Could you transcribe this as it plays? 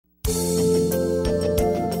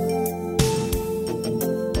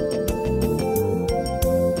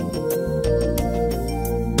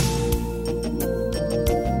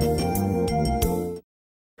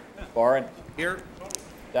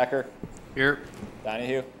Decker. Here.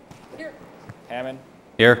 Donahue. Here. Hammond.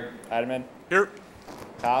 Here. Heidemann. Here.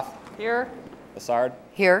 Koth. Here. Lassard.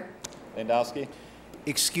 Here. Lewandowski.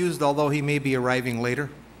 Excused, although he may be arriving later.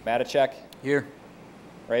 Matacek. Here.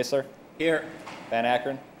 Racer. Here. Van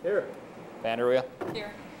Akkeren. Here. Vanderweel.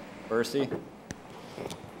 Here. Bursey.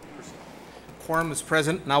 Quorum is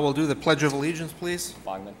present. Now we'll do the Pledge of Allegiance, please.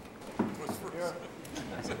 Longman.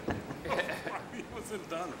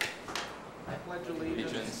 I pledge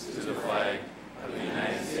allegiance To the flag of the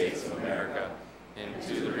United States of America and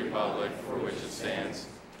to the republic for which it stands,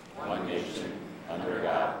 one nation, under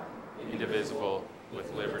God, indivisible,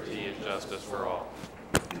 with liberty and justice for all.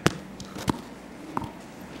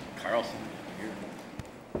 Carlson.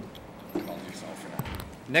 Calling yourself for that.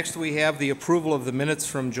 Next, we have the approval of the minutes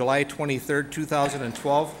from July 23rd,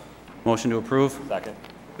 2012. Motion to approve. Second.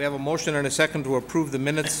 We have a motion and a second to approve the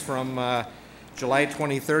minutes from July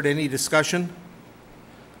 23rd. Any discussion?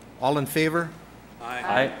 All in favor?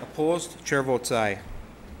 Aye. Opposed? Chair votes aye.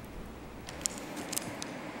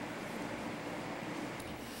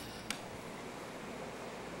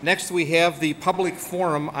 Next, we have the public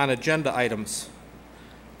forum on agenda items.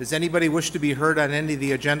 Does anybody wish to be heard on any of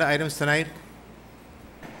the agenda items tonight?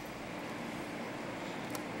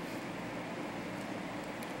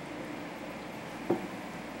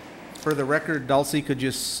 For the record, Dulcie, could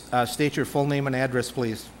you state your full name and address,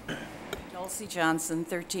 please? Dulcie Johnson,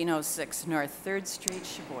 1306 North 3rd Street,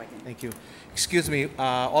 Sheboygan. Thank you. Excuse me,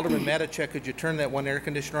 Alderman Matacek, could you turn that one air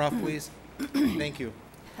conditioner off, please? Thank you.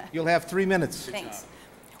 You'll have 3 minutes. Thanks.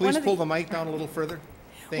 Please pull the mic down a little further.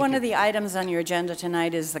 Thank One you. of the items on your agenda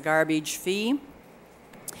tonight is the garbage fee.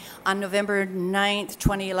 On November 9th,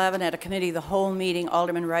 2011, at a committee of the whole meeting,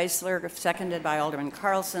 Alderman Reisler, seconded by Alderman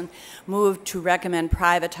Carlson, moved to recommend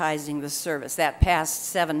privatizing the service. That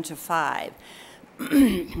passed 7-5.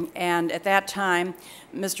 And at that time,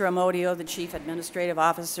 Mr. Amodio, the chief administrative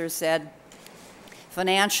officer, said,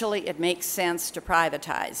 financially, it makes sense to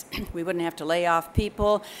privatize. We wouldn't have to lay off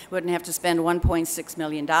people, wouldn't have to spend $1.6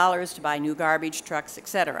 million to buy new garbage trucks,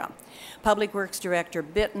 etc. Public Works Director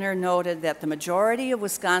Bittner noted that the majority of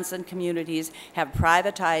Wisconsin communities have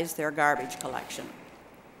privatized their garbage collection.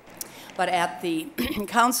 But at the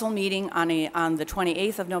council meeting on the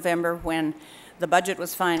 28th of November, when the budget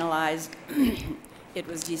was finalized, it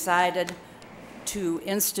was decided to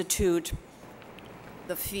institute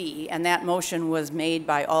the fee, and that motion was made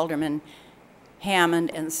by Alderman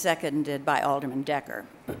Hammond and seconded by Alderman Decker.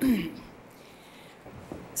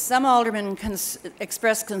 Some aldermen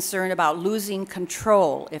expressed concern about losing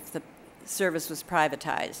control if the service was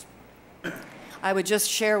privatized. I would just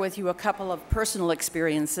share with you a couple of personal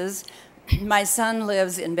experiences. My son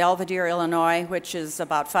lives in Belvedere, Illinois, which is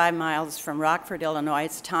about 5 miles from Rockford, Illinois.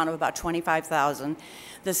 It's a town of about 25,000.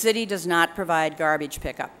 The city does not provide garbage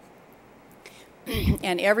pickup.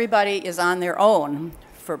 And everybody is on their own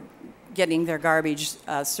for getting their garbage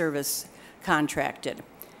service contracted,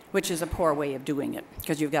 which is a poor way of doing it,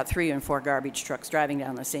 because you've got 3 and 4 garbage trucks driving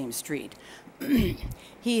down the same street.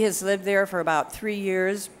 He has lived there for about 3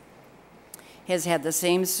 years, has had the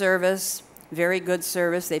same service, very good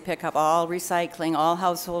service. They pick up all recycling, all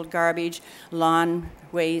household garbage, lawn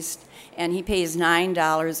waste, and he pays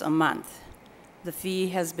 $9 a month. The fee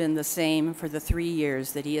has been the same for the 3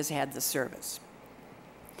 years that he has had the service.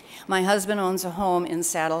 My husband owns a home in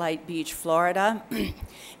Satellite Beach, Florida.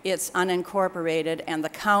 It's unincorporated, and the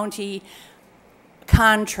county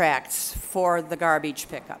contracts for the garbage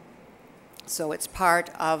pickup. So it's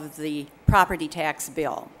part of the property tax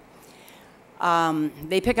bill.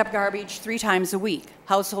 They pick up garbage 3 times a week,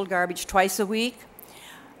 household garbage twice a week,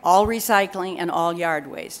 all recycling and all yard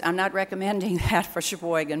waste. I'm not recommending that for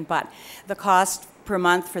Sheboygan, but the cost per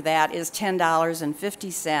month for that is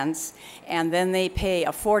 $10.50, and then they pay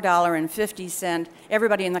a $4.50,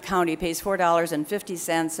 everybody in the county pays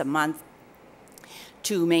 $4.50 a month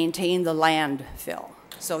to maintain the landfill.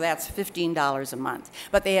 So that's $15 a month.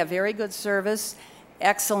 But they have very good service,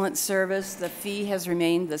 excellent service. The fee has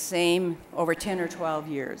remained the same over 10 or 12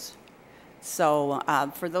 years. So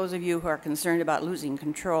for those of you who are concerned about losing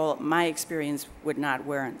control, my experience would not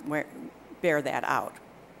bear that out.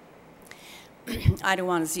 I don't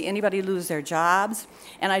want to see anybody lose their jobs,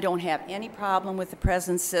 and I don't have any problem with the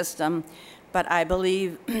present system, but I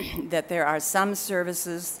believe that there are some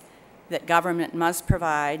services that government must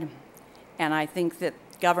provide, and I think that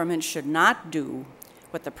government should not do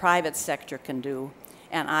what the private sector can do,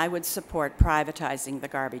 and I would support privatizing the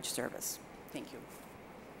garbage service. Thank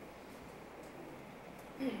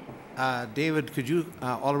you. David, could you,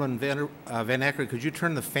 Alderman Van Akkeren, could you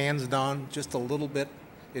turn the fans down just a little bit?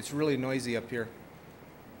 It's really noisy up here.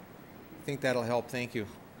 I think that'll help. Thank you.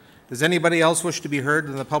 Does anybody else wish to be heard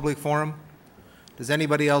in the public forum? Does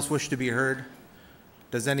anybody else wish to be heard?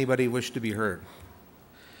 Does anybody wish to be heard?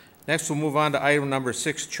 Next, we'll move on to item number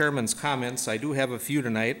 6, Chairman's comments. I do have a few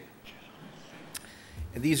tonight.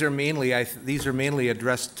 And these are mainly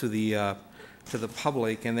addressed to the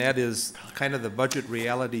public, and that is kind of the budget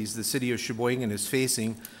realities the city of Sheboygan is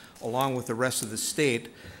facing, along with the rest of the state.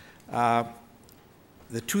 The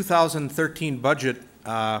 2013 budget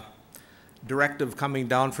directive coming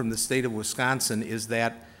down from the state of Wisconsin is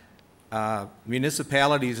that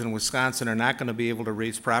municipalities in Wisconsin are not going to be able to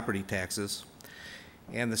raise property taxes.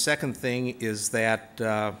 And the second thing is that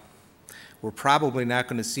we're probably not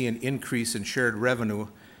going to see an increase in shared revenue,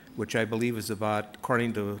 which I believe is about,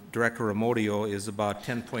 according to Director Amodio, is about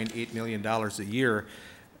 $10.8 million a year.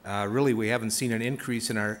 Really, we haven't seen an increase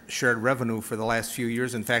in our shared revenue for the last few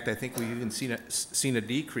years. In fact, I think we've even seen a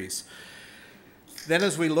decrease. Then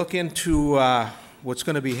as we look into what's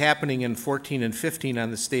going to be happening in 14 and 15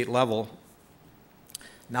 on the state level,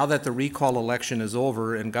 now that the recall election is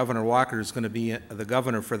over and Governor Walker is going to be the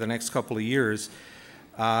governor for the next couple of years,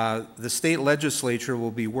 the state legislature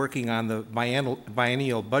will be working on the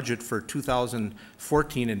biennial budget for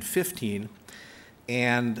 2014 and 15.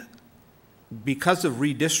 And because of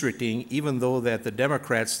redistricting, even though that the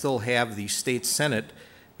Democrats still have the state Senate,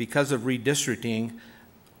 because of redistricting,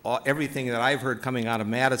 everything that I've heard coming out of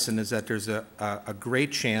Madison is that there's a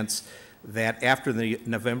great chance that after the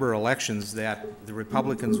November elections that the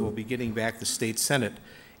Republicans will be getting back the state Senate.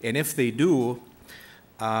 And if they do,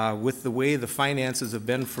 with the way the finances have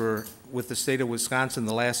been with the state of Wisconsin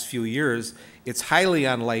the last few years, it's highly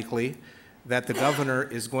unlikely that the governor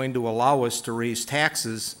is going to allow us to raise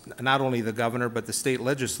taxes. Not only the governor, but the state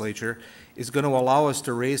legislature is going to allow us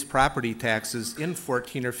to raise property taxes in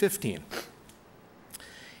 14 or 15.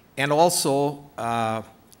 And also,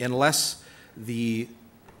 unless the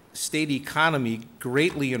state economy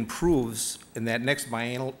greatly improves in that next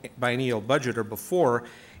biennial budget or before,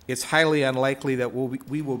 it's highly unlikely that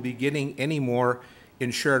we will be getting any more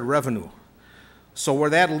in shared revenue. So where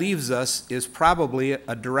that leaves us is probably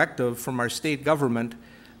a directive from our state government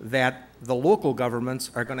that the local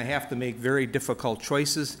governments are going to have to make very difficult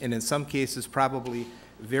choices, and in some cases probably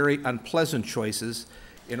very unpleasant choices,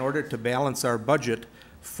 in order to balance our budget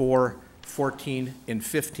for 14 and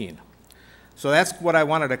 15. So that's what I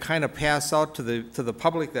wanted to kind of pass out to the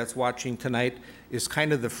public that's watching tonight, is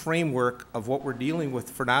kind of the framework of what we're dealing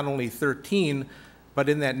with for not only 13, but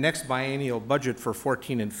in that next biennial budget for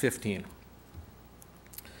 14 and 15.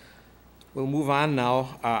 We'll move on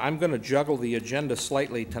now. I'm going to juggle the agenda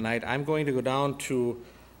slightly tonight. I'm going to go down to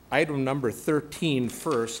item number 13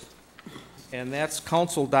 first, and that's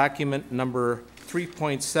council document number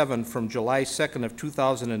 3.7 from July 2nd of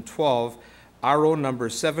 2012, RO number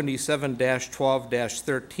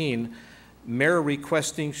 77-12-13, Mayor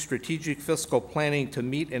requesting strategic fiscal planning to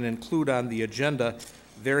meet and include on the agenda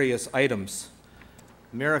various items.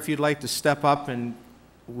 Mayor, if you'd like to step up, and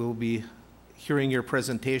we'll be hearing your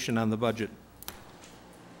presentation on the budget.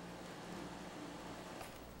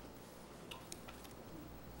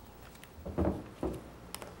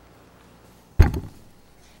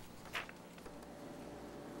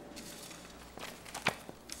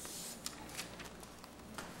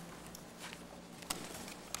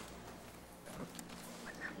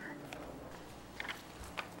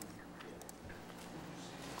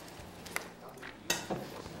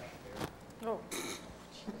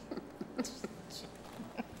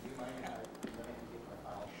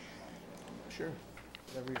 Sure,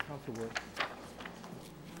 whatever you're comfortable with.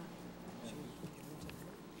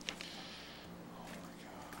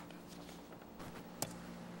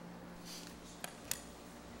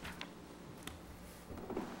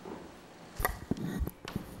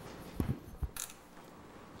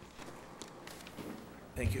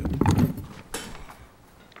 Thank you.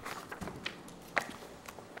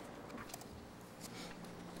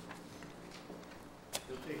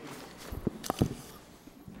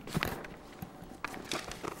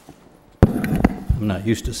 I'm not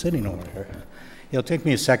used to sitting over there. It'll take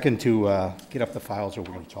me a second to get up the files that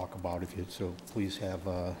we're going to talk about, so please have.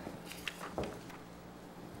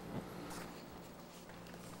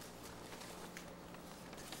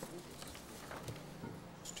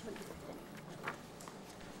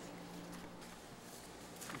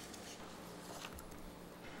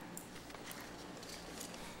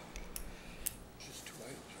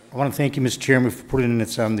 I want to thank you, Mr. Chairman, for putting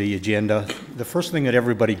this on the agenda. The first thing that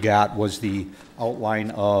everybody got was the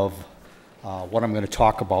outline of what I'm going to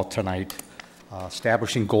talk about tonight,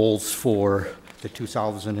 establishing goals for the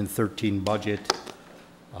 2013 budget,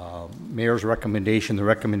 Mayor's recommendation, the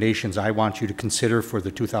recommendations I want you to consider for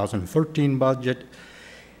the 2013 budget.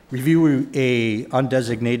 Review a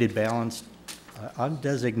undesignated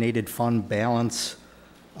fund balance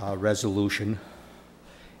resolution,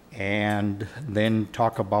 and then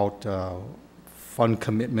talk about fund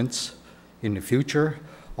commitments in the future,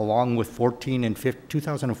 along with 2014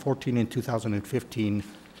 and 2015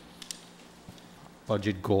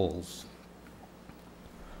 budget goals.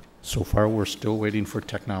 So far, we're still waiting for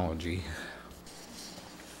technology.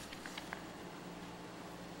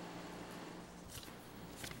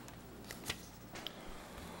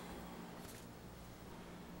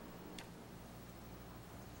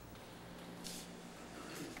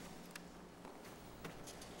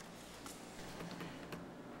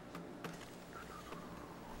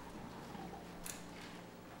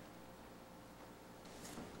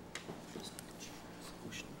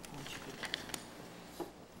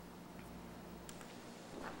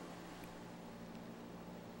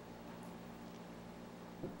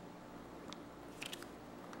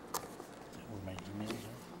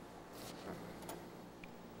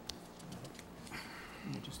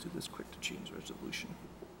 Let me just do this quick to change resolution.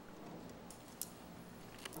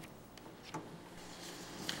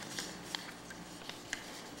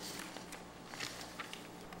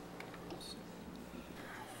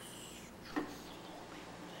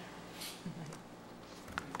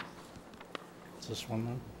 Is this one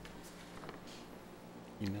then?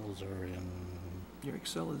 Emails are in, Your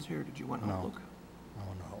Excel is here. Did you want No. Outlook? I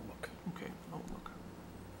want to Outlook. Okay, Outlook.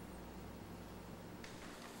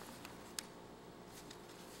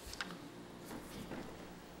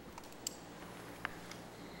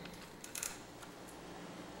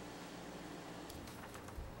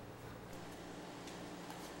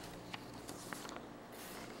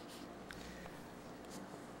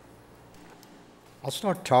 I'll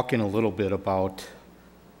start talking a little bit about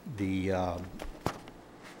the I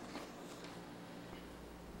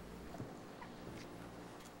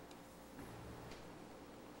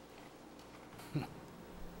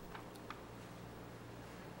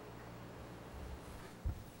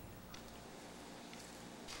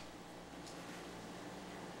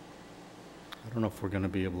don't know if we're going to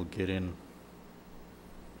be able to get in.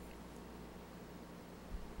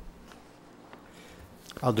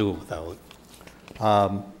 I'll do it without.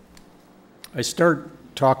 I start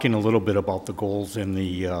talking a little bit about the goals and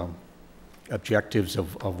the objectives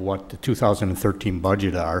of what the 2013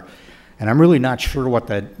 budget are, and I'm really not sure what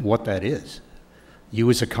that is. You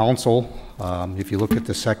as a council, if you look at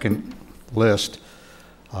the second list,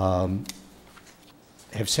 have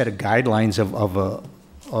set a guidelines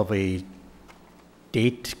of a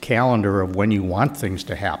date calendar of when you want things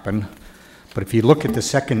to happen. But if you look at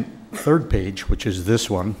the third page, which is this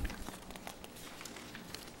one,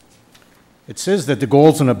 it says that the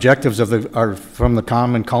goals and objectives are from the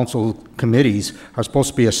Common Council committees are supposed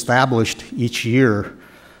to be established each year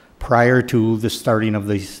prior to the starting of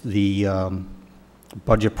the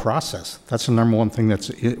budget process. That's the number one thing that's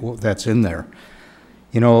in there.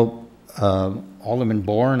 You know, Alderman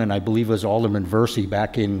Bourne and I believe it was Alderman Versey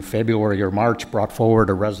back in February or March brought forward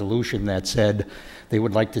a resolution that said they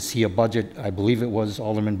would like to see a budget. I believe it was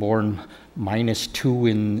Alderman Bourne -2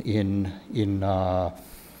 in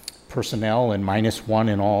personnel and -1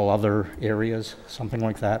 in all other areas, something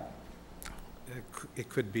like that. It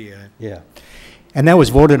could be Yeah, and that was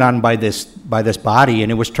voted on by this body,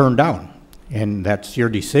 and it was turned down. And that's your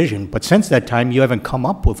decision. But since that time, you haven't come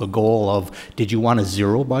up with a goal of, did you want a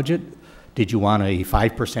 0 budget? Did you want a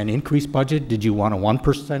 5% increase budget? Did you want a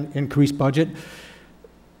 1% increase budget?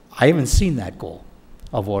 I haven't seen that goal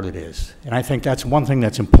of what it is. And I think that's one thing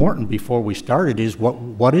that's important before we started is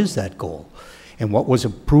what is that goal? And what was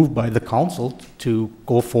approved by the council to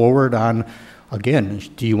go forward on, again,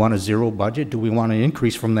 do you want a 0 budget? Do we want an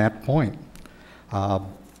increase from that point?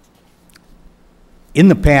 In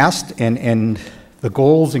the past, and the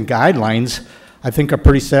goals and guidelines, I think are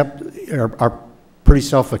pretty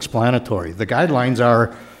self-explanatory. The guidelines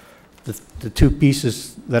are the two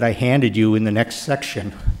pieces that I handed you in the next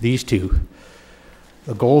section, these two.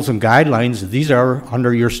 The goals and guidelines, these are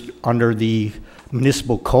under the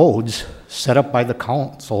municipal codes set up by the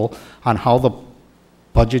council on how the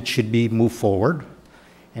budget should be moved forward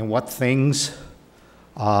and what things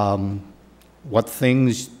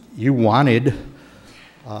you wanted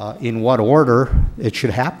in what order it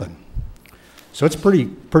should happen. So it's pretty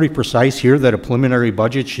precise here that a preliminary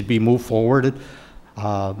budget should be moved forward.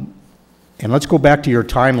 And let's go back to your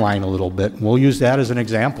timeline a little bit. We'll use that as an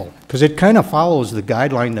example because it kind of follows the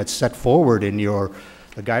guideline that's set forward in the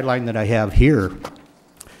guideline that I have here.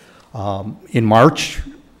 In March,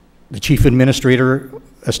 the chief administrator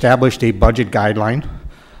established a budget guideline.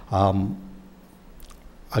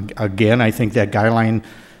 Again, I think that guideline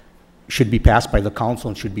should be passed by the council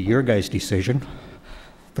and should be your guys' decision.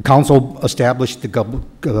 The council established the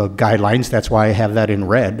guidelines. That's why I have that in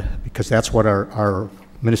red, because that's what our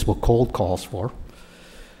municipal code calls for.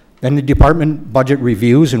 Then the department budget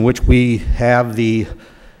reviews, in which we have the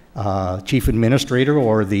chief administrator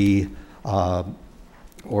or the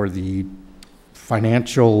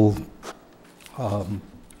financial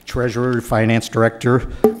treasurer, finance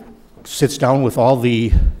director, sits down with all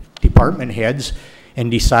the department heads and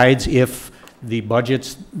decides if the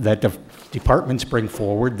budgets that the departments bring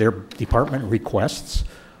forward, their department requests,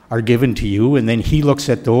 are given to you, and then he looks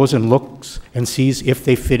at those and looks and sees if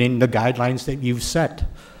they fit in the guidelines that you've set.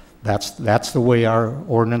 That's the way our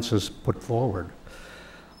ordinance is put forward.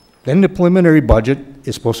 Then the preliminary budget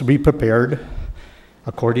is supposed to be prepared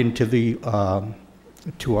according to the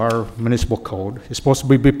to our municipal code. It's supposed to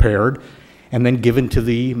be prepared and then given to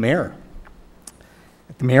the mayor.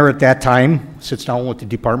 The mayor at that time sits down with the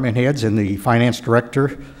department heads and the finance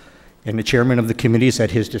director and the chairman of the committees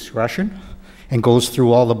at his discretion and goes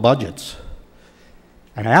through all the budgets.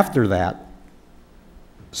 And after that,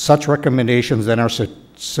 such recommendations then are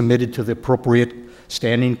submitted to the appropriate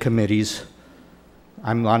standing committees.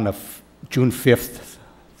 I'm on the June 5th,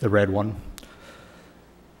 the red one.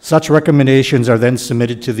 Such recommendations are then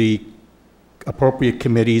submitted to the appropriate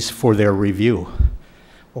committees for their review.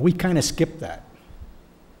 Well, we kind of skipped that.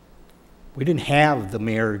 We didn't have the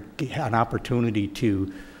mayor an opportunity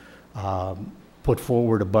to put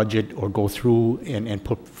forward a budget or go through and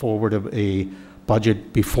put forward a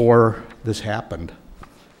budget before this happened.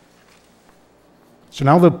 So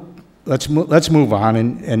now let's move on,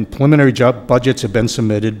 and preliminary budgets have been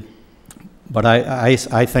submitted, but I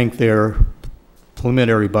think they're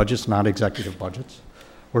preliminary budgets, not executive budgets,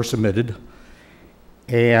 were submitted.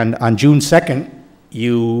 And on June 2nd,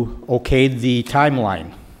 you okayed the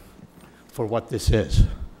timeline for what this is,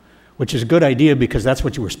 which is a good idea because that's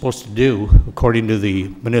what you were supposed to do according to the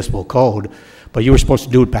municipal code, but you were supposed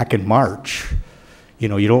to do it back in March. You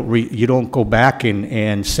know, you don't go back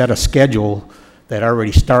and set a schedule that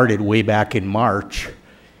already started way back in March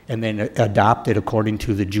and then adopt it according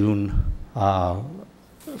to the July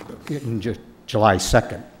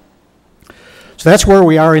 2nd. So that's where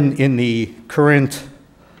we are in the current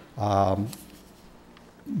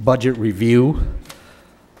budget review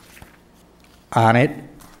on it,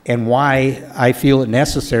 and why I feel it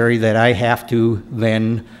necessary that I have to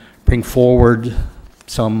then bring forward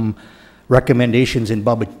some recommendations in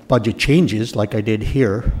budget changes like I did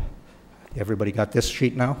here. Everybody got this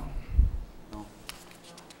sheet now?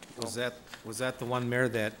 Was that the one, Mayor,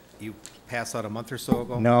 that you passed out a month or so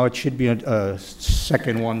ago? No, it should be a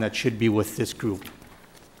second one that should be with this group.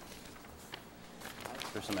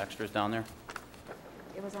 There's some extras down there.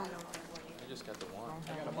 It was on. I just got the one.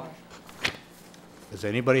 Does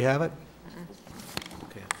anybody have it?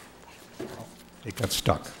 Okay. It got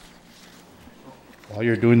stuck. While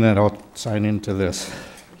you're doing that, I'll sign into this.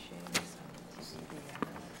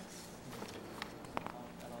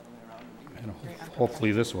 And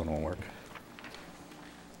hopefully this one will work.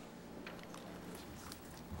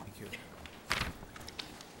 Thank you.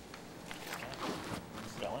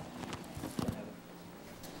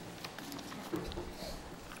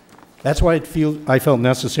 That's why I felt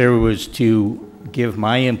necessary was to give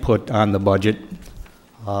my input on the budget,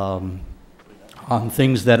 on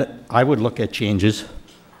things that I would look at changes.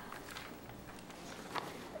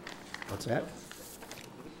 What's that?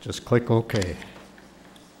 Just click OK.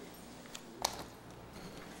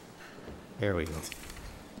 There we go.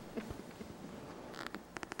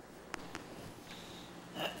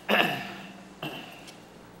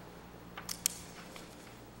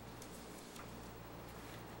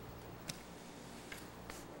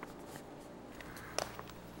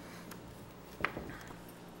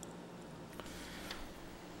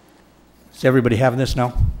 Does everybody have this now?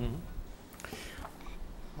 Mm-hmm.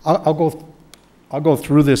 I'll go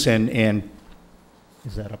through this and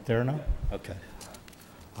is that up there now? Okay.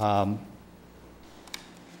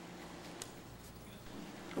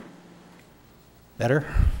 Better?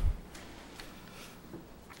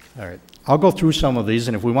 All right. I'll go through some of these,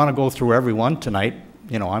 and if we want to go through every one tonight,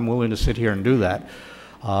 you know, I'm willing to sit here and do that.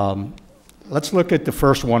 Let's look at the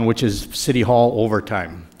first one, which is City Hall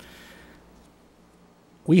overtime.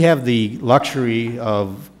 We have the luxury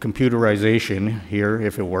of computerization here,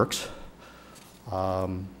 if it works.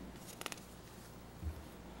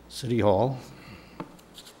 City Hall.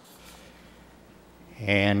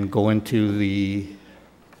 And go into the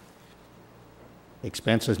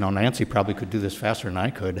expenses. Now, Nancy probably could do this faster than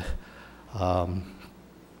I could.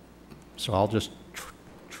 So I'll just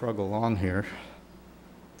trug along here.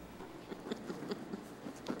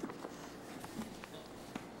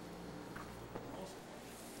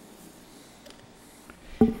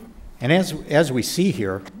 And as we see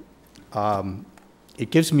here,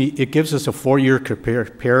 it gives us a 4-year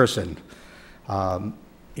comparison.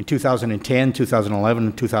 In 2010, 2011,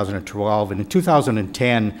 and 2012. And in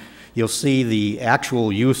 2010, you'll see the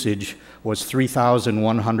actual usage was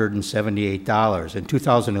 $3,178. In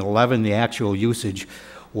 2011, the actual usage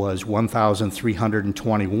was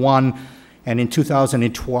 $1,321. And in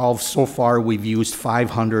 2012, so far, we've used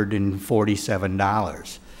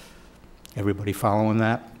 $547. Everybody following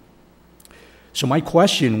that? So my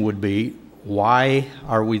question would be, why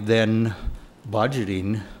are we then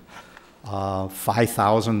budgeting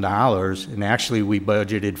 $5,000, and actually we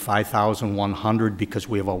budgeted $5,100 because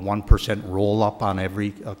we have a 1% roll-up on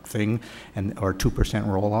every thing, or 2%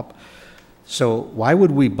 roll-up. So why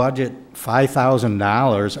would we budget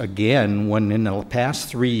 $5,000 again when in the past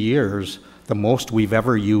 3 years the most we've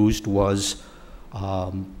ever used was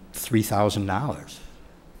 $3,000?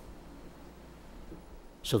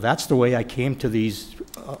 So that's the way I came to these,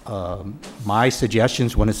 my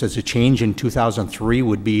suggestions when it says a change in 2003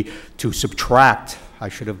 would be to subtract, I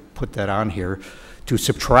should have put that on here, to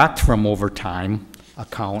subtract from overtime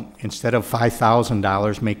account, instead of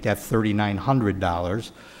 $5,000, make that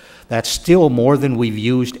 $3,900. That's still more than we've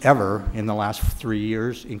used ever in the last 3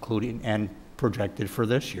 years, including, and projected for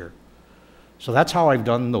this year. So that's how I've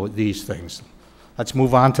done these things. Let's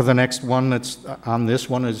move on to the next one. That's on this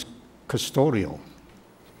one is custodial.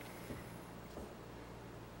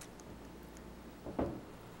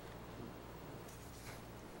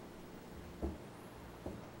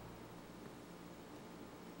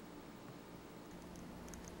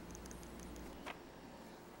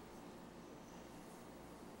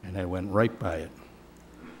 And I went right by it.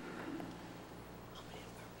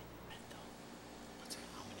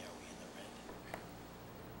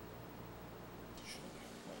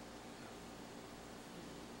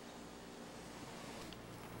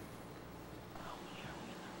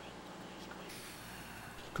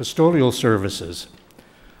 Custodial services.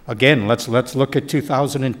 Again, let's look at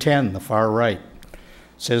 2010, the far right.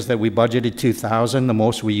 It says that we budgeted 2,000, the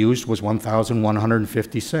most we used was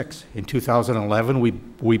 1,156. In 2011, we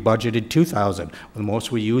budgeted 2,000, the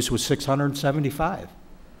most we used was 675.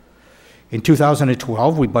 In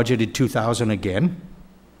 2012, we budgeted 2,000 again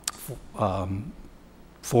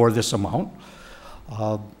for this amount.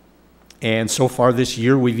 And so far this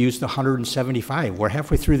year, we've used 175. We're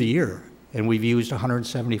halfway through the year, and we've used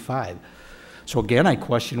 175. So again, I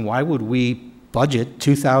question, why would we budget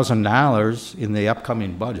 $2,000 in the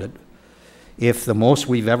upcoming budget if the most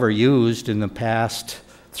we've ever used in the past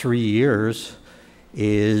 3 years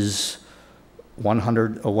is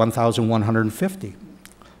 1,150?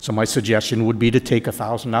 So my suggestion would be to take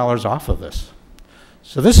 $1,000 off of this.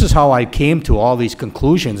 So this is how I came to all these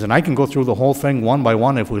conclusions, and I can go through the whole thing one by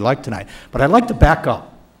one if we like tonight. But I'd like to back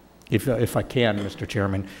up, if I can, Mr.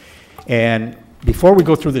 Chairman. And before we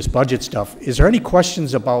go through this budget stuff, is there any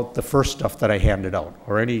questions about the first stuff that I handed out,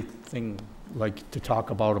 or anything like to talk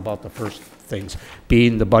about the first things,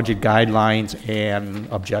 being the budget guidelines and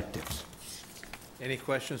objectives? Any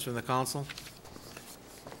questions from the council?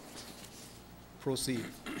 Proceed.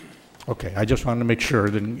 Okay, I just wanted to make sure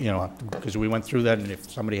that, you know, because we went through that, and if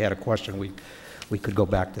somebody had a question, we could go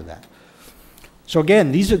back to that. So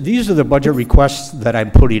again, these are the budget requests that I'm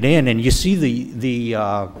putting in, and you see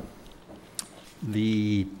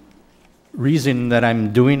the reason that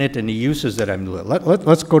I'm doing it and the uses that I'm doing.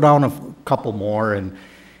 Let's go down a couple more and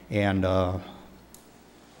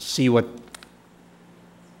see what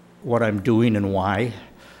I'm doing and why.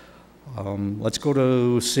 Let's go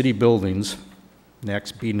to city buildings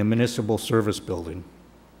next, being the municipal service building.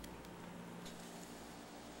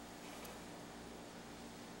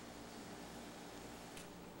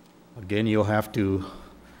 Again, you'll have to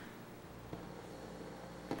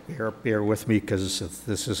bear with me because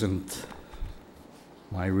this isn't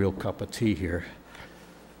my real cup of tea here.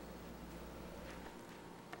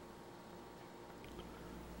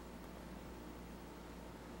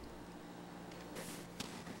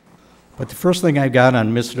 But the first thing I've got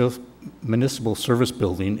on municipal service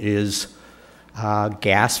building is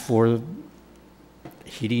gas for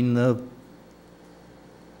heating the,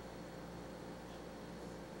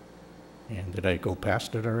 and did I go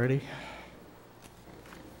past it already?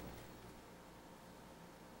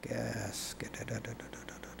 Gas,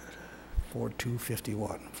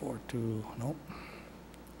 4251, 42, nope.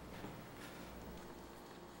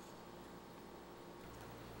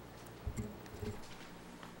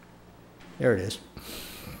 There it is.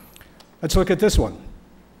 Let's look at this one.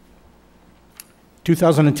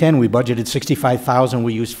 2010, we budgeted 65,000,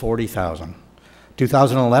 we used 40,000.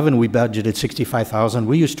 2011, we budgeted 65,000,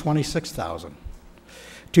 we used 26,000.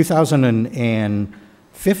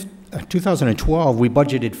 2012, we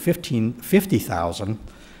budgeted 50,000,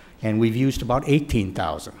 and we've used about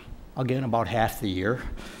 18,000. Again, about half the year.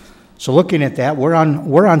 So looking at that, we're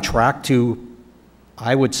on track to,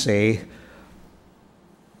 I would say,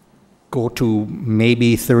 go to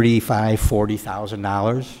maybe $35,000,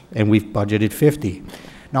 $40,000, and we've budgeted 50.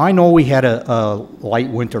 Now I know we had a light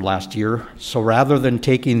winter last year, so rather than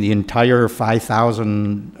taking the entire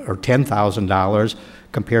 $5,000 or $10,000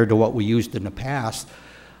 compared to what we used in the past,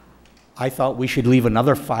 I thought we should leave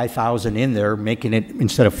another 5,000 in there, making it,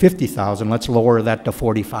 instead of 50,000, let's lower that to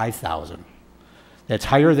 45,000. That's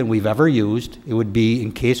higher than we've ever used. It would be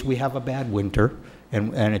in case we have a bad winter,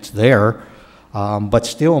 and it's there, but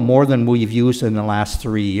still more than we've used in the last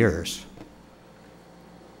 3 years.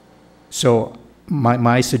 So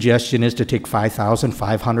my suggestion is to take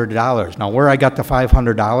 $5,500. Now where I got the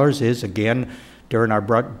 $500 is, again, during our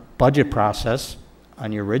budget process,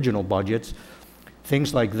 on your original budgets,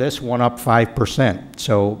 things like this went up 5%.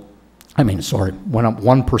 So, went up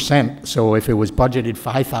 1%. So if it was budgeted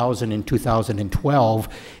 $5,000 in 2012,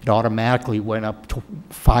 it automatically went up to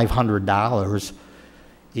 $500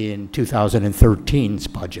 in 2013's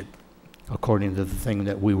budget, according to the thing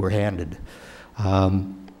that we were handed.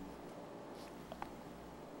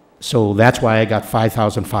 So that's why I got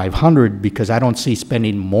 $5,500, because I don't see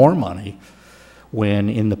spending more money when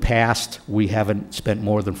in the past we haven't spent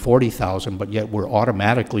more than $40,000, but yet we're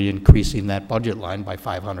automatically increasing that budget line by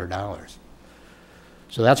 $500.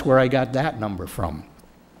 So that's where I got that number from.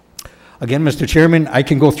 Again, Mr. Chairman, I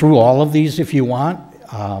can go through all of these if you want,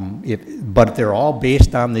 but they're all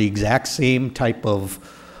based on the exact same type of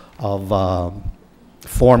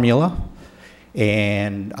formula,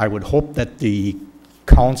 and I would hope that the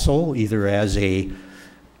council, either as a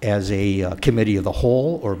committee of the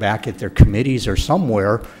whole or back at their committees or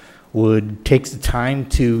somewhere, would take the time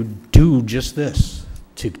to do just this,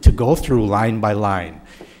 to go through line by line.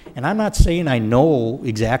 And I'm not saying I know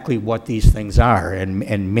exactly what these things are,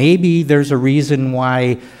 and maybe there's a reason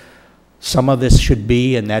why some of this should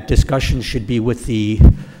be, and that discussion should be with the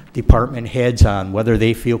department heads on whether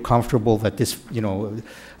they feel comfortable that this,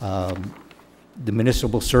 the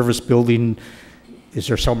municipal service building, is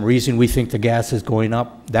there some reason we think the gas is going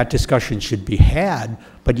up? That discussion should be had,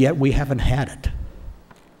 but yet we haven't had it.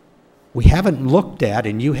 We haven't looked at,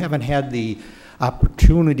 and you haven't had the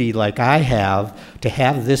opportunity like I have to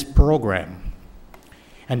have this program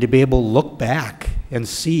and to be able to look back and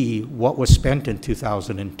see what was spent in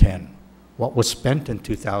 2010, what was spent in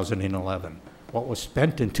 2011, what was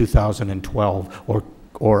spent in 2012,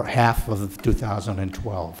 or half of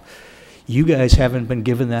 2012. You guys haven't been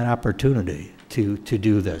given that opportunity to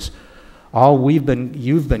do this. All you've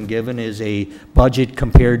been given is a budget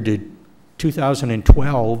compared to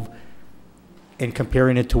 2012 and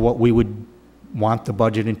comparing it to what we would want the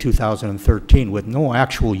budget in 2013 with no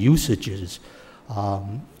actual usages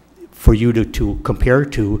for you to compare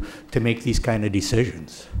to make these kind of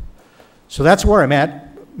decisions. So that's where I'm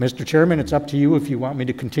at. Mr. Chairman, it's up to you if you want me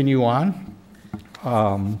to continue on.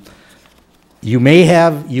 You may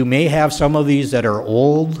have some of these that are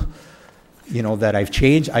old, that I've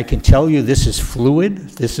changed. I can tell you this is fluid.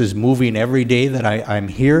 This is moving every day that I'm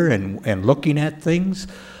here and looking at things.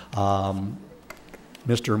 Mr.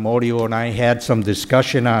 Modio and I had some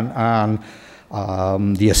discussion on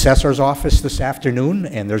the assessor's office this afternoon,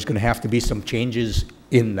 and there's going to have to be some changes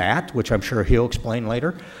in that, which I'm sure he'll explain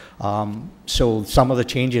later. So some of the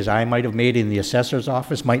changes I might have made in the assessor's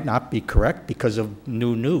office might not be correct because of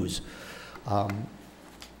new news. But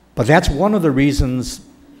that's one of the reasons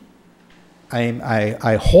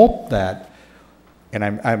I hope that, and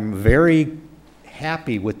I'm very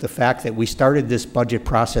happy with the fact that we started this budget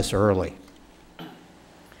process early.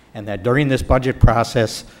 And that during this budget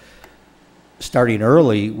process, starting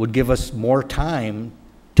early would give us more time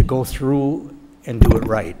to go through and do it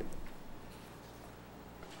right.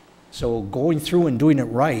 So going through and doing it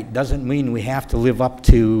right doesn't mean we have to live up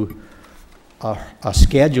to a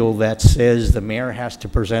schedule that says the mayor has to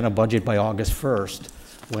present a budget by August 1st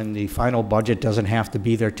when the final budget doesn't have to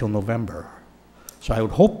be there till November. So I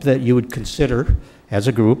would hope that you would consider, as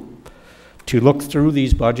a group, to look through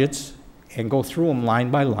these budgets and go through them line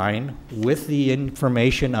by line with the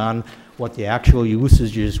information on what the actual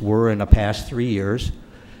usages were in the past 3 years,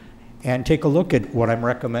 and take a look at what I'm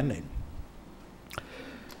recommending.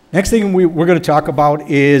 Next thing we're going to talk about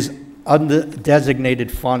is undesignated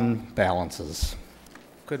fund balances.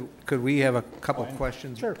 Could we have a couple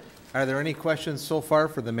questions? Sure. Are there any questions so far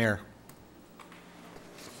for the mayor?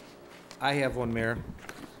 I have one, Mayor.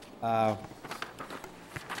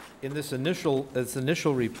 In this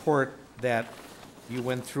initial report that you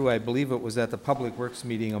went through, I believe it was at the Public Works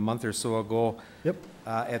meeting a month or so ago. Yep.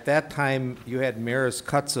 At that time, you had mayor's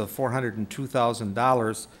cuts of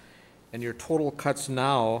 $402,000, and your total cuts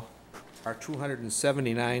now are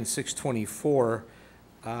 $279,624.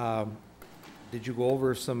 Did you go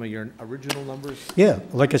over some of your original numbers? Yeah,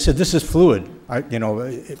 like I said, this is fluid.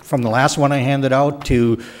 From the last one I handed out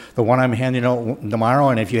to the one I'm handing out tomorrow,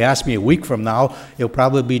 and if you ask me a week from now, it'll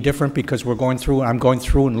probably be different because I'm going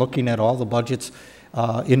through and looking at all the budgets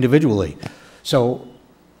individually. So,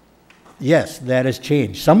 yes, that has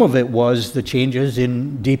changed. Some of it was the changes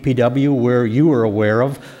in DPW where you were aware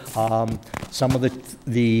of. Some of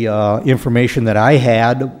the information that I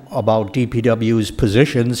had about DPW's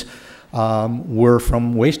positions were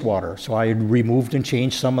from wastewater. So I had removed and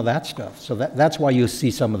changed some of that stuff. So that's why you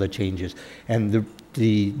see some of the changes. And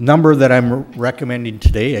the number that I'm recommending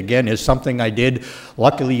today, again, is something I did.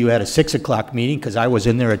 Luckily, you had a 6 o'clock meeting because I was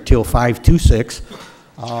in there till 5:26,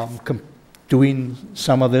 doing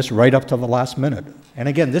some of this right up to the last minute. And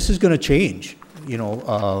again, this is going to change,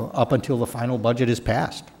 up until the final budget is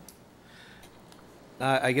passed.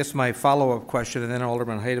 I guess my follow-up question, and then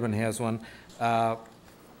Alderman Heidemann has one.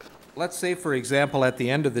 Let's say, for example, at the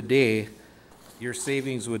end of the day, your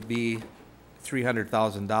savings would be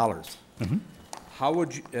 $300,000. How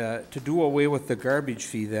would you, to do away with the garbage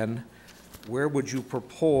fee then, where would you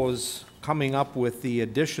propose coming up with the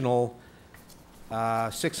additional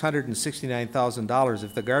 $669,000?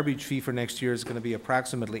 If the garbage fee for next year is going to be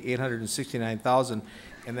approximately $869,000,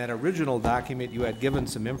 in that original document, you had given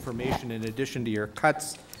some information in addition to your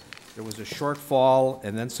cuts. There was a shortfall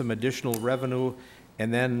and then some additional revenue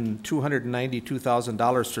and then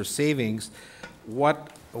 $292,000 for savings.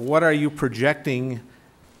 What are you projecting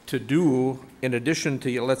to do in addition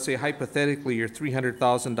to, let's say hypothetically, your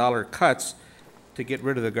 $300,000 cuts to get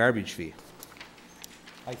rid of the garbage fee?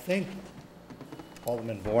 I think,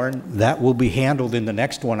 Alderman Bourne, that will be handled in the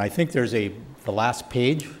next one. I think there's the last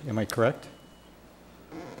page, am I correct?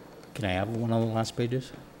 Can I have one of the last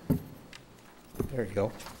pages? There you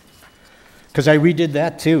go. Because I redid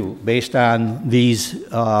that too, based on these,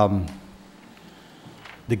 the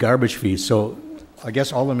garbage fees. So I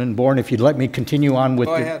guess Alderman Bourne, if you'd let me continue on with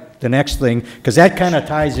the next thing, because that kind of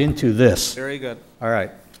ties into this. Very good. All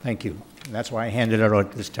right, thank you. And that's why I handed it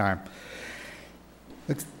out this time.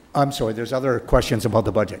 I'm sorry, there's other questions about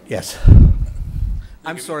the budget. Yes.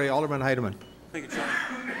 I'm sorry, Alderman Heidemann. Thank you, John.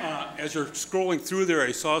 As you're scrolling through there,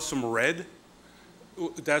 I saw some red.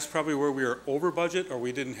 That's probably where we were over budget or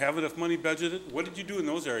we didn't have enough money budgeted. What did you do in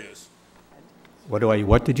those areas? What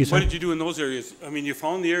did you say? What did you do in those areas? I mean, you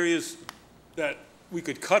found the areas that we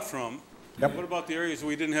could cut from. Yep. What about the areas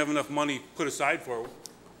we didn't have enough money put aside for?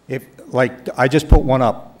 I just put one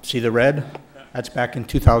up. See the red? Yeah. That's back in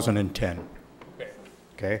 2010.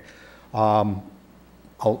 Okay.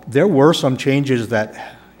 There were some changes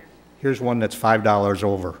that, here's one that's $5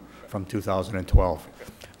 over from 2012.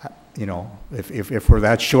 If we're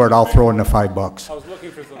that short, I'll throw in the $5. I was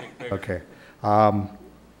looking for something bigger. Okay.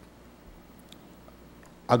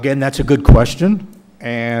 Again, that's a good question,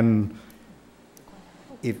 and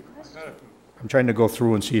I'm trying to go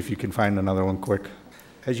through and see if you can find another one quick.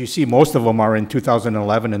 As you see, most of them are in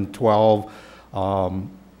 2011 and 12.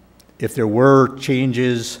 If there were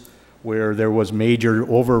changes where there was major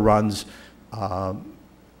overruns,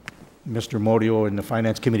 Mr. Modio and the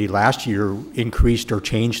Finance Committee last year increased or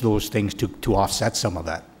changed those things to offset some of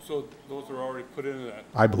that. So those are already put into that?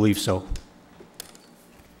 I believe so.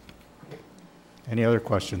 Any other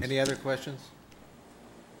questions? Any other questions?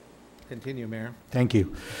 Continue, Mayor. Thank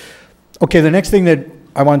you. Okay, the next thing that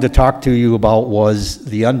I wanted to talk to you about was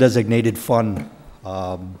the undesignated fund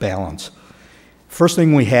balance. First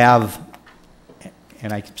thing we have,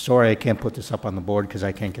 and I'm sorry I can't put this up on the board because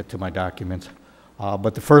I can't get to my documents,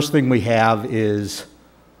 but the first thing we have is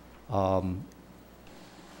the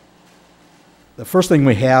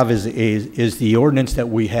ordinance that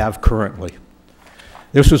we have currently.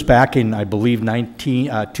 This was back in, I believe,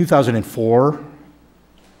 2004.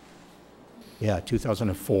 Yeah,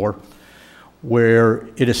 2004, where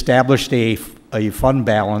it established a fund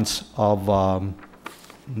balance of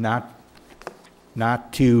not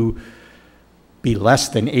to be less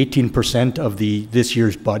than 18% of this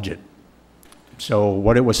year's budget. So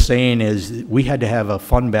what it was saying is we had to have a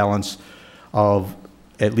fund balance of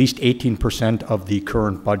at least 18% of the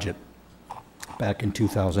current budget back in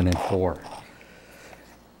 2004.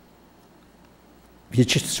 If you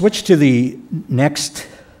just switch to the next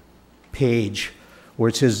page, where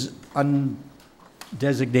it says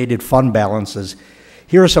undesignated fund balances,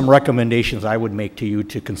 here are some recommendations I would make to you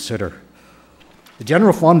to consider. The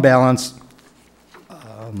general fund balance,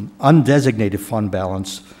 undesignated fund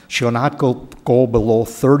balance, shall not go below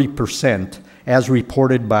 30% as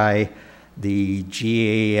reported by the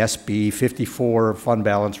GASB 54 fund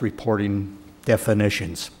balance reporting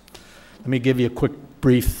definitions. Let me give you a quick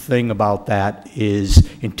brief thing about that is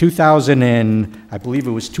in 2000 and I believe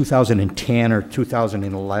it was 2010 or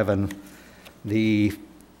 2011, the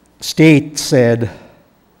state said,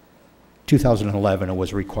 2011 it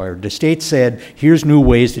was required. The state said, here's new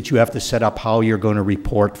ways that you have to set up how you're going to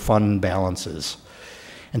report fund balances.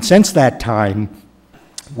 And since that time,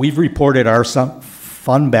 we've reported our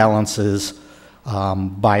fund balances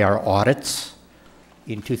by our audits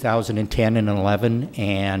in 2010 and 11,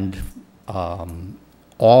 and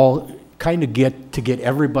all kind of get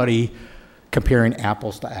everybody comparing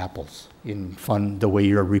apples to apples in the way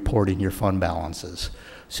you're reporting your fund balances.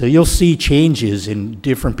 So you'll see changes in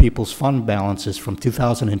different people's fund balances from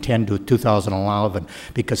 2010 to 2011,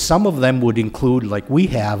 because some of them would include, like we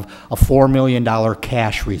have, a $4 million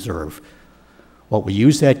cash reserve. What we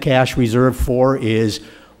use that cash reserve for is,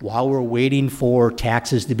 while we're waiting for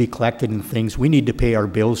taxes to be collected and things, we need to pay our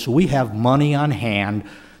bills, so we have money on hand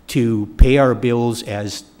to pay our bills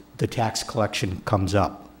as the tax collection comes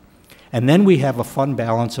up. And then we have a fund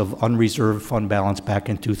balance of unreserved fund balance back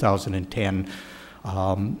in 2010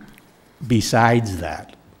 besides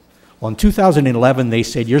that. Well, in 2011, they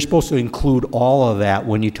said you're supposed to include all of that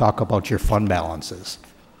when you talk about your fund balances.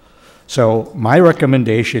 So my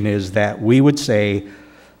recommendation is that we would say,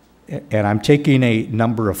 and I'm taking a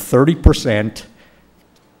number of 30%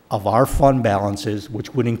 of our fund balances,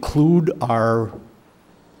 which would include our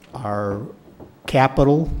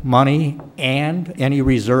capital money and any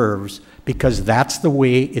reserves, because that's the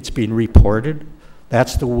way it's being reported.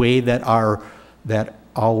 That's the way that that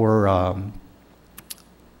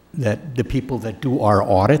the people that do our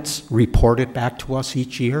audits report it back to us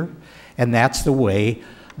each year, and that's the way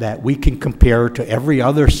that we can compare to every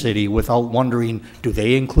other city without wondering, do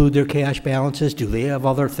they include their cash balances? Do they have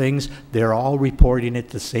other things? They're all reporting it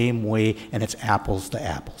the same way, and it's apples to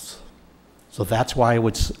apples. So that's why I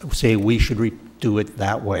would say we should do it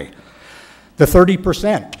that way. The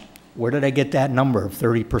 30%, where did I get that number of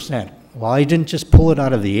 30%? Well, I didn't just pull it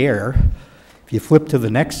out of the air. If you flip to the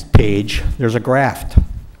next page, there's a graph.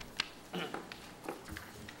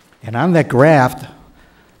 And on that graph,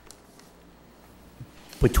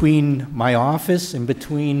 between my office and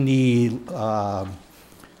between the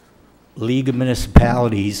League of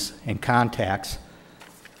Municipalities and contacts,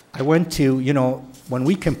 I went to, when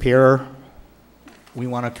we compare, we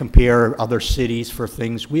want to compare other cities for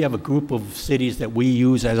things. We have a group of cities that we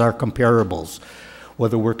use as our comparables,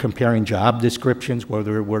 whether we're comparing job descriptions,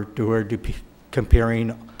 whether we're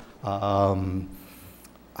comparing how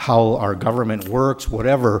our government works,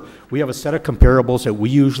 whatever. We have a set of comparables that we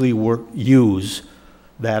usually use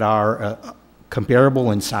that are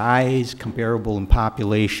comparable in size, comparable in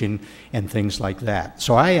population, and things like that.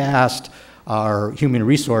 So I asked our human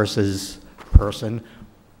resources person,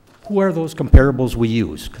 who are those comparables we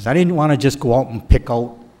use? Because I didn't want to just go out and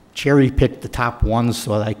cherry pick the top ones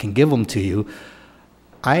so that I can give them to you.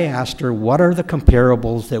 I asked her, what are the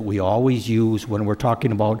comparables that we always use when we're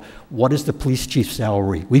talking about what is the police chief's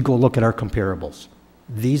salary? We go look at our comparables.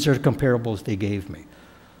 These are the comparables they gave me.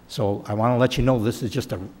 So I want to let you know this is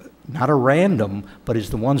just not a random, but it's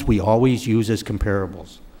the ones we always use as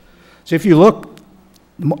comparables. So if you look,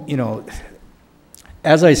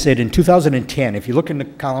 as I said, in 2010, if you look in the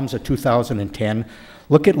columns of 2010,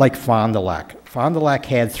 look at like Fond du Lac. Fond du Lac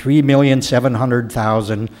had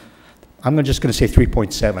 $3,700,000. I'm just going to say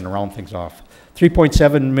 3.7, round things off.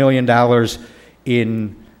 $3.7 million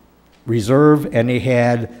in reserve, and they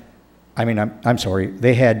had, I'm sorry,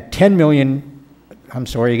 they had 10 million. I'm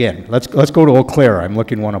sorry again. Let's go to Eau Claire. I'm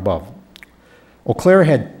looking one above. Eau Claire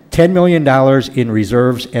had $10 million in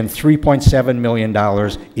reserves and $3.7 million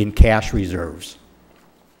in cash reserves.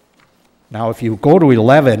 Now, if you go to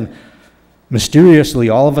 11, mysteriously,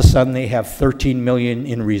 all of a sudden, they have 13 million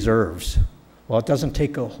in reserves. Well, it doesn't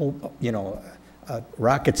take a whole, a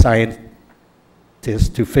rocket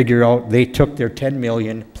scientist to figure out they took their 10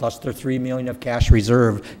 million plus their 3 million of cash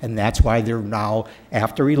reserve, and that's why they're now,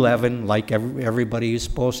 after 11, like everybody is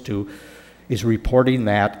supposed to, is reporting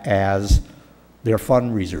that as their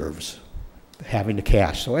fund reserves, having the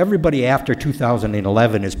cash. So everybody after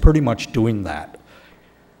 2011 is pretty much doing that.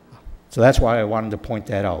 So that's why I wanted to point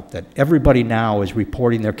that out, that everybody now is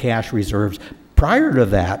reporting their cash reserves. Prior to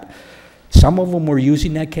that, Some of them were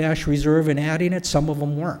using that cash reserve and adding it, some of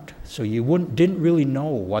them weren't. So you didn't really know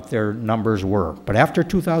what their numbers were. But after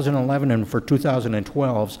 2011 and for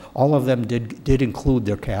 2012, all of them did include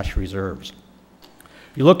their cash reserves.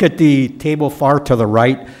 You look at the table far to the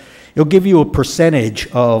right, it'll give you a percentage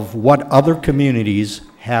of what other communities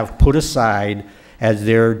have put aside as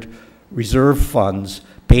their reserve funds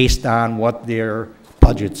based on what their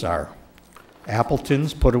budgets are.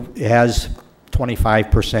 Appleton's has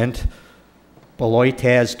 25%. Beloit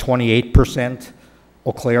has 28%,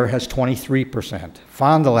 Eau Claire has 23%,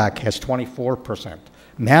 Fond du Lac has 24%.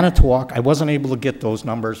 Manitowoc, I wasn't able to get those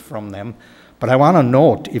numbers from them, but I want to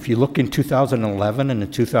note, if you look in 2011 and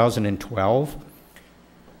in 2012,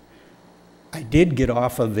 I did get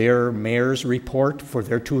off of their mayor's report for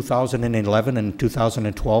their 2011 and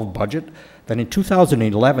 2012 budget, that in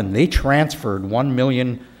 2011, they transferred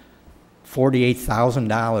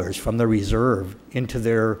 $1,048,000 from the reserve into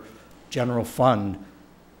their general fund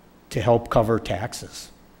to help cover taxes.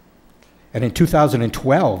 And in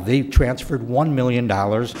 2012, they transferred $1 million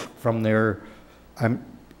from their,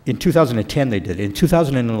 in 2010 they did. In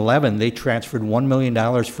 2011, they transferred $1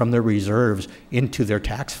 million from their reserves into their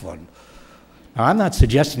tax fund. Now, I'm not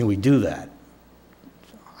suggesting we do that.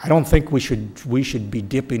 I don't think we should be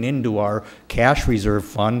dipping into our cash reserve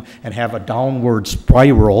fund and have a downward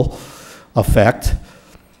spiral effect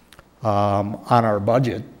on our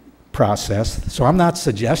budget process, so I'm not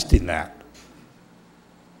suggesting that.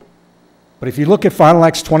 But if you look at Fond du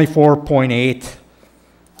Lac's 24.8,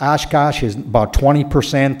 Oshkosh is about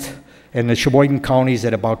 20%, and the Sheboygan County is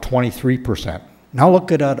at about 23%. Now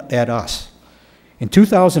look at us. In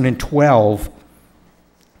 2012,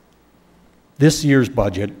 this year's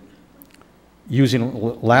budget,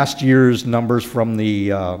 using last year's numbers from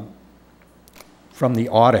the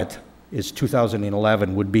audit, is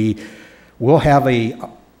 2011, would be, we'll have a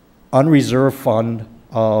unreserved fund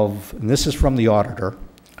of, and this is from the auditor,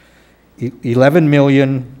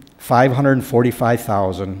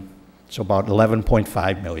 11,545,000, so about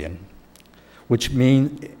 11.5 million, which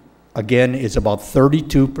means, again, is about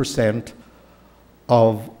 32%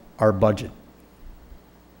 of our budget.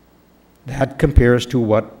 That compares to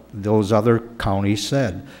what those other counties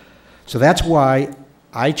said. So that's why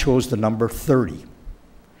I chose the number 30,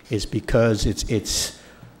 is because it's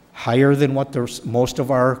higher than what most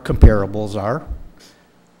of our comparables are.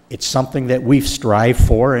 It's something that we've strived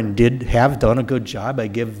for and have done a good job. I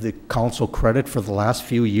give the council credit for the last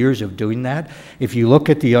few years of doing that. If you look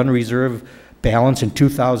at the unreserved balance in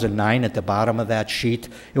 2009 at the bottom of that sheet,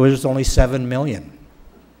 it was only 7 million.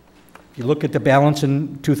 If you look at the balance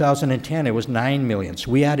in 2010, it was 9 million.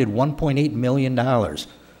 So we added $1.8 million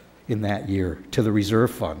in that year to the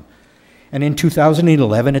reserve fund. And in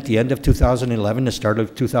 2011, at the end of 2011, the start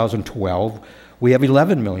of 2012, we have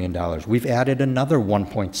 $11 million. We've added another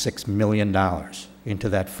 $1.6 million into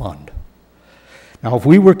that fund. Now, if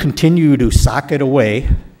we were continue to sock it away,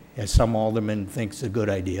 as some alderman thinks a good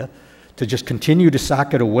idea, to just continue to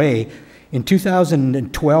sock it away, in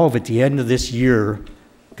 2012, at the end of this year,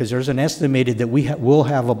 because there's an estimated that we'll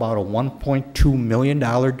have about a $1.2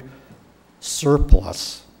 million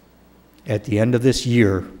surplus at the end of this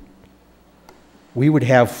year, we would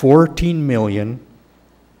have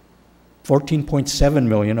 14.7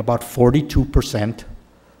 million, about 42%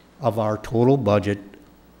 of our total budget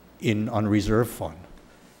in unreserved fund.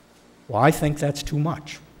 Well, I think that's too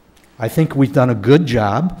much. I think we've done a good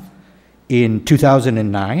job in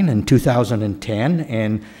 2009 and 2010,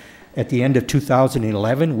 and at the end of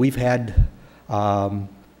 2011, we've had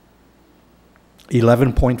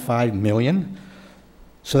 11.5 million.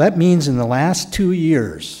 So that means in the last 2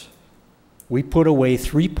 years, we put away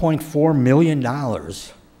 $3.4 million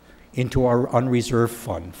into our unreserved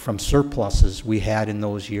fund from surpluses we had in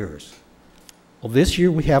those years. Well, this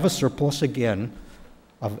year we have a surplus again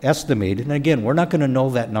of estimated, and again, we're not going to know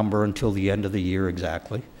that number until the end of the year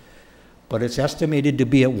exactly, but it's estimated to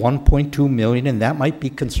be at 1.2 million, and that might be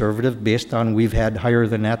conservative based on we've had higher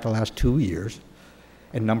than that the last 2 years,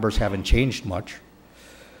 and numbers haven't changed much.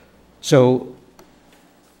 So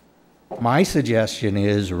my suggestion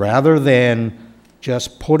is, rather than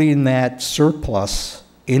just putting that surplus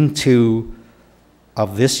into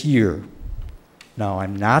of this year, now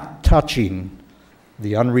I'm not touching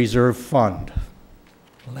the unreserved fund.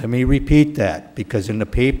 Let me repeat that, because in the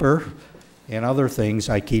paper and other things,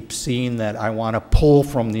 I keep seeing that I want to pull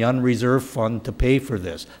from the unreserved fund to pay for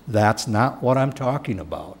this. That's not what I'm talking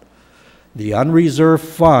about. The unreserved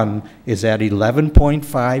fund is at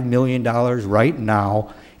 $11.5 million right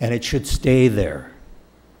now, and it should stay there.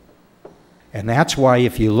 And that's why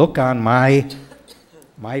if you look on my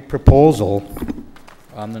proposal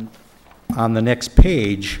on on the next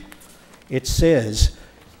page, it says,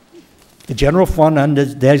 the general fund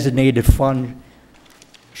undesignated fund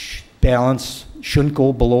balance shouldn't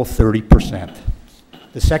go below 30%.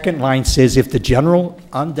 The second line says if the general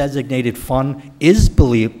undesignated fund is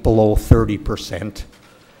below 30%,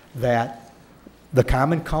 that the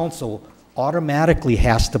Common Council automatically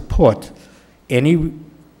has to put any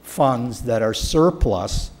funds that are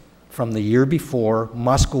surplus from the year before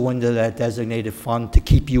must go into that designated fund to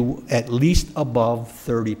keep you at least above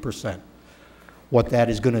 30%. What that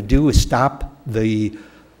is going to do is stop the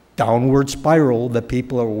downward spiral that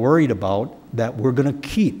people are worried about, that we're going to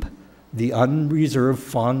keep the unreserved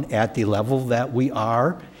fund at the level that we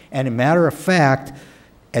are. And a matter of fact,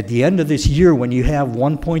 at the end of this year, when you have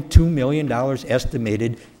 $1.2 million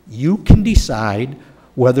estimated, you can decide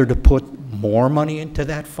whether to put more money into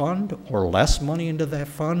that fund or less money into that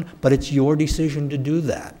fund, but it's your decision to do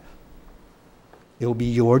that. It will be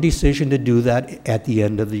your decision to do that at the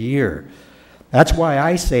end of the year. That's why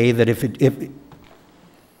I say that if it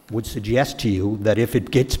would suggest to you that if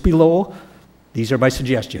it gets below, these are my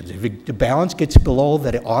suggestions, if the balance gets below,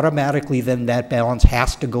 that it automatically then that balance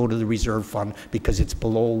has to go to the reserve fund because it's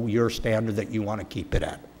below your standard that you want to keep it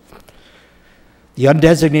at. The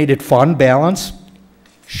undesignated fund balance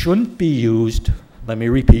shouldn't be used, let me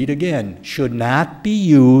repeat again, should not be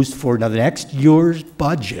used for the next year's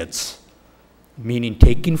budgets, meaning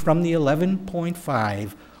taking from the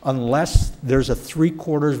 11.5 unless there's a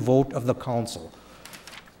 3/4 vote of the council.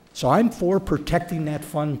 So I'm for protecting that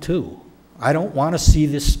fund too. I don't want to see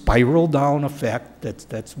this spiral down effect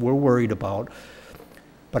that's we're worried about.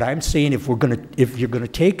 But I'm saying if you're gonna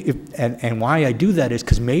take, and why I do that is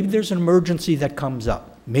because maybe there's an emergency that comes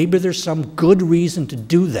up. Maybe there's some good reason to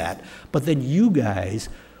do that. But then you guys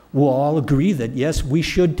will all agree that yes, we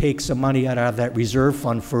should take some money out of that reserve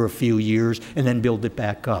fund for a few years and then build it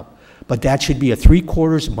back up. But that should be a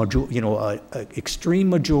 3/4, extreme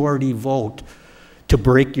majority vote to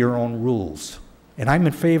break your own rules. And I'm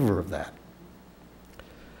in favor of that.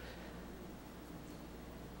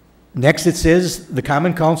 Next, it says the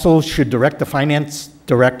Common Council should direct the finance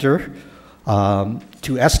director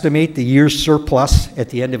to estimate the year's surplus at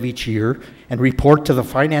the end of each year and report to the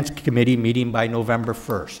Finance Committee meeting by November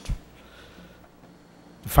 1st.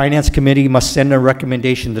 The Finance Committee must send a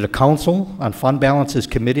recommendation to the Council on fund balances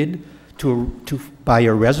committed to by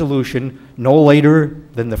a resolution no later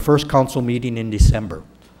than the first Council meeting in December.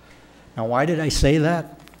 Now, why did I say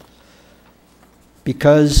that?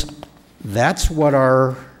 Because that's what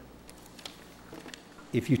our,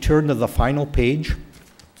 if you turn to the final page,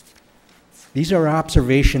 these are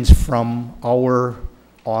observations from our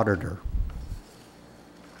auditor.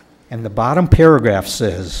 And the bottom paragraph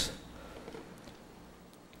says,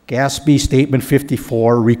 GASB Statement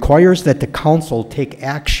 54 requires that the council take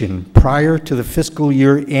action prior to the fiscal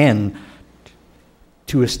year end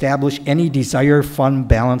to establish any desired fund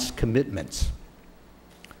balance commitments.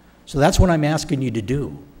 So that's what I'm asking you to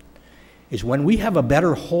do, is when we have a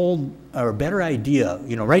better hold or a better idea,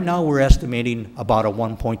 right now we're estimating about a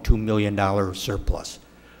 $1.2 million surplus.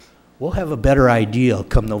 We'll have a better idea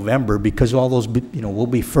come November because all those, we'll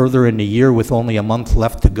be further in the year with only a month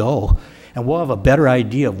left to go. And we'll have a better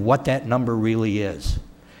idea of what that number really is.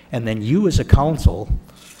 And then you as a council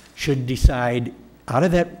should decide out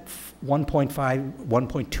of that 1.5,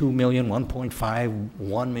 1.2 million, 1.5,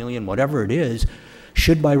 1 million, whatever it is,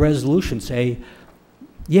 should by resolution say,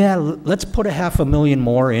 yeah, let's put $500,000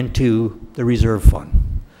 more into the reserve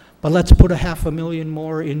fund. But let's put $500,000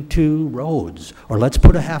 more into roads, or let's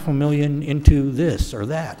put $500,000 into this or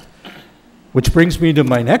that. Which brings me to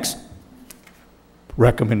my next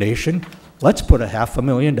recommendation. Let's put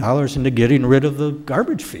 $500,000 into getting rid of the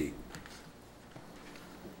garbage fee.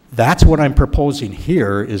 That's what I'm proposing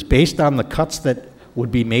here, is based on the cuts that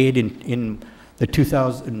would be made in the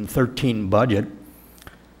 2013 budget,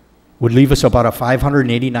 would leave us about a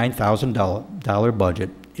 $589,000 budget.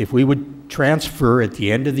 If we would transfer at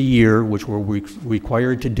the end of the year, which we're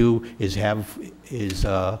required to do, is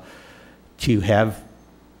to have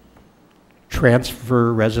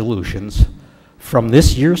transfer resolutions from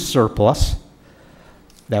this year's surplus.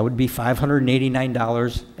 That would be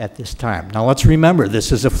 $589 at this time. Now let's remember,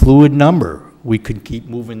 this is a fluid number. We could keep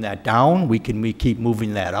moving that down. We keep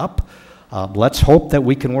moving that up. Let's hope that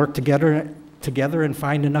we can work together and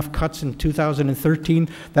find enough cuts in 2013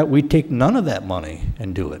 that we take none of that money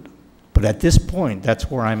and do it. But at this point, that's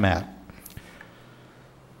where I'm at.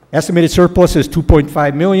 Estimated surplus is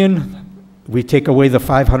 $2.5 million. we take away the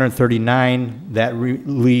 539, that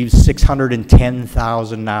leaves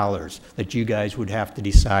 $610,000 that you guys would have to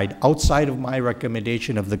decide, outside of my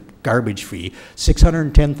recommendation of the garbage fee.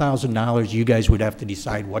 $610,000 you guys would have to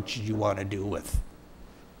decide what you want to do with.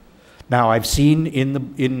 Now, I've seen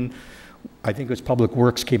I think it was Public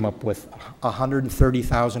Works came up with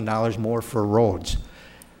 $130,000 more for roads.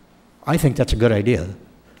 I think that's a good idea.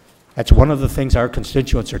 That's one of the things our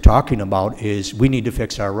constituents are talking about, is we need to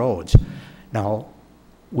fix our roads. Now,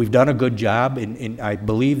 we've done a good job, I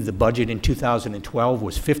believe the budget in 2012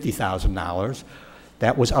 was $50,000.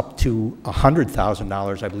 That was up to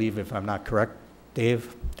 $100,000, I believe, if I'm not correct,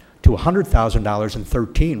 Dave, to $100,000 in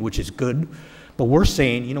 13, which is good. But we're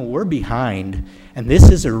saying, you know, we're behind, and this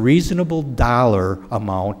is a reasonable dollar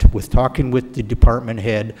amount. With talking with the department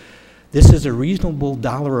head, this is a reasonable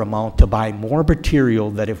dollar amount to buy more material,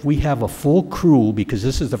 that if we have a full crew, because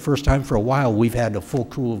this is the first time for a while we've had a full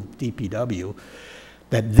crew of DPW,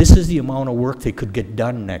 that this is the amount of work they could get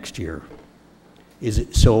done next year.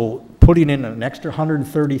 So putting in an extra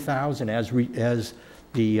 $130,000 as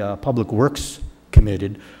the Public Works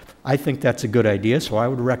committed, I think that's a good idea, so I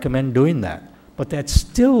would recommend doing that. But that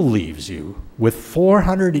still leaves you with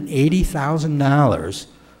 $480,000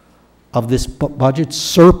 of this budget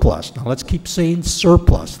surplus. Now let's keep saying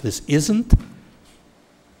surplus. This isn't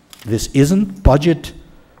budget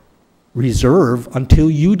reserve until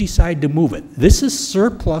you decide to move it. This is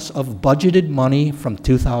surplus of budgeted money from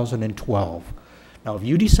 2012. Now, if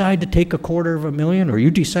you decide to take $250,000, or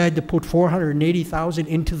you decide to put $480,000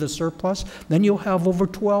 into the surplus, then you'll have over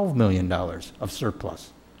 $12 million of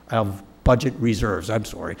surplus, of budget reserves,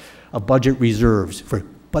 of budget reserves.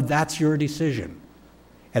 But that's your decision.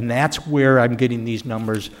 And that's where I'm getting these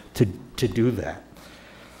numbers to do that.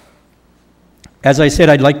 As I said,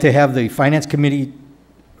 I'd like to have the Finance Committee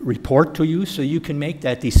report to you so you can make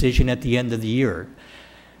that decision at the end of the year.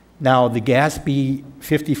 Now, the GASB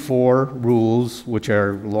 54 rules, which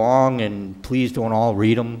are long, and please don't all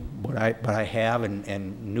read them, but I have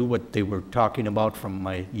and knew what they were talking about from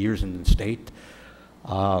my years in the state.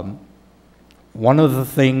 One of the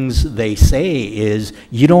things they say is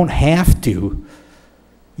you don't have to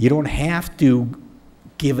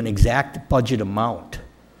give an exact budget amount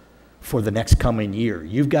for the next coming year.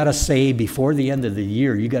 You've got to say before the end of the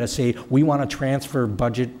year, you've got to say, we want to transfer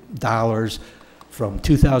budget dollars from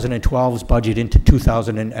 2012's budget into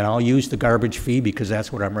 2000, and I'll use the garbage fee because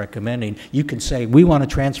that's what I'm recommending. You can say, we want to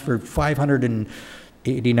transfer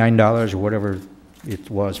 $589 or whatever it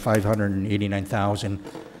was,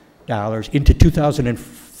 $589,000 into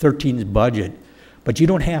 2013's budget. But you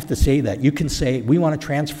don't have to say that. You can say, we want to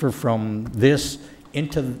transfer from this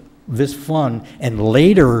into this fund, and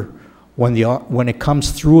later, when it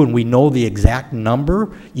comes through and we know the exact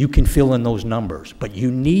number, you can fill in those numbers. But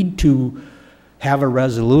you need to have a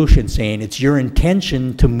resolution saying it's your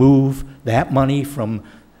intention to move that money from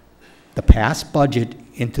the past budget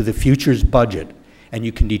into the future's budget, and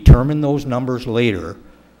you can determine those numbers later,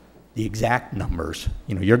 the exact numbers.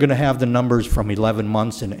 You know, you're going to have the numbers from 11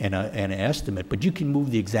 months and an estimate, but you can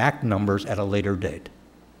move the exact numbers at a later date.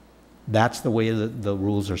 That's the way the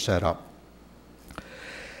rules are set up.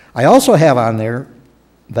 I also have on there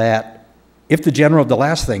that if the general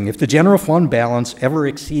fund balance ever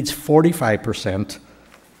exceeds 45%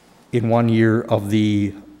 in 1 year of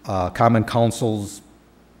the Common Council's,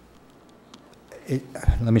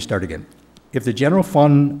 let me start again. If the general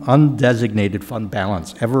fund undesignated fund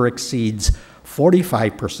balance ever exceeds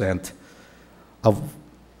 45%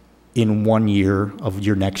 in 1 year of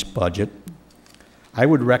your next budget, I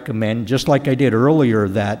would recommend, just like I did earlier,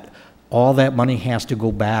 that all that money has to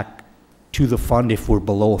go back to the fund if we're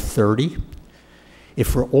below 30.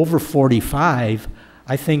 If we're over 45,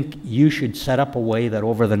 I think you should set up a way that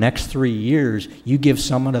over the next 3 years, you give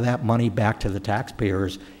some of that money back to the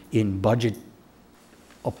taxpayers in budget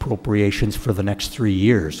appropriations for the next 3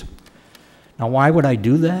 years. Now, why would I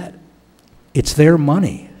do that? It's their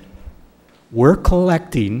money. We're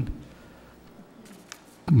collecting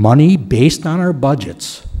money based on our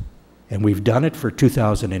budgets, and we've done it for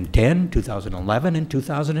 2010, 2011, and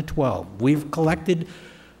 2012. We've collected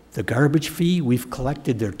the garbage fee, we've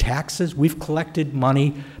collected their taxes, we've collected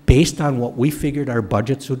money based on what we figured our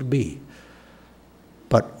budgets would be.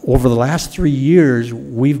 But over the last 3 years,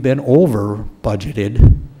 we've been over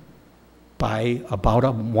budgeted by about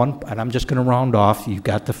and I'm just going to round off, you've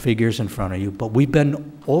got the figures in front of you, but we've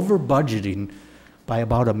been over budgeting by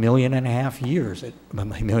about $1.5 million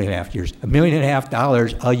 $1.5 million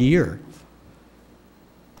a year.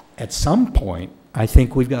 At some point, I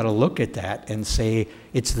think we've got to look at that and say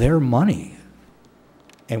it's their money.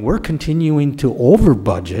 And we're continuing to over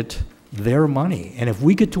budget their money. And if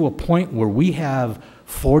we get to a point where we have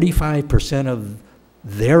 45% of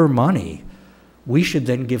their money, we should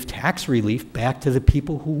then give tax relief back to the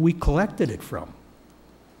people who we collected it from.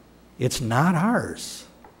 It's not ours.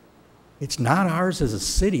 It's not ours as a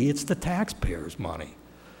city, it's the taxpayers' money.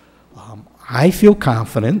 I feel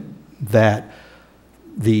confident that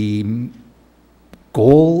the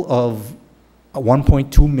goal of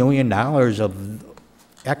 $1.2 million of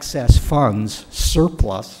excess funds,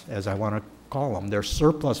 surplus, as I want to call them, their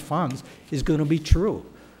surplus funds, is going to be true,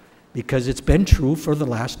 because it's been true for the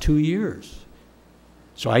last 2 years.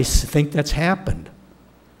 So I think that's happened.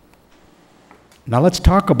 Now let's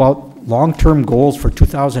talk about long-term goals for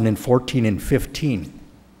 2014 and 15.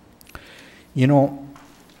 You know,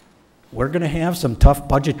 we're going to have some tough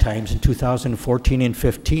budget times in 2014 and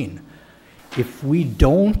 15. If we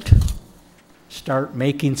don't start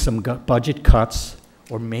making some budget cuts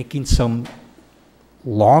or making some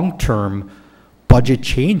long-term budget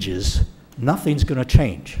changes, nothing's going to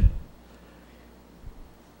change.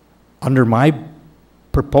 Under my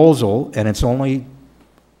proposal, and it's only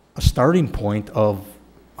a starting point of,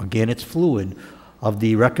 again, it's fluid, of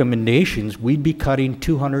the recommendations, we'd be cutting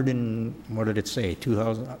 200 and, what did it say,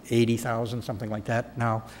 80,000, something like that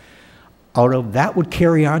now. Out of that would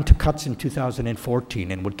carry on to cuts in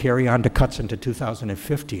 2014 and would carry on to cuts into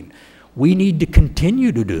 2015. We need to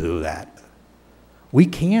continue to do that. We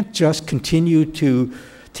can't just continue to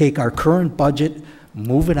take our current budget,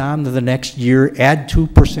 move it on to the next year, add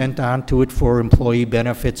 2% onto it for employee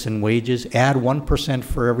benefits and wages, add 1%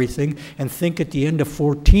 for everything, and think at the end of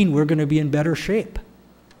 14 we're going to be in better shape.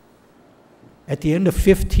 At the end of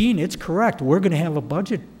 15, it's correct, we're going to have a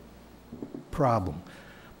budget problem.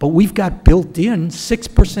 But we've got built in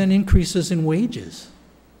 6% increases in wages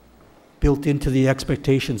built into the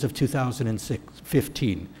expectations of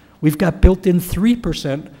 2015. We've got built in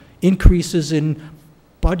 3% increases in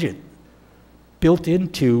budget built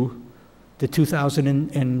into the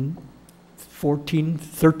 2014,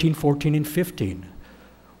 13, 14, and 15.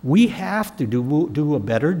 We have to do a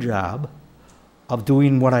better job of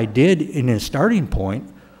doing what I did in a starting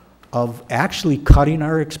point of actually cutting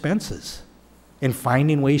our expenses and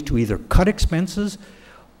finding ways to either cut expenses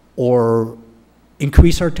or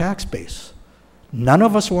increase our tax base. None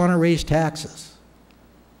of us want to raise taxes.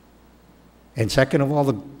 And second of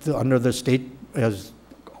all, under the state, as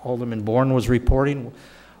Alderman Bourne was reporting,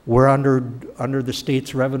 we're under the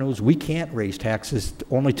state's revenues. We can't raise taxes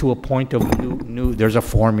only to a point of new there's a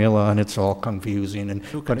formula and it's all confusing. And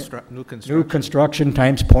new construction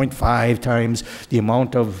times 0.5 times the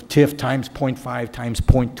amount of TIF times 0.5 times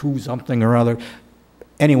 0.2 something or other.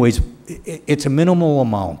 Anyways, it's a minimal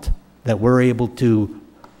amount that we're able to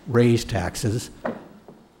raise taxes.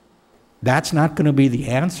 That's not going to be the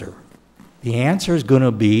answer. The answer is going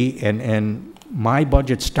to be, and my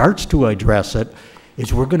budget starts to address it,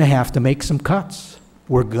 is we're going to have to make some cuts.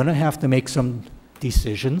 We're going to have to make some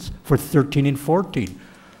decisions for 13 and 14.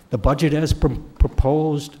 The budget as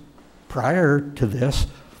proposed prior to this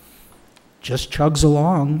just chugs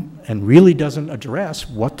along and really doesn't address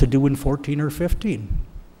what to do in 14 or 15.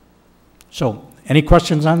 So, any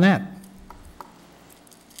questions on that?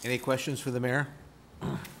 Any questions for the mayor?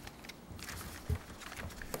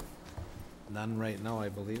 None right now, I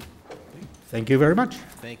believe. Thank you very much.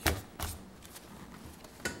 Thank you.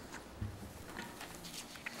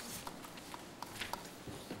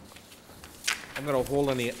 I'm going to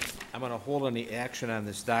hold any action on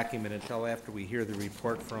this document until after we hear the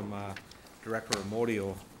report from Director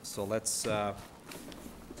Amodio. So let's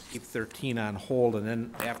keep 13 on hold, and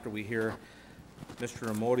then after we hear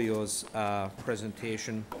Mr. Amodio's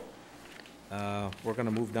presentation, we're going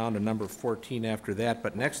to move down to number 14 after that.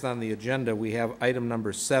 But next on the agenda, we have item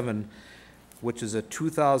number 7, which is a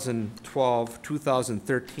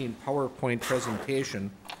 2012-2013 PowerPoint presentation,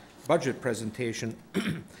 budget presentation,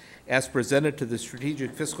 as presented to the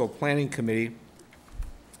Strategic Fiscal Planning Committee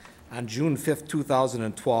on June 5th,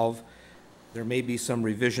 2012. There may be some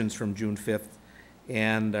revisions from June 5th,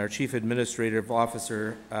 and our Chief Administrative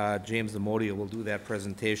Officer, James Amodio, will do that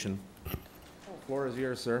presentation. The floor is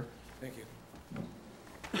yours, sir. Thank you.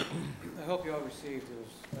 I hope you all received, it was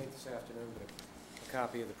late this afternoon, but a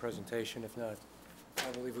copy of the presentation. If not,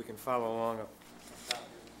 I believe we can follow along.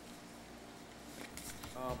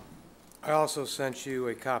 I also sent you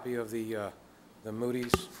a copy of the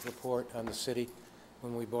Moody's report on the city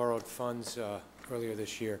when we borrowed funds earlier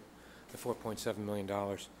this year, the $4.7 million,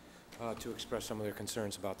 to express some of their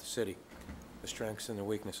concerns about the city, the strengths and the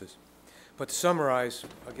weaknesses. But to summarize,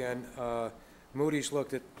 again, Moody's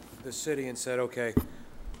looked at the city and said, okay,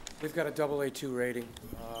 we've got a AA2 rating.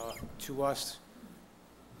 To us,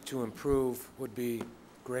 to improve would be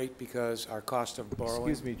great because our cost of borrowing...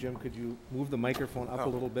 Excuse me, Jim, could you move the microphone up a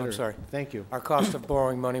little bit? I'm sorry. Thank you. Our cost of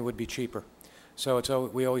borrowing money would be cheaper. So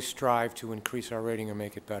we always strive to increase our rating or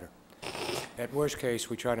make it better. At worst case,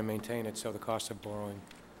 we try to maintain it so the cost of borrowing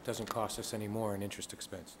doesn't cost us any more in interest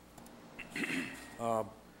expense.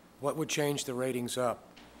 What would change the ratings up?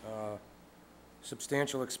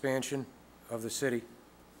 Substantial expansion of the city,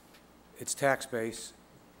 its tax base,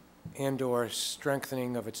 and/or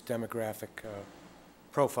strengthening of its demographic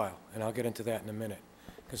profile. And I'll get into that in a minute,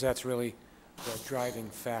 because that's really the driving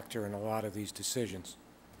factor in a lot of these decisions.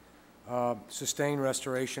 Sustained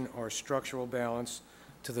restoration or structural balance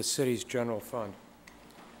to the city's general fund.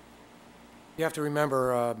 You have to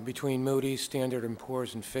remember, between Moody's, Standard &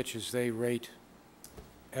 Poor's, and Fitch's, they rate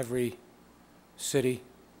every city,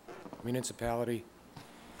 municipality,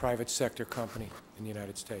 private sector company in the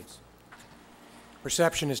United States.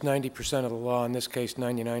 Perception is 90% of the law, in this case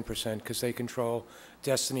 99%, because they control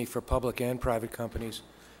destiny for public and private companies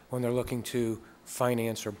when they're looking to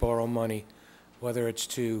finance or borrow money, whether it's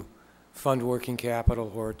to fund working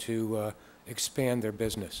capital or to expand their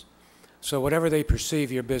business. So whatever they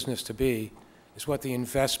perceive your business to be is what the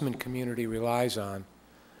investment community relies on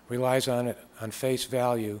it on face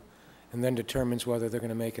value, and then determines whether they're going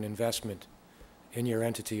to make an investment in your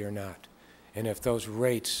entity or not. And if those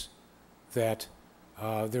rates that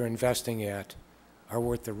they're investing at are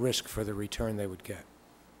worth the risk for the return they would get.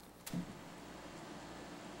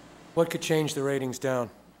 What could change the ratings down?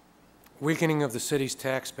 Weakening of the city's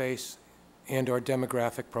tax base and/or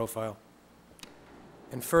demographic profile,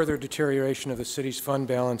 and further deterioration of the city's fund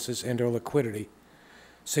balances and/or liquidity.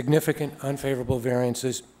 Significant unfavorable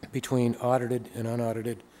variances between audited and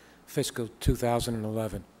unaudited fiscal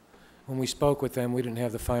 2011. When we spoke with them, we didn't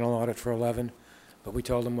have the final audit for 11, but we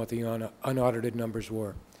told them what the unaudited numbers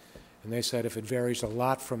were. And they said if it varies a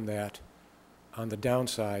lot from that on the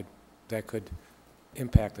downside, that could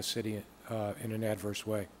impact the city in an adverse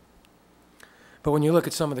way. But when you look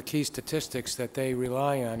at some of the key statistics that they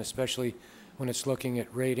rely on, especially when it's looking at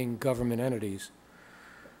rating government entities,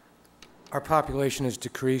 our population has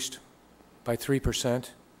decreased by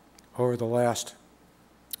 3% over the last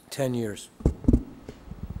 10 years.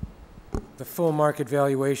 The full market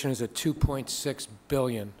valuation is at $2.6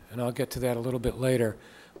 billion, and I'll get to that a little bit later,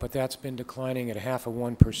 but that's been declining at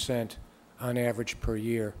 0.5% on average per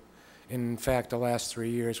year. In fact, the last 3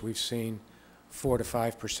 years we've seen 4 to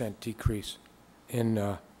 5% decrease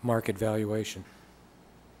in market valuation.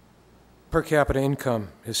 Per capita income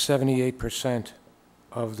is 78%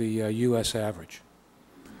 of the U.S. average.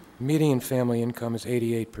 Median family income is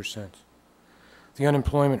 88%. The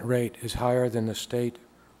unemployment rate is higher than the state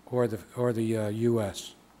or the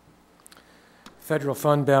U.S. Federal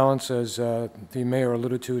fund balance, as the mayor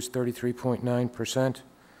alluded to, is 33.9%.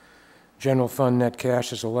 General fund net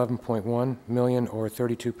cash is 11.1 million, or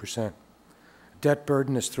 32%. Debt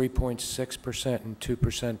burden is 3.6% and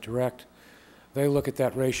 2% direct. They look at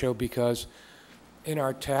that ratio because in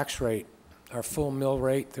our tax rate, our full mill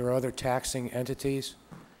rate, there are other taxing entities,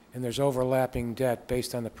 and there's overlapping debt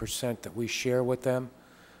based on the percent that we share with them.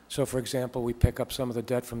 So, for example, we pick up some of the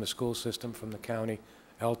debt from the school system, from the county,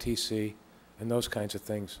 LTC, and those kinds of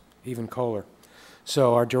things, even Kohler.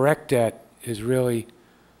 So our direct debt is really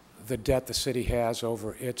the debt the city has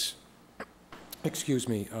over its,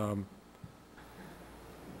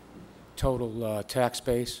 total tax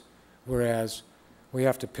base, whereas we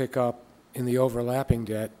have to pick up in the overlapping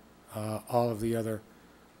debt all of the other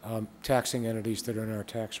taxing entities that are in our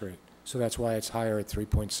tax rate. So that's why it's higher at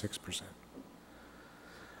 3.6%.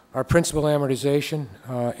 Our principal amortization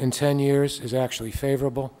in 10 years is actually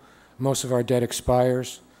favorable. Most of our debt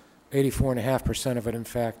expires. 84.5% of it, in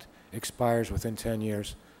fact, expires within 10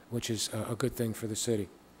 years, which is a good thing for the city.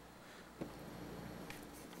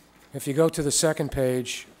 If you go to the second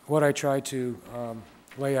page, what I try to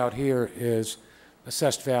lay out here is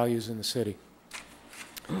assessed values in the city.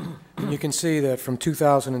 And you can see that from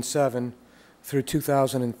 2007 through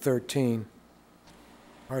 2013,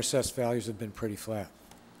 our assessed values have been pretty flat.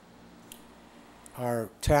 Our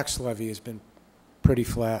tax levy has been pretty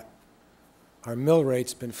flat. Our mill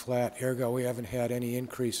rate's been flat, ergo we haven't had any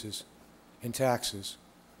increases in taxes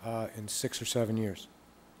in 6 or 7 years.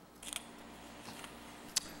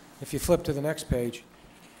 If you flip to the next page,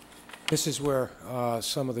 this is where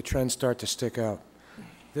some of the trends start to stick out.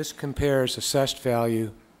 This compares assessed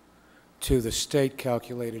value to the state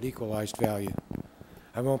calculated equalized value.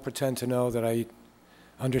 I won't pretend to know that I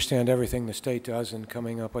understand everything the state does in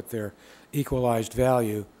coming up with their equalized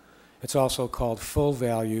value. It's also called full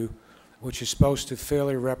value, which is supposed to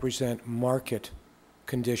fairly represent market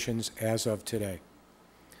conditions as of today.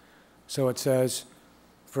 So it says,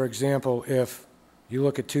 for example, if you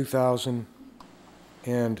look at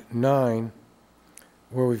 2009,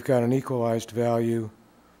 where we've got an equalized value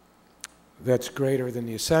that's greater than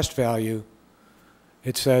the assessed value,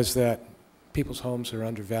 it says that people's homes are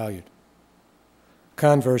undervalued.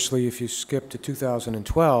 Conversely, if you skip to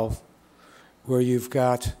 2012, where you've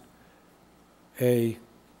got an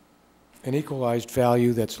equalized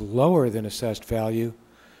value that's lower than assessed value,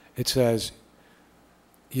 it says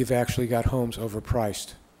you've actually got homes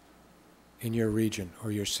overpriced in your region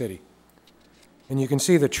or your city. And you can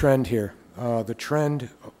see the trend here. The trend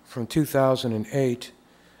from 2008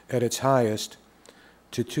 at its highest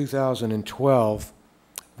to 2012,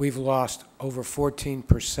 we've lost over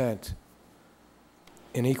 14%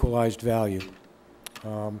 in equalized value.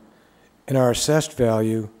 And our assessed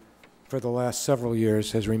value for the last several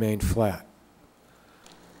years has remained flat.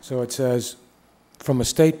 So it says, from a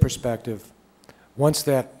state perspective, once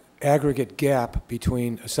that aggregate gap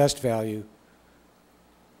between assessed value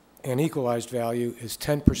and equalized value is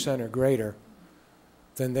 10% or greater,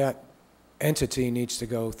 then that entity needs to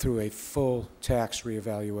go through a full tax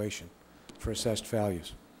reevaluation for assessed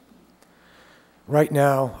values. Right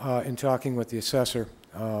now, in talking with the assessor,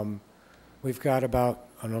 we've got about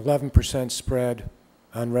an 11% spread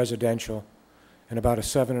on residential and about a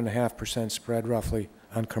 7.5% spread roughly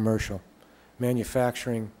on commercial.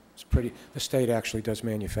 Manufacturing is the state actually does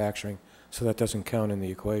manufacturing, so that doesn't count in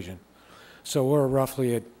the equation. So we're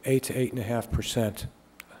roughly at 8 to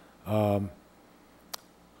 8.5%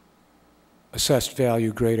 assessed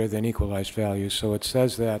value greater than equalized value. So it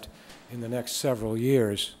says that in the next several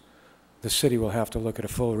years, the city will have to look at a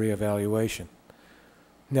full reevaluation.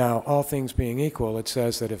 Now, all things being equal, it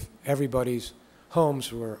says that if everybody's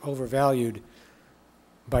homes were overvalued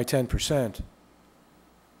by 10%,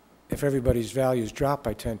 if everybody's values dropped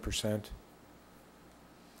by 10%,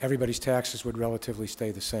 everybody's taxes would relatively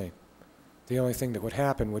stay the same. The only thing that would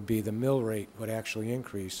happen would be the mill rate would actually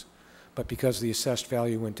increase, but because the assessed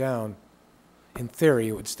value went down, in theory,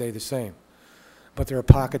 it would stay the same. But there are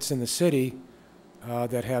pockets in the city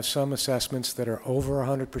that have some assessments that are over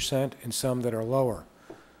 100% and some that are lower.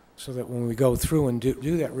 So that when we go through and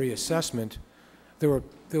do that reassessment, there will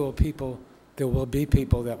be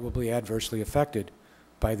people that will be adversely affected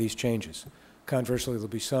by these changes. Conversely, there will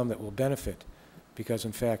be some that will benefit because,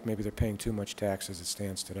 in fact, maybe they're paying too much tax as it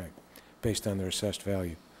stands today based on their assessed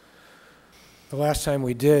value. The last time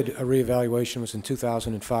we did a reevaluation was in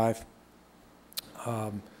 2005.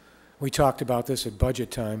 We talked about this at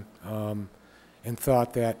budget time and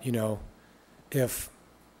thought that, you know, if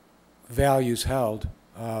values held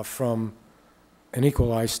from an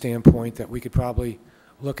equalized standpoint, that we could probably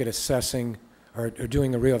look at assessing or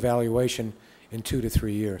doing a reevaluation in 2 to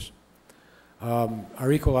 3 years.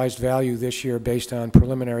 Our equalized value this year, based on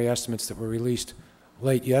preliminary estimates that were released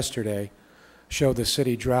late yesterday, showed the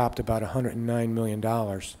city dropped about $109 million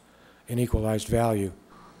in equalized value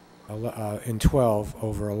in 12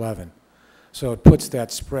 over 11. So it puts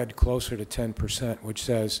that spread closer to 10%, which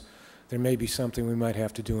says there may be something we might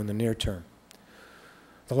have to do in the near term.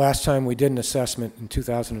 The last time we did an assessment in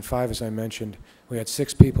 2005, as I mentioned, we had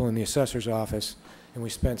 6 people in the assessor's office, and we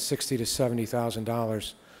spent $60,000 to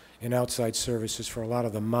 $70,000 in outside services for a lot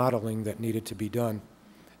of the modeling that needed to be done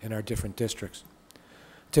in our different districts.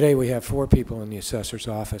 Today we have 4 people in the assessor's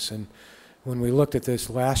office, and when we looked at this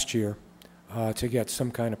last year to get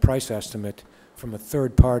some kind of price estimate from a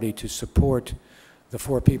third party to support the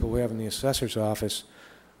 4 people we have in the assessor's office,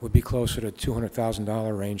 would be closer to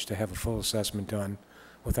 $200,000 range to have a full assessment done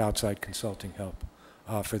with outside consulting help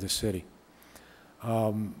for the city.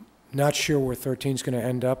 Not sure where 13 is going to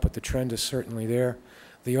end up, but the trend is certainly there.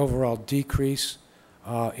 The overall decrease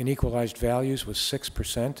in equalized values was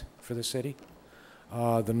 6% for the city.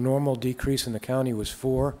 The normal decrease in the county was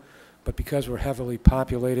 4%, but because we're heavily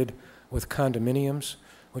populated with condominiums,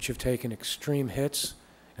 which have taken extreme hits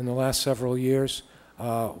in the last several years,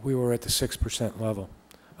 we were at the 6% level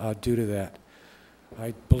due to that.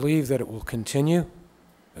 I believe that it will continue,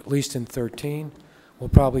 at least in 13. We'll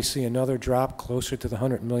probably see another drop closer to the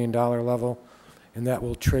 $100 million level, and that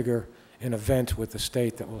will trigger an event with the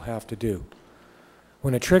state that we'll have to do.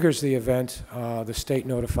 When it triggers the event, the state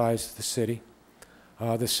notifies the city.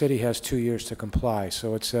 The city has 2 years to comply.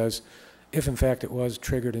 So it says, if in fact it was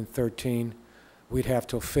triggered in 13, we'd have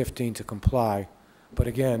till 15 to comply. But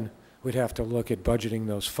again, we'd have to look at budgeting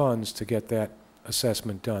those funds to get that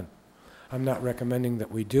assessment done. I'm not recommending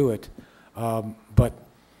that we do it, but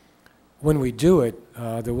when we do it,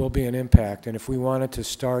 there will be an impact. And if we wanted to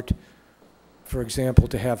start, for example,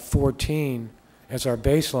 to have 14 as our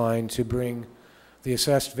baseline to bring the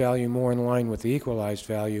assessed value more in line with the equalized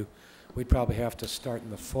value, we'd probably have to start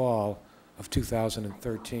in the fall of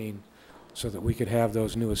 2013 so that we could have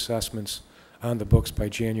those new assessments on the books by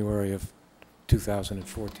January of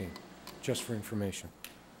 2014, just for information.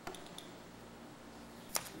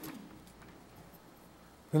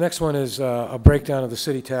 The next one is a breakdown of the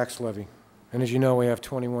city tax levy. And as you know, we have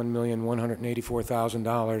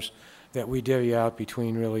 $21,184,000 that we divvy out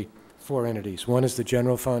between really four entities. One is the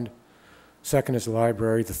general fund, second is the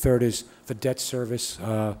library, the third is the debt service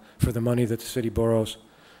for the money that the city borrows,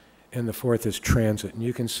 and the fourth is transit. And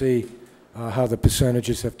you can see how the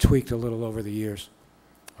percentages have tweaked a little over the years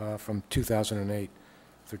from 2008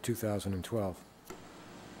 through 2012.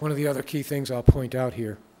 One of the other key things I'll point out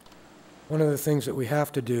here, one of the things that we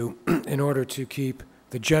have to do in order to keep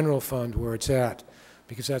the general fund where it's at,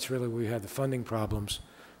 because that's really where we had the funding problems,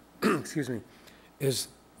 excuse me, is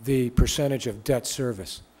the percentage of debt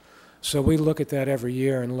service. So we look at that every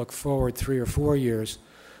year and look forward 3 or 4 years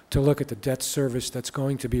to look at the debt service that's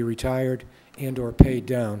going to be retired and or paid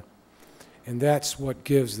down. And that's what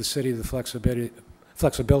gives the city the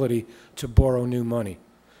flexibility to borrow new money.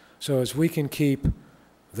 So as we can keep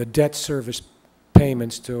the debt service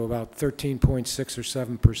payments to about 13.6 or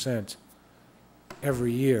 7%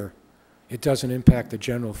 every year, it doesn't impact the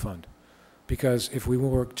general fund. Because if we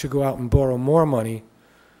were to go out and borrow more money,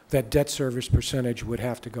 that debt service percentage would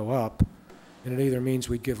have to go up, and it either means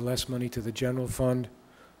we'd give less money to the general fund,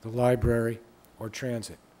 the library, or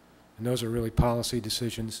transit. And those are really policy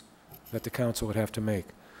decisions that the council would have to make.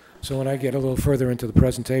 So when I get a little further into the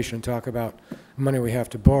presentation and talk about money we have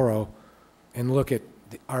to borrow and look at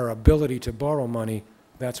our ability to borrow money,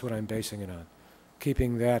 that's what I'm basing it on.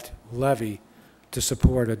 Keeping that levy to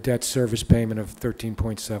support a debt service payment of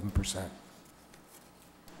 13.7%.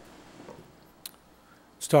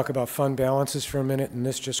 Let's talk about fund balances for a minute, and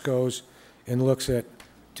this just goes and looks at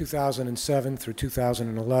 2007 through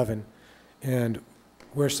 2011 and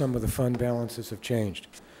where some of the fund balances have changed.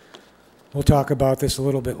 We'll talk about this a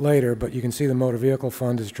little bit later, but you can see the motor vehicle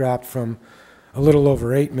fund has dropped from a little over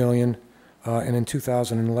 $8 million, and in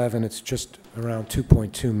 2011 it's just around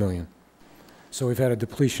 $2.2 million. So we've had a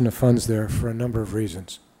depletion of funds there for a number of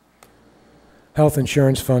reasons. Health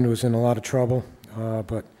insurance fund was in a lot of trouble,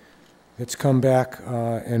 but it's come back,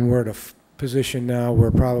 and we're at a position now where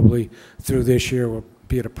probably through this year we'll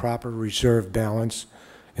be at a proper reserve balance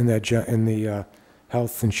in the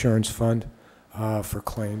health insurance fund for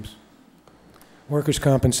claims. Workers'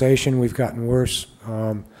 compensation, we've gotten worse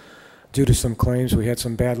due to some claims. We had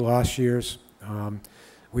some bad loss years.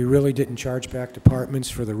 We really didn't charge back departments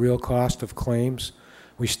for the real cost of claims.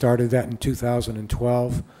 We started that in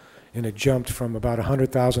 2012, and it jumped from about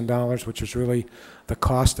 $100,000, which is really the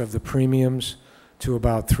cost of the premiums, to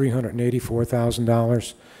about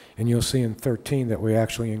 $384,000. And you'll see in 13 that we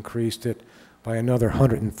actually increased it by another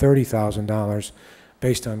 $130,000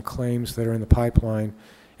 based on claims that are in the pipeline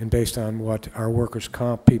and based on what our workers'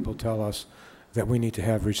 comp people tell us that we need to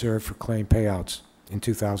have reserved for claim payouts in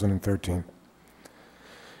 2013.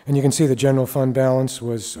 And you can see the general fund balance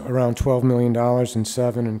was around $12 million in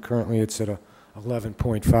 7, and currently it's at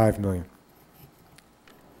 $11.5 million.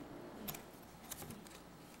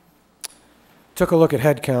 Took a look at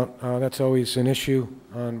headcount. That's always an issue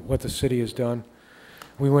on what the city has done.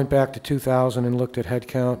 We went back to 2000 and looked at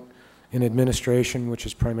headcount in administration, which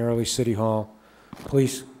is primarily City Hall,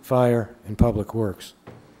 police, fire, and public works.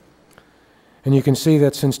 And you can see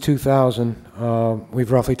that since 2000,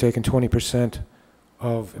 we've roughly taken 20%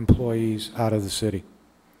 of employees out of the city.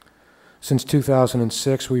 Since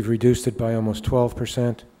 2006, we've reduced it by almost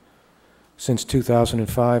 12%. Since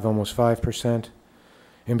 2005, almost 5%.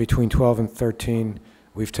 And between 12 and 13,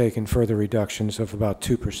 we've taken further reductions of about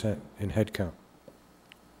 2% in headcount.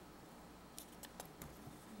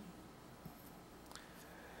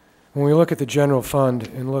 When we look at the general fund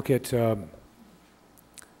and look at the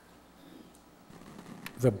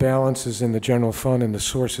balances in the general fund and the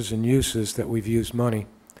sources and uses that we've used money,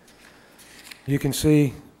 you can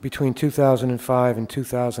see between 2005 and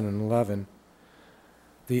 2011,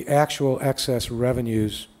 the actual excess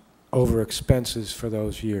revenues over expenses for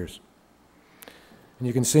those years. And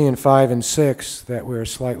you can see in 5 and 6 that we're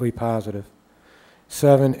slightly positive.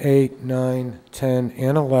 7, 8, 9, 10,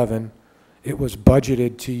 and 11, it was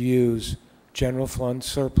budgeted to use general fund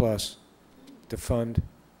surplus to fund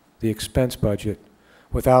the expense budget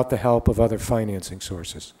without the help of other financing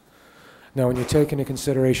sources. Now, when you take into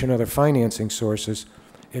consideration other financing sources,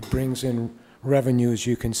 it brings in revenues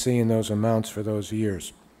you can see in those amounts for those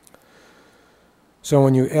years. So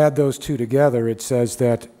when you add those two together, it says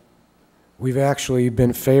that we've actually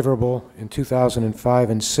been favorable in 2005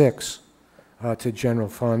 and 6 to general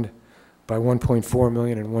fund by 1.4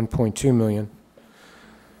 million and 1.2 million.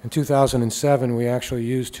 In 2007, we actually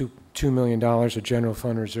used $2 million of general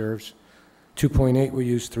fund reserves. 2.8, we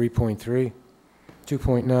used 3.3.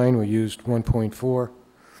 2.9, we used 1.4.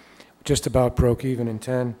 Just about broke even in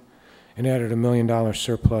 10, and added $1 million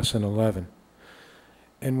surplus in 11.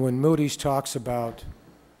 And when Moody's talks about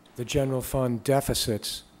the general fund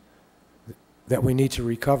deficits that we need to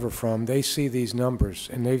recover from, they see these numbers,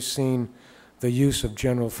 and they've seen the use of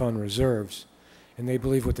general fund reserves, and they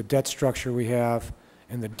believe with the debt structure we have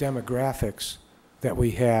and the demographics that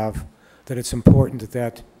we have, that it's important that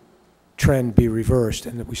that trend be reversed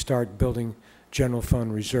and that we start building general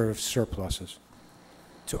fund reserve surpluses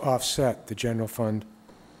to offset the general fund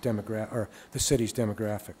or the city's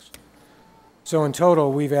demographics. So in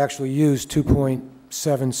total, we've actually used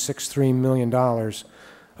 $2.763 million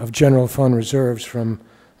of general fund reserves from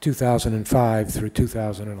 2005 through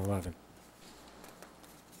 2011.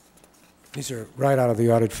 These are right out of the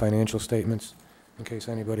audit financial statements, in case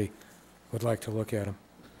anybody would like to look at them.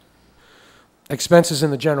 Expenses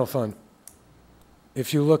in the general fund.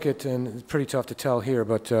 If you look at, and it's pretty tough to tell here,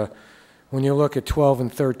 but when you look at 12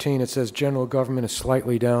 and 13, it says general government is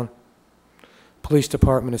slightly down. Police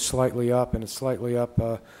department is slightly up, and it's slightly up,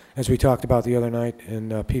 as we talked about the other night in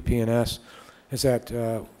PP&S, is that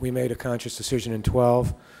we made a conscious decision in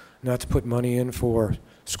 12 not to put money in for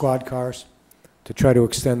squad cars to try to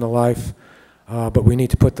extend the life, but we need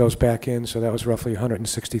to put those back in, so that was roughly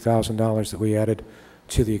 $160,000 that we added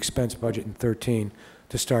to the expense budget in 13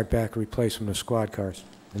 to start back a replacement of squad cars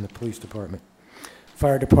in the police department.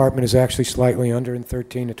 Fire department is actually slightly under in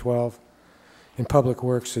 13 to 12, and public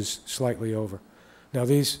works is slightly over. Now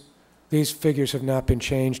these figures have not been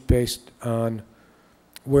changed based on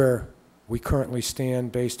where we currently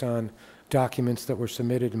stand, based on documents that were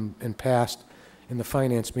submitted and passed in the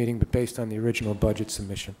finance meeting, but based on the original budget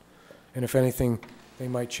submission. And if anything, they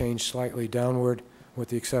might change slightly downward, with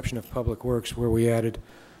the exception of public works, where we added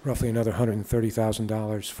roughly another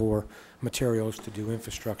 $130,000 for materials to do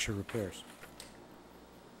infrastructure repairs.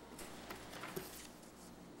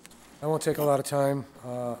 I won't take a lot of time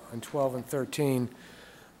on 12 and 13,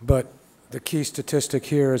 but the key statistic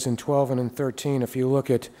here is in 12 and in 13, if you look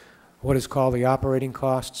at what is called the operating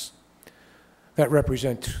costs, that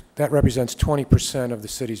represents 20% of the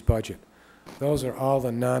city's budget. Those are all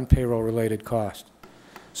the non-payroll related costs.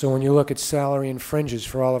 So when you look at salary and fringes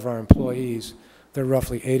for all of our employees, they're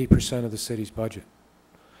roughly 80% of the city's budget.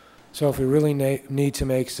 So if we really need to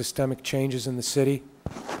make systemic changes in the city,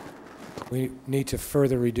 we need to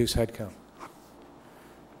further reduce headcount.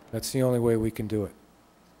 That's the only way we can do it.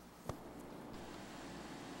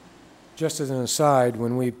 Just as an aside,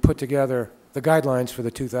 when we put together the guidelines for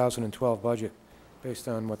the 2012 budget, based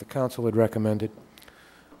on what the council had recommended,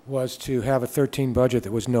 was to have a 13 budget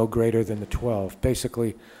that was no greater than the 12,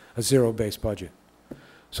 basically a zero-based budget.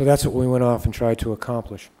 So that's what we went off and tried to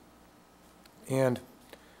accomplish. And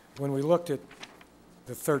when we looked at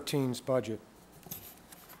the 13's budget,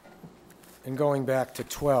 and going back to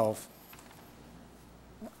 12,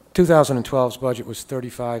 2012's budget was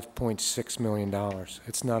 $35.6 million.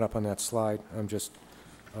 It's not up on that slide. I'm just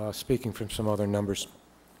speaking from some other numbers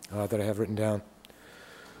that I have written down.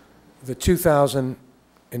 The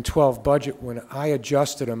 2012 budget, when I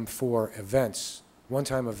adjusted them for events,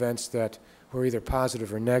 one-time events that were either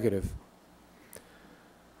positive or negative,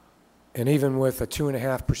 and even with a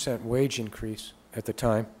 2.5% wage increase at the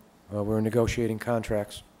time, we were negotiating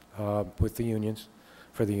contracts with the unions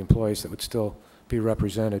for the employees that would still be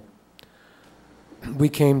represented. We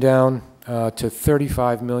came down to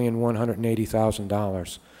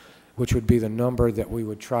 $35,180,000, which would be the number that we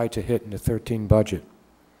would try to hit in the 13 budget.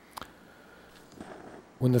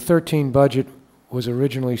 When the 13 budget was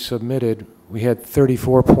originally submitted, we had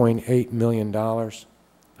 $34.8 million,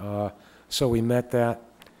 so we met that.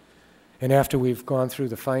 And after we've gone through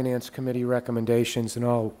the Finance Committee recommendations and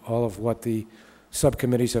all of what the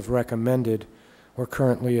subcommittees have recommended, we're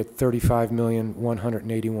currently at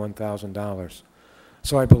 $35,181,000.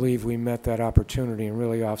 So I believe we met that opportunity and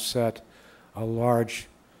really offset a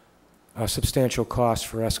substantial cost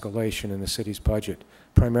for escalation in the city's budget,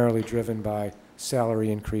 primarily driven by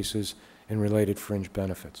salary increases and related fringe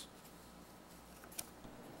benefits.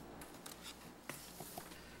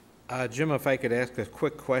 Jim, if I could ask a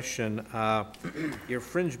quick question. Your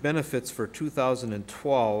fringe benefits for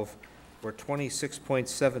 2012 were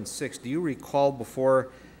 26.76. Do you recall before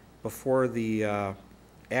the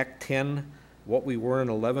Act 10 what we were in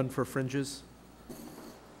 11 for fringes?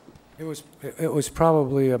 It was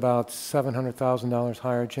probably about $700,000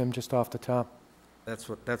 higher, Jim, just off the top. That's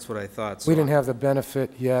what I thought. We didn't have the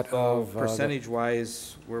benefit yet of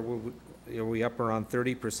percentage-wise, are we up around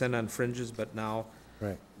 30% on fringes, but now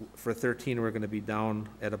Right, for 13, we're going to be down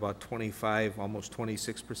at about 25, almost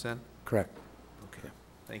 26%? correct. Okay,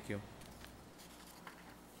 thank you.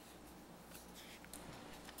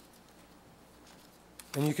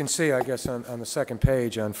 And you can see, I guess, on the second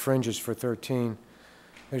page, on fringes for 13,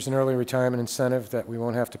 there's an early retirement incentive that we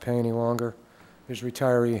won't have to pay any longer. There's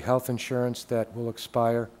retiree health insurance that will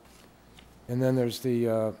expire. And then there's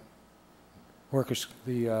the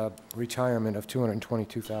retirement of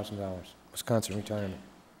 $222,000, Wisconsin retirement.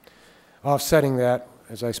 Offsetting that,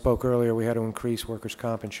 as I spoke earlier, we had to increase workers'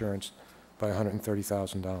 comp insurance by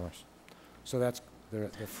 $130,000. So that's the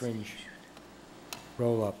fringe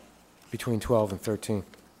roll-up between 12 and 13.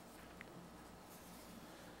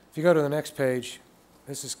 If you go to the next page,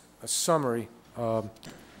 this is a summary.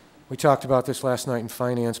 We talked about this last night in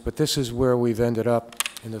finance, but this is where we've ended up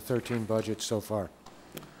in the 13 budget so far.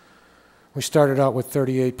 We started out with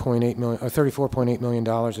 $34.8 million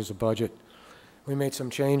as a budget. We made some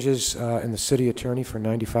changes in the city attorney for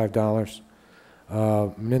 $95.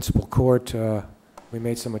 Municipal court, we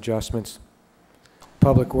made some adjustments.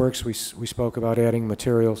 Public Works, we spoke about adding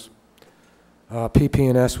materials.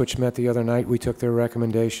 PP&S, which met the other night, we took their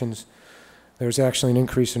recommendations. There's actually an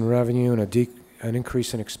increase in revenue and an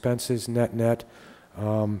increase in expenses, net.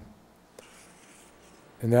 And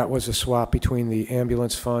that was a swap between the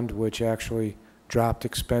ambulance fund, which actually dropped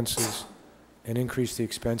expenses and increased the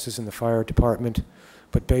expenses in the fire department.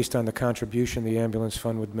 But based on the contribution the ambulance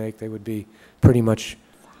fund would make, they would be pretty much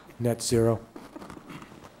net zero.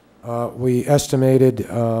 We estimated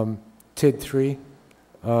TID 3,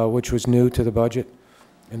 which was new to the budget,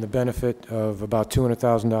 and the benefit of about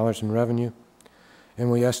 $200,000 in revenue.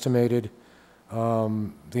 And we estimated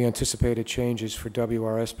the anticipated changes for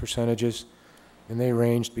WRS percentages, and they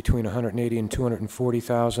ranged between 180 and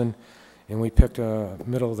 240,000, and we picked a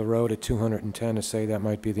middle of the road at 210 to say that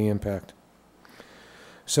might be the impact.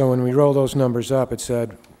 So when we roll those numbers up, it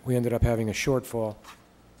said we ended up having a shortfall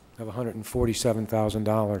of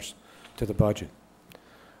 $147,000 to the budget.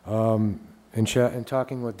 In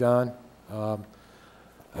talking with Don,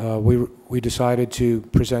 we decided to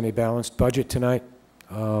present a balanced budget tonight.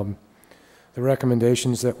 The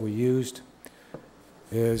recommendations that we used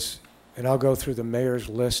is, and I'll go through the mayor's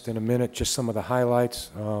list in a minute, just some of the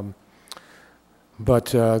highlights. But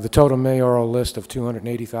the total mayoral list of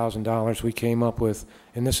 $280,000 we came up with,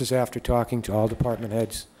 and this is after talking to all department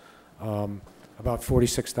heads, about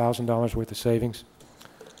 $46,000 worth of savings.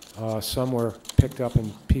 Some were picked up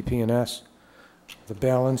in PP&S. The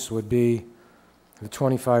balance would be the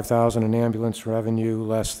 $25,000 in ambulance revenue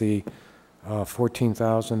less the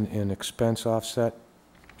 $14,000 in expense offset.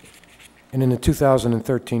 And in the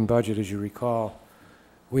 2013 budget, as you recall,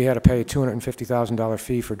 we had to pay a $250,000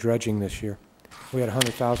 fee for dredging this year. We had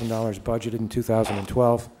 $100,000 budgeted in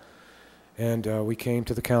 2012, and we came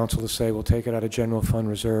to the council to say we'll take it out of general fund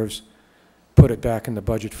reserves, put it back in the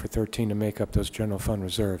budget for 13 to make up those general fund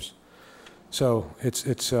reserves. So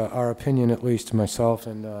it's our opinion, at least myself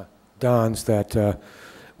and Don's, that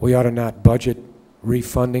we ought to not budget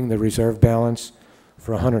refunding the reserve balance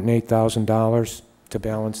for $108,000 to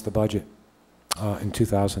balance the budget in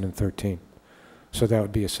 2013. So that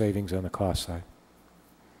would be a savings on the cost side.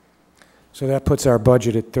 So that puts our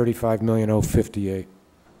budget at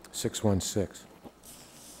 $35,058,616.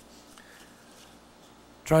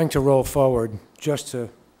 Trying to roll forward just to,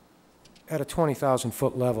 at a 20,000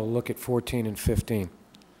 foot level, look at 14 and 15.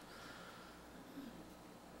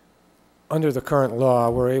 Under the current law,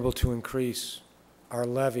 we're able to increase our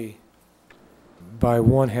levy by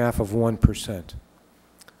 1/2%,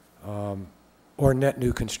 or net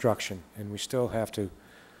new construction, and we still have to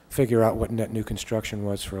figure out what net new construction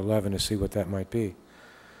was for 11 to see what that might be.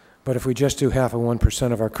 But if we just do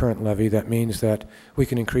 1/2% of our current levy, that means that we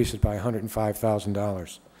can increase it by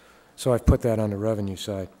 $105,000. So I've put that on the revenue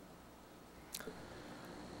side.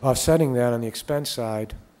 Offsetting that on the expense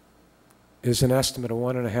side is an estimate of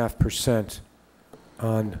 1.5%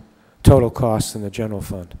 on total costs in the general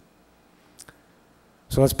fund.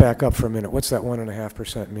 So let's back up for a minute. What's that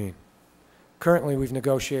 1.5% mean? Currently, we've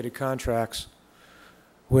negotiated contracts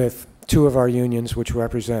with 2 of our unions, which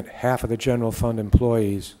represent half of the general fund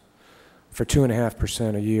employees, for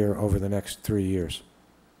 2.5% a year over the next 3 years.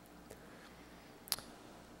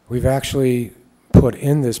 We've actually put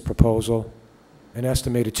in this proposal an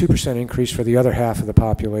estimated 2% increase for the other half of the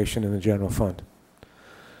population in the general fund.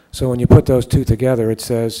 So when you put those two together, it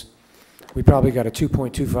says we probably got a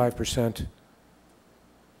 2.25%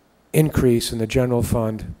 increase in the general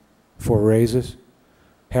fund for raises,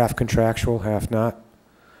 half contractual, half not.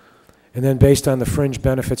 And then based on the fringe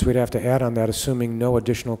benefits we'd have to add on that, assuming no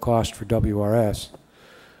additional cost for WRS,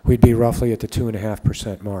 we'd be roughly at the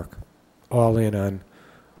 2.5% mark, all in on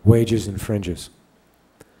wages and fringes.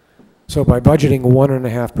 So by budgeting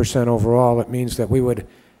 1.5% overall, it means that we would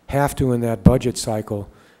have to, in that budget cycle,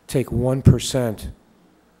 take 1%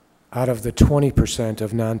 out of the 20%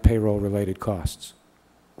 of non-payroll related costs.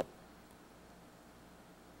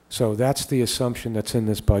 So that's the assumption that's in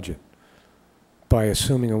this budget, by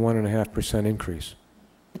assuming a 1.5% increase.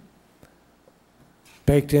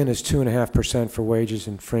 Baked in is 2.5% for wages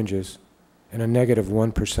and fringes, and a negative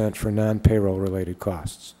 1% for non-payroll related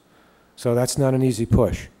costs. So that's not an easy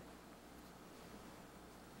push.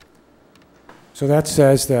 So that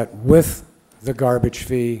says that with the garbage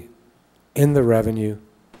fee in the revenue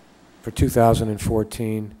for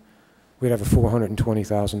 2014, we'd have a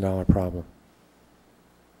 $420,000 problem.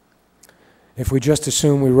 If we just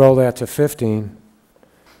assume we roll that to 15,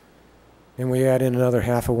 and we add in another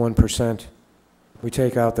 0.5%, we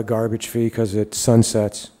take out the garbage fee because it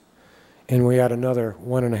sunsets, and we add another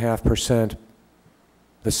 1.5%,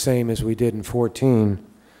 the same as we did in 14,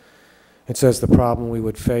 it says the problem we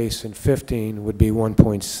would face in 15 would be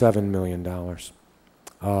 $1.7 million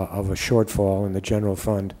of a shortfall in the general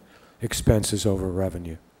fund expenses over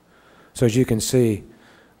revenue. So as you can see,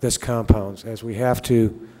 this compounds. As we have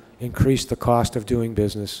to increase the cost of doing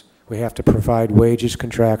business, we have to provide wages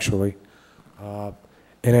contractually,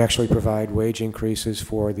 and actually provide wage increases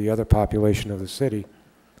for the other population of the city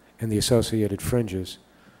and the associated fringes.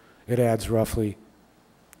 It adds roughly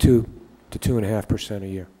 2 to 2.5% a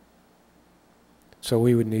year. So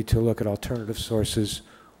we would need to look at alternative sources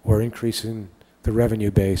or increasing the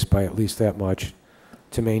revenue base by at least that much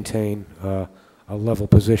to maintain a level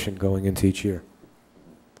position going into each year.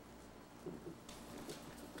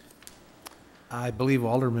 I believe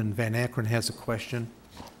Alderman Van Akkeren has a question.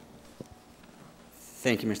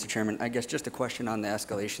 Thank you, Mr. Chairman. I guess just a question on the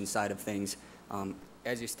escalation side of things.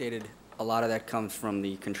 As you stated, a lot of that comes from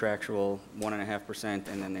the contractual 1.5%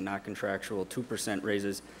 and then the not contractual 2%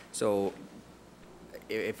 raises. So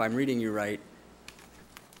if I'm reading you right,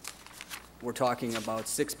 we're talking about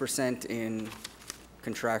 6% in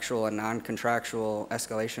contractual and non-contractual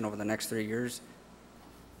escalation over the next 3 years?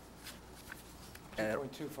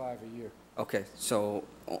 2.25 a year. Okay, so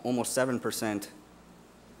almost 7%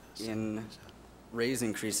 in raise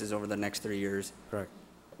increases over the next 3 years. Correct.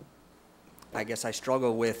 I guess I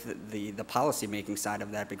struggle with the policy-making side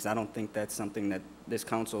of that because I don't think that's something that this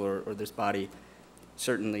council or this body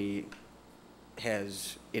certainly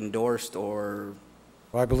has endorsed or...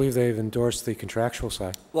 Well, I believe they've endorsed the contractual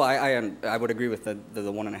side. Well, I would agree with the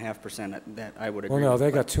 1.5% that I would agree with. Well, no,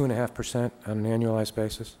 they got 2.5% on an annualized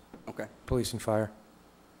basis, Okay, police and fire.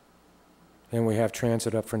 And we have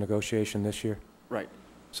transit up for negotiation this year. right.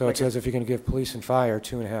 So it says if you're going to give police and fire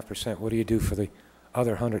 2.5%, what do you do for the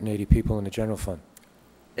other 180 people in the general fund?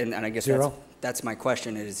 And I guess Zero? that's my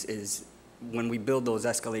question is when we build those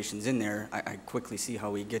escalations in there, I quickly see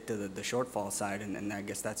how we get to the shortfall side, and I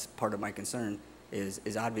guess that's part of my concern is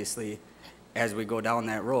obviously as we go down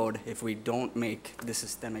that road, if we don't make the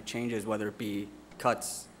systemic changes, whether it be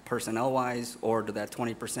cuts personnel-wise or to that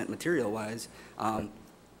 20% material-wise,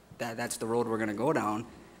 that's the road we're going to go down.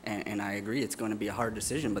 And I agree, it's going to be a hard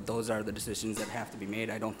decision, but those are the decisions that have to be made.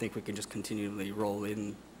 I don't think we can just continually roll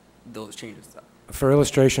in those changes. For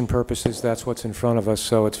illustration purposes, that's what's in front of us,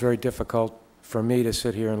 so it's very difficult for me to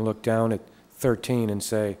sit here and look down at 13 and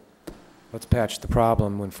say, let's patch the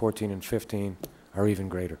problem when 14 and 15 are even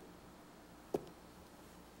greater.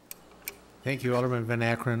 Thank you, Alderman Van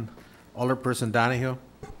Akkeren. Alderperson Donahue?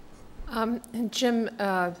 And Jim,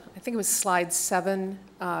 I think it was slide 7,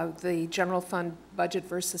 the general fund budget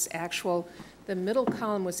versus actual. The middle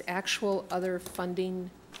column was actual other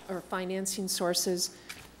funding or financing sources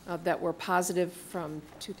that were positive from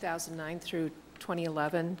 2009 through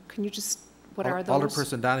 2011. Can you just, what are those?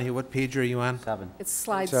 Alderperson Donahue, what page are you on? 7. It's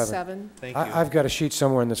slide 7. 7. Thank you. I've got a sheet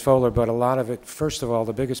somewhere in this folder, but a lot of it, first of all,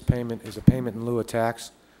 the biggest payment is a payment in lieu of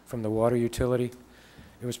tax from the water utility.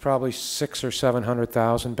 It was probably $600,000 or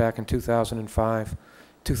 $700,000 back in 2005.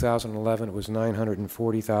 2011, it was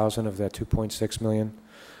 $940,000 of that $2.6 million.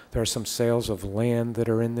 There are some sales of land that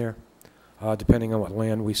are in there, depending on what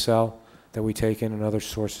land we sell, that we take in and other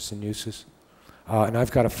sources and uses. And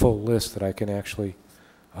I've got a full list that I can actually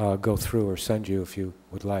go through or send you if you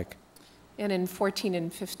would like. And in 14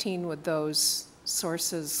 and 15, would those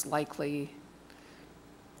sources likely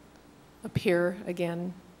appear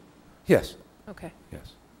again? Yes. Okay.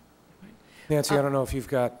 Yes. Nancy, I don't know if you've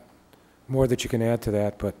got more that you can add to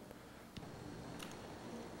that, but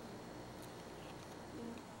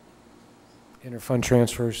interfund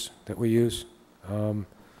transfers that we use,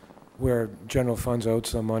 where general funds owed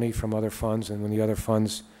some money from other funds, and when the other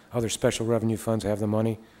funds, other special revenue funds have the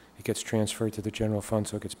money, it gets transferred to the general fund,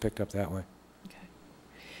 so it gets picked up that way.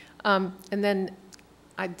 Okay. And then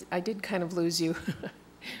I did kind of lose you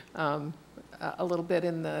a little bit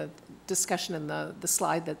in the discussion in the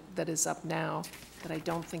slide that is up now that I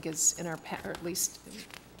don't think is in our, or at least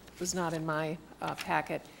was not in my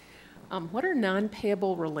packet. What are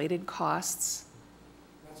non-payable related costs?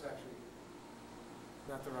 That's actually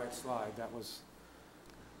not the right slide. That was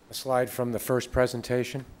a slide from the first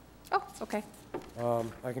presentation. Oh, okay.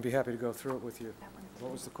 I can be happy to go through it with you.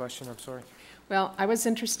 What was the question? I'm sorry. Well, I was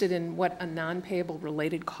interested in what a non-payable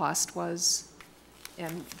related cost was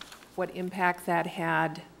and what impact that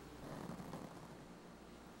had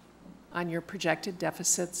on your projected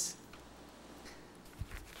deficits.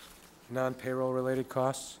 Non-payroll related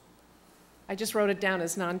costs? I just wrote it down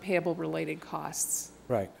as non-payable related costs.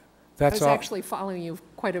 Right. I was actually following you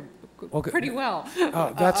pretty well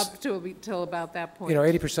up to till about that point. You know,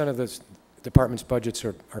 80% of the department's budgets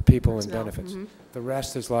are people and benefits. Mm-hmm. The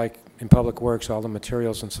rest is like in public works, all the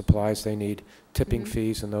materials and supplies they need, tipping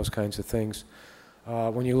fees and those kinds of things.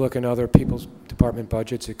 When you look in other people's department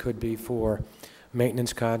budgets, it could be for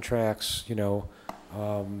maintenance contracts, you know,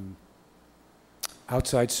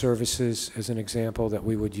 outside services as an example that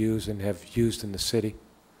we would use and have used in the city.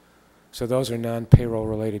 So those are non-payroll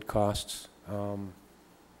related costs. I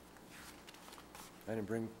didn't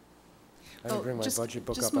bring my budget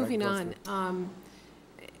book up. Just moving on,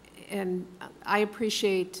 and I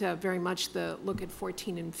appreciate very much the look at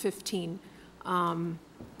 14 and 15.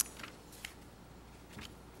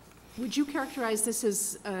 Would you characterize this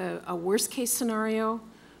as a worst-case scenario?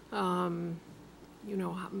 You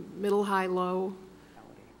know, middle, high, low?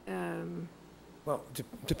 Well,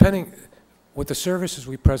 depending, with the services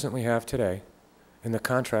we presently have today and the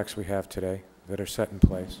contracts we have today that are set in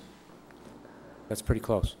place, that's pretty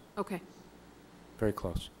close. Okay. Very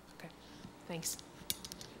close. Okay. Thanks.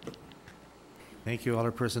 Thank you,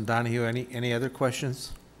 Alderperson Donahue. Any other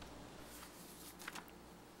questions?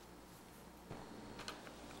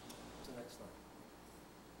 Next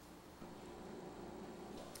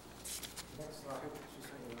slide. She's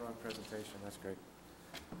saying the wrong presentation. That's great.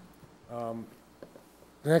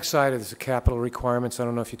 The next slide is the capital requirements. I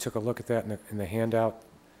don't know if you took a look at that in the handout,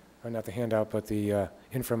 or not the handout, but the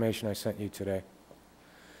information I sent you today.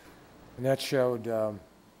 And that showed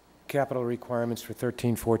capital requirements for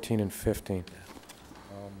 13, 14, and 15.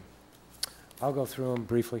 I'll go through them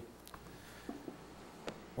briefly.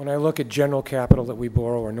 When I look at general capital that we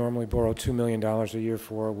borrow, or normally borrow $2 million a year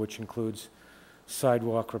for, which includes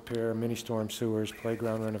sidewalk repair, mini storm sewers,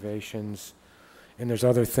 playground renovations, and there's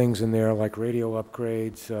other things in there like radio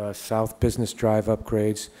upgrades, South Business Drive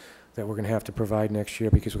upgrades that we're going to have to provide next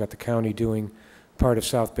year because we've got the county doing part of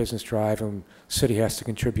South Business Drive and the city has to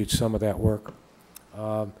contribute some of that work.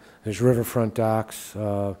 There's riverfront docks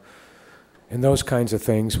and those kinds of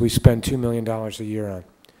things we spend $2 million a year on.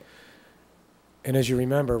 And as you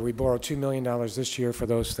remember, we borrowed $2 million this year for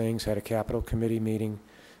those things, had a capital committee meeting.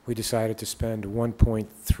 We decided to spend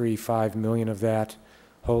 $1.35 million of that,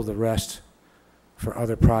 hold the rest for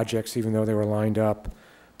other projects, even though they were lined up,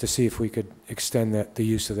 to see if we could extend the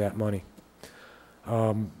use of that money.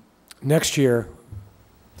 Next year,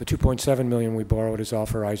 the $2.7 million we borrowed is all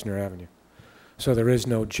for Eisner Avenue. So there is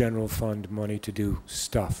no general fund money to do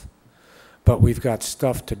stuff. But we've got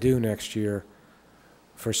stuff to do next year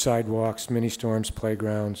for sidewalks, mini storms,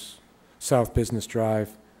 playgrounds, South Business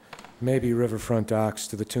Drive, maybe riverfront docks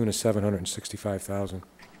to the tune of $765,000.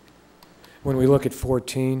 When we look at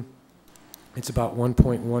 14, it's about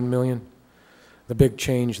 $1.1 million. The big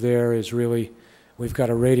change there is really we've got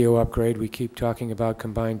a radio upgrade. We keep talking about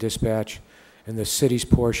combined dispatch, and the city's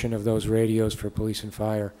portion of those radios for police and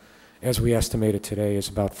fire, as we estimate it today, is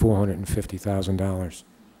about $450,000.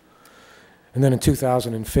 And then in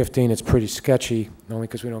 2015, it's pretty sketchy, only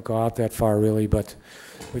because we don't go out that far really, but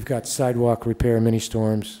we've got sidewalk repair, mini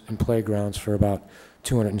storms, and playgrounds for about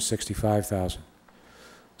 $265,000.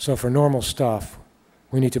 So for normal stuff,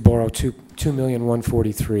 we need to borrow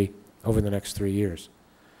 $2,143,000 over the next 3 years.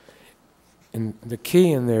 And the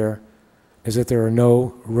key in there is that there are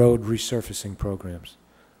no road resurfacing programs.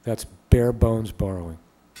 That's bare bones borrowing.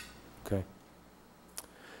 Okay.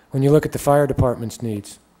 When you look at the fire department's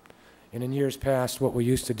needs, and in years past, what we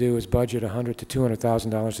used to do is budget $100,000 to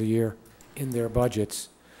 $200,000 a year in their budgets,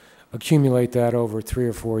 accumulate that over 3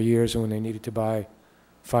 or 4 years, and when they needed to buy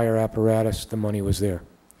fire apparatus, the money was there.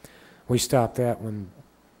 We stopped that when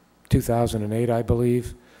 2008, I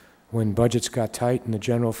believe, when budgets got tight in the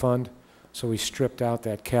general fund. so we stripped out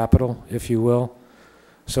that capital, if you will.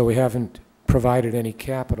 So we haven't provided any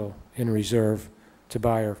capital in reserve to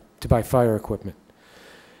buy fire equipment.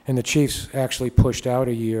 And the chief's actually pushed out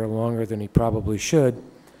a year longer than he probably should,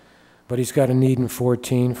 but he's got a need in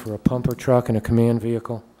 14 for a pumper truck and a command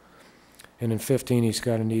vehicle. And in 15, he's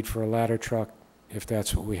got a need for a ladder truck, if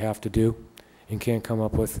that's what we have to do, and can't come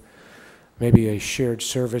up with maybe a shared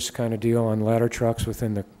service kind of deal on ladder trucks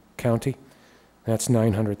within the county. That's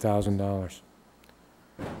 $900,000.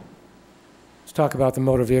 Let's talk about the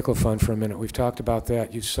motor vehicle fund for a minute. We've talked about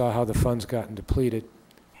that. You saw how the fund's gotten depleted.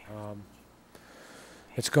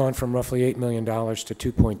 It's gone from roughly $8 million to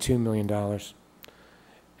 $2.2 million.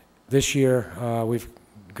 This year, we've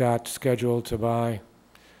got scheduled to buy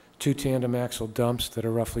 2 tandem axle dumps that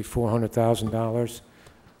are roughly $400,000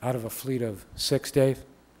 out of a fleet of 6, Dave,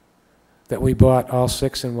 that we bought all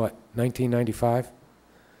 6 in, what, 1995?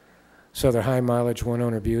 So they're high mileage, one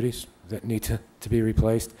owner beauties that need to be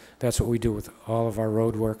replaced. That's what we do with all of our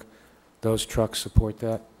road work. Those trucks support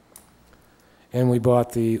that. And we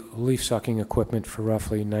bought the leaf sucking equipment for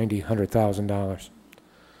roughly $100,000.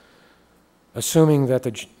 Assuming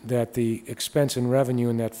that the expense and revenue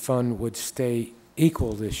in that fund would stay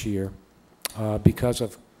equal this year because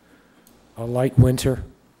of a light winter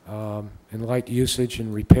and light usage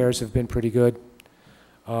and repairs have been pretty good,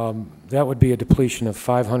 that would be a depletion of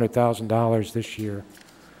 $500,000 this year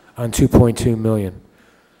on $2.2 million.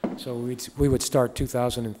 So we would start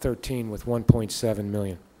 2013 with $1.7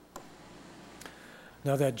 million.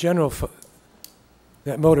 Now that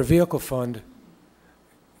that motor vehicle fund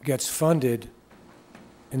gets funded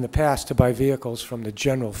in the past to buy vehicles from the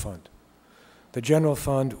general fund. The general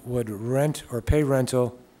fund would rent or pay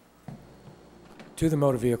rental to the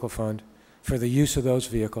motor vehicle fund for the use of those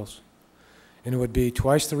vehicles, and it would be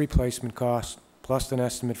twice the replacement cost plus an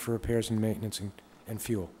estimate for repairs and maintenance and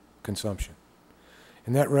fuel consumption.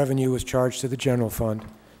 And that revenue was charged to the general fund,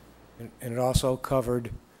 and it also covered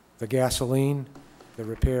the gasoline, the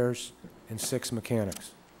repairs, and 6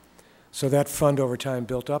 mechanics. So that fund over time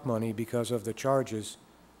built up money because of the charges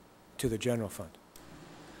to the general fund.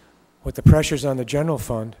 With the pressures on the general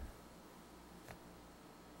fund,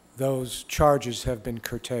 those charges have been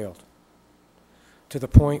curtailed to the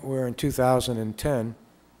point where in 2010,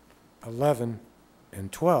 11,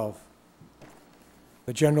 and 12,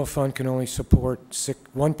 the general fund can only support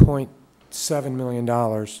 $1.7 million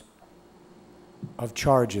of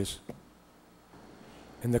charges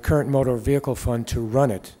in the current motor vehicle fund to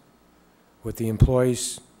run it with the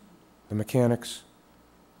employees, the mechanics,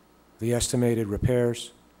 the estimated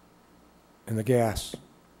repairs, and the gas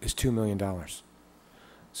is $2 million.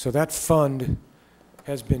 So that fund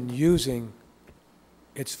has been using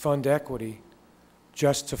its fund equity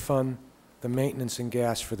just to fund the maintenance and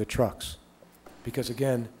gas for the trucks. Because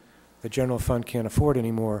again, the general fund can't afford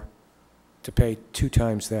anymore to pay 2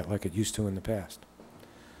 times that like it used to in the past.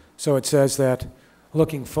 So it says that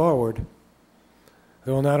looking forward,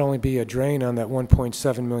 there will not only be a drain on that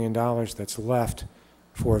 $1.7 million that's left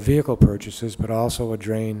for vehicle purchases, but also a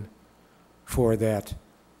drain for that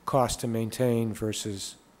cost to maintain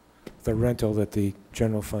versus the rental that the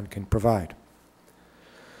general fund can provide.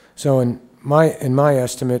 So in my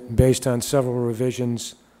estimate, based on several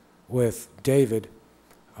revisions with David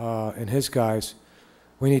and his guys,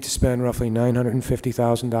 we need to spend roughly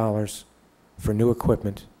 $950,000 for new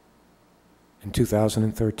equipment in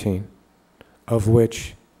 2013, of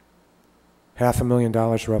which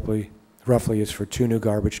 $500,000 roughly is for 2 new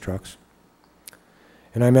garbage trucks.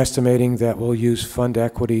 And I'm estimating that we'll use fund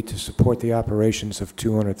equity to support the operations of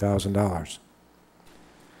 $200,000.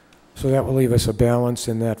 So that will leave us a balance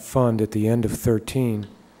in that fund at the end of 13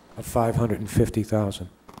 of $550,000.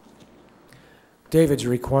 David's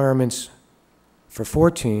requirements for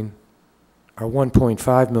 14 are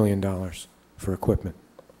 $1.5 million for equipment.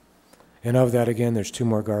 And of that, again, there's 2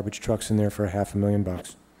 more garbage trucks in there for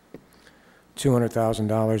 $500,000.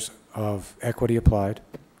 $200,000 of equity applied.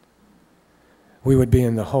 We would be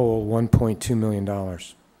in the hole $1.2 million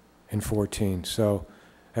in 14. So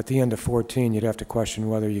at the end of 14, you'd have to question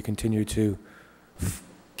whether you continue to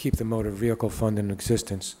keep the motor vehicle fund in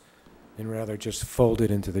existence and rather just fold it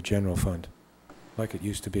into the general fund like it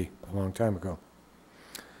used to be a long time ago.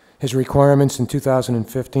 His requirements in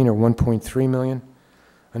 2015 are $1.3 million,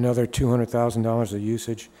 another $200,000 of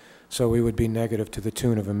usage, so we would be negative to the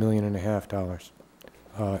tune of $1.5 million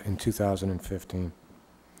in 2015.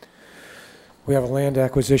 We have a land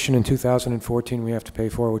acquisition in 2014 we have to pay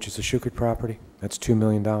for, which is the Shukert property. That's $2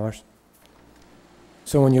 million.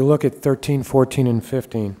 So when you look at 13, 14, and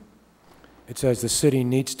 15, it says the city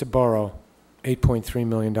needs to borrow $8.3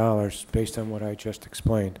 million based on what I just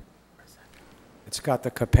explained. it's got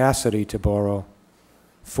the capacity to borrow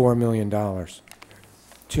 $4 million.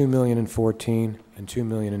 $2 million in 14 and $2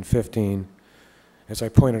 million in 15, as I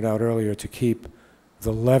pointed out earlier, to keep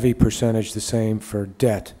the levy percentage the same for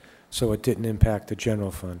debt so it didn't impact the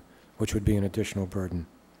general fund, which would be an additional burden.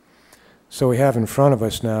 So we have in front of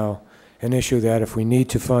us now an issue that if we need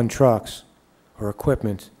to fund trucks or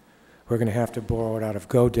equipment, we're going to have to borrow it out of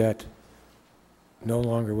GO debt. No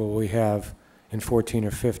longer will we have in 14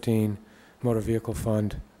 or 15 motor vehicle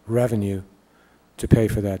fund revenue to pay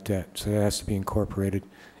for that debt. So that has to be incorporated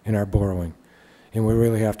in our borrowing. And we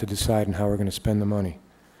really have to decide on how we're going to spend the money.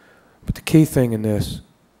 But the key thing in this,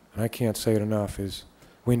 and I can't say it enough, is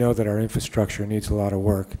we know that our infrastructure needs a lot of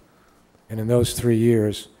work. And in those 3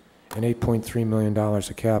 years, and $8.3 million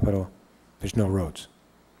of capital, there's no roads.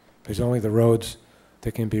 There's only the roads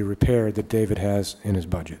that can be repaired that David has in his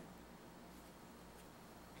budget.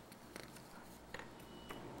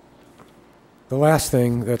 The last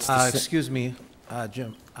thing that's... Excuse me,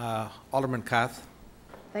 Jim. Alderman Koth.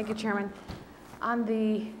 Thank you, Chairman. On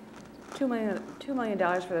the $2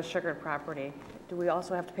 million for the sugar property, do we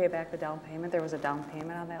also have to pay back the down payment? There was a down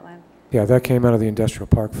payment on that land? Yeah, that came out of the Industrial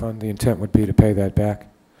Park Fund. The intent would be to pay that back.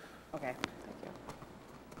 Okay, thank you.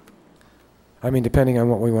 I mean, depending on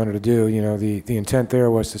what we wanted to do, you know, the intent there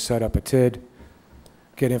was to set up a TID,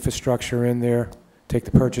 get infrastructure in there, take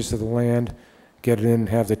the purchase of the land, get it in,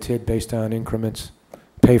 have the TID based on increments,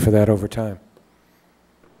 pay for that over time.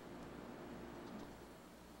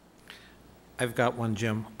 I've got one,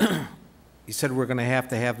 Jim. You said we're going to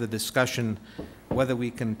have the discussion whether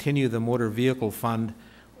we continue the motor vehicle fund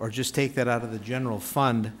or just take that out of the general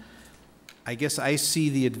fund. I guess I see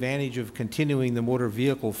the advantage of continuing the motor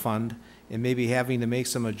vehicle fund and maybe having to make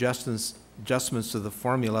some adjustments to the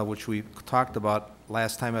formula, which we talked about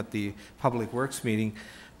last time at the Public Works meeting.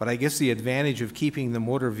 But I guess the advantage of keeping the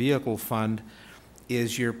motor vehicle fund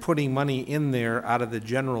is you're putting money in there out of the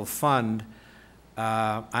general fund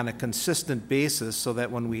on a consistent basis, so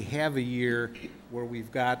that when we have a year where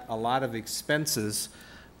we've got a lot of expenses,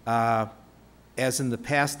 as in the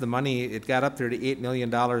past, the money, it got up there to $8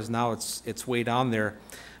 million, now it's way down there.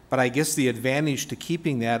 But I guess the advantage to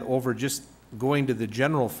keeping that over just going to the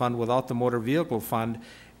general fund without the motor vehicle fund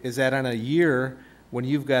is that in a year when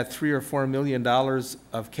you've got $3 or $4 million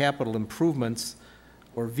of capital improvements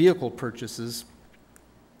or vehicle purchases,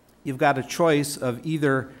 you've got a choice of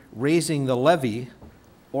either raising the levy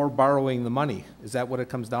or borrowing the money. Is that what it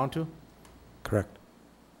comes down to? Correct.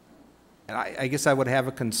 And I guess I would have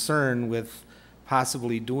a concern with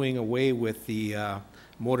possibly doing away with the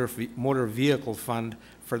motor vehicle fund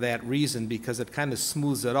for that reason, because it kind of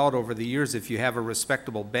smooths it out over the years if you have a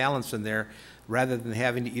respectable balance in there, rather than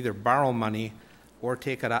having to either borrow money or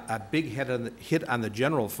take a big hit on the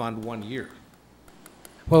general fund one year.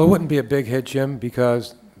 Well, it wouldn't be a big hit, Jim,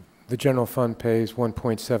 because the general fund pays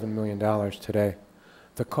 $1.7 million today.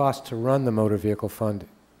 The cost to run the motor vehicle fund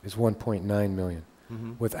is $1.9 million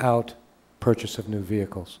without purchase of new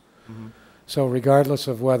vehicles. So regardless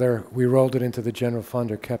of whether we rolled it into the general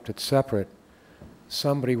fund or kept it separate,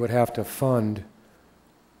 somebody would have to fund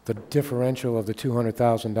the differential of the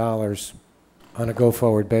 $200,000 on a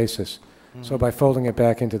go-forward basis. So by folding it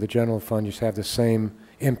back into the general fund, you just have the same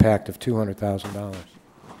impact of $200,000.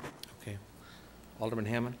 Okay. Alderman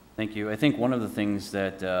Hammond? Thank you. I think one of the things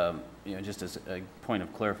that, you know, just as a point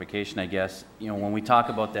of clarification, I guess, you know, when we talk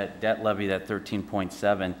about that debt levy, that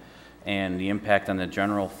 13.7, and the impact on the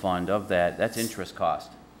general fund of that, that's interest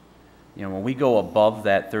cost. You know, when we go above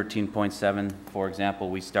that 13.7, for example,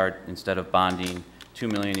 we start, instead of bonding $2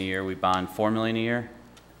 million a year, we bond $4 million a year.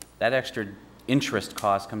 That extra interest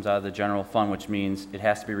cost comes out of the general fund, which means it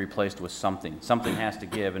has to be replaced with something. Something has to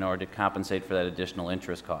give in order to compensate for that additional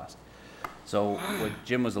interest cost. So what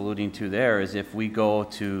Jim was alluding to there is if we go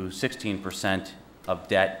to 16% of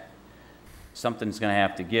debt, something's going to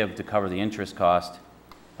have to give to cover the interest cost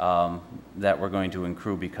that we're going to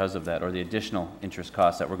accrue because of that, or the additional interest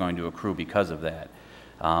costs that we're going to accrue because of that.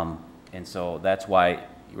 And so that's why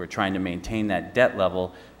we're trying to maintain that debt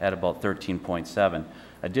level at about 13.7.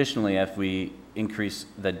 Additionally, if we increase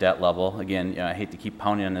the debt level, again, you know, I hate to keep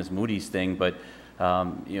pounding on this Moody's thing, but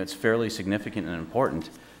you know, it's fairly significant and important.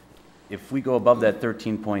 If we go above that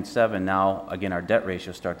 13.7, now, again, our debt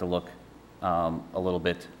ratios start to look a little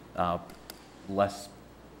bit less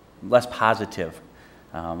positive.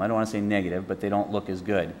 I don't want to say negative, but they don't look as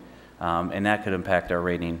good. And that could impact our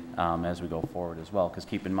rating as we go forward as well. Because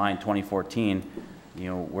keep in mind, 2014, you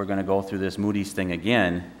know, we're going to go through this Moody's thing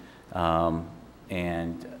again.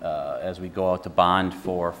 As we go out to bond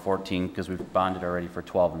for 14, because we've bonded already for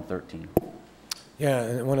 12 and 13. Yeah,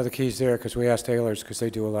 and one of the keys there, because we asked Taylor's, because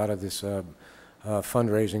they do a lot of this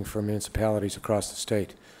fundraising for municipalities across the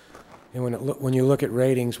state. And when you look at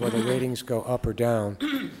ratings, whether ratings go up or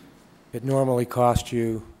down, it normally costs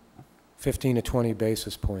you 15 to 20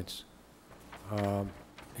 basis points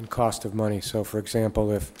in cost of money. So for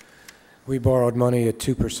example, if we borrowed money at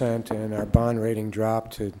 2% and our bond rating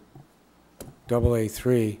dropped to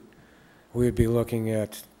AA3, we would be looking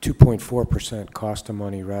at 2.4% cost of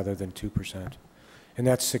money rather than 2%. And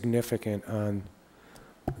that's significant on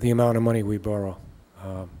the amount of money we borrow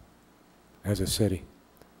as a city.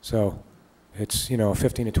 So it's, you know, a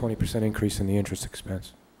 15 to 20% increase in the interest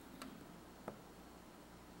expense.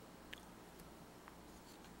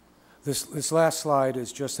 This last slide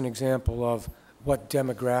is just an example of what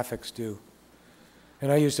demographics do.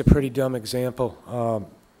 And I used a pretty dumb example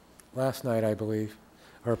last night, I believe,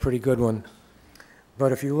 or a pretty good one.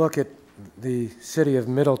 But if you look at the city of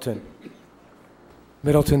Middleton,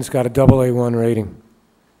 Middleton's got a AA1 rating.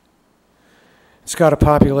 It's got a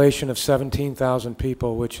population of 17,000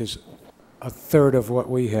 people, which is a third of what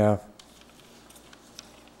we have.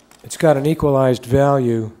 It's got an equalized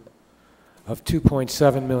value of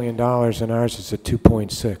 $2.7 million, and ours is at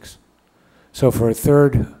 2.6. So for a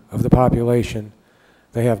third of the population,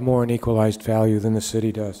 they have more in equalized value than the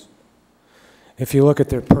city does. If you look at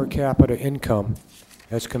their per capita income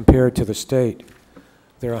as compared to the state,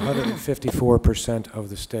 they're 154% of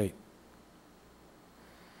the state.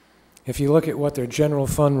 If you look at what their general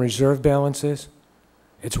fund reserve balance is,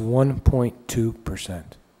 it's 1.2%.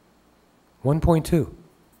 1.2.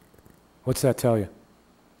 What's that tell you?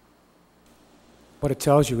 What it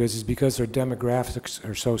tells you is because their demographics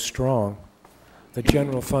are so strong, the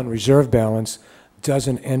general fund reserve balance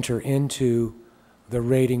doesn't enter into the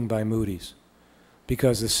rating by Moody's.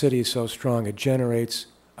 Because the city is so strong, it generates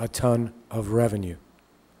a ton of revenue.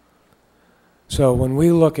 So when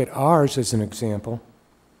we look at ours as an example,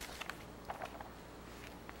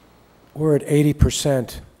 we're at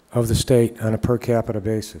 80% of the state on a per capita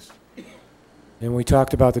basis. And we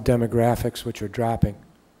talked about the demographics which are dropping,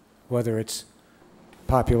 whether it's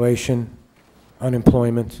population,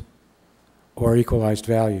 unemployment, or equalized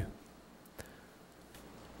value.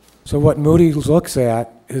 So what Moody's looks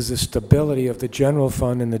at is the stability of the general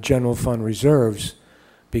fund and the general fund reserves,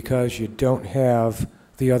 because you don't have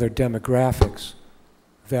the other demographics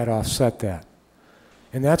that offset that.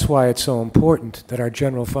 And that's why it's so important that our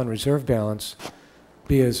general fund reserve balance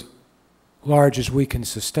be as large as we can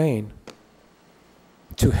sustain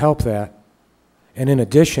to help that. And in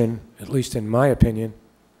addition, at least in my opinion,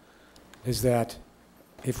 is that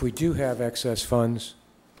if we do have excess funds,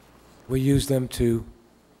 we use them to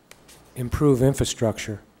improve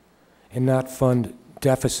infrastructure and not fund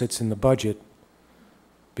deficits in the budget,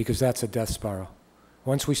 because that's a death spiral.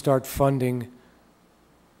 Once we start funding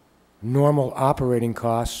normal operating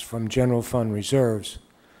costs from general fund reserves,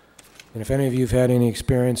 and if any of you have had any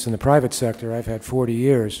experience in the private sector, I've had 40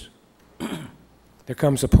 years, there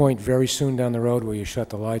comes a point very soon down the road where you shut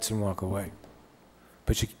the lights and walk away,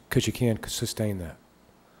 because you can't sustain that.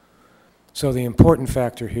 So the important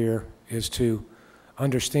factor here is to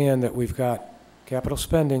understand that we've got capital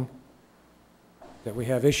spending that we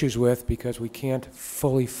have issues with because we can't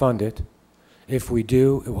fully fund it. If we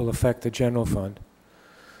do, it will affect the general fund.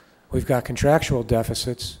 We've got contractual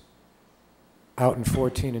deficits out in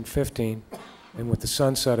 14 and 15, and with the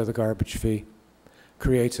sunset of the garbage fee,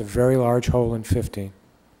 creates a very large hole in 15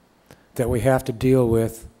 that we have to deal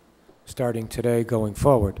with starting today going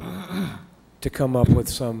forward to come up with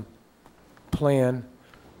some plan,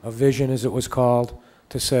 a vision as it was called,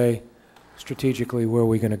 to say strategically where are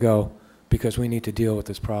we going to go, because we need to deal with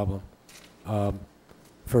this problem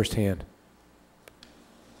firsthand.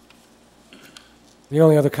 The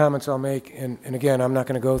only other comments I'll make, and again, I'm not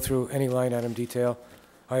going to go through any line item detail.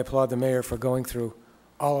 I applaud the mayor for going through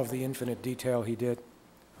all of the infinite detail he did.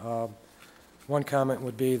 One comment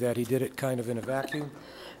would be that he did it kind of in a vacuum,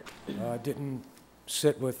 didn't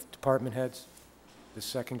sit with department heads the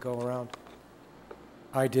second go around.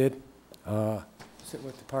 I did sit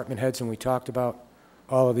with department heads, and we talked about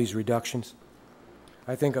all of these reductions.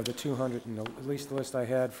 I think of the 200, and at least the list I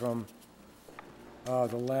had from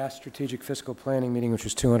the last strategic fiscal planning meeting, which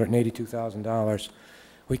was $282,000,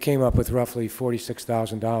 we came up with roughly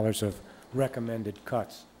 $46,000 of recommended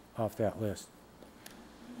cuts off that list.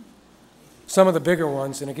 Some of the bigger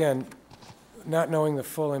ones, and again, not knowing the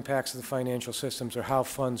full impacts of the financial systems or how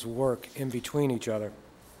funds work in between each other.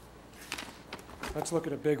 Let's look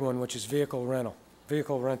at a big one, which is vehicle rental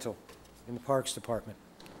in the Parks Department.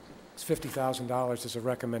 It's $50,000 as a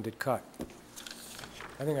recommended cut.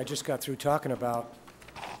 I think I just got through talking about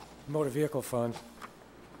the motor vehicle fund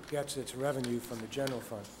gets its revenue from the general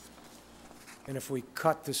fund. And if we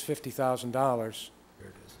cut this $50,000,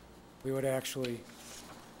 we would actually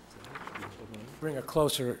bring a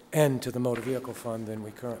closer end to the motor vehicle fund than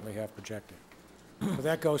we currently have projected. So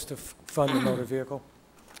that goes to fund the motor vehicle.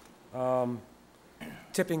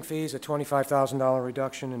 Tipping fees, a $25,000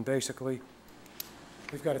 reduction, and basically,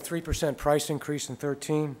 we've got a 3% price increase in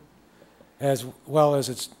 13, as well as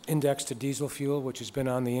it's indexed to diesel fuel, which has been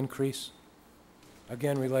on the increase,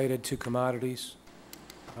 again related to commodities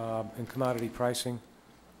and commodity pricing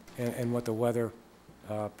and what the weather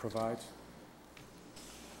provides.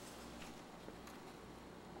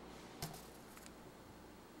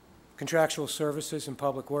 Contractual services and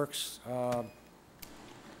public works.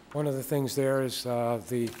 One of the things there is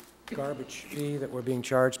the garbage fee that we're being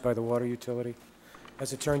charged by the water utility.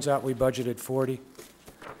 As it turns out, we budgeted 40.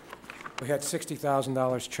 We had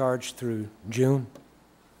 $60,000 charged through June.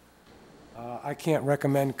 I can't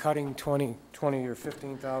recommend cutting 20 or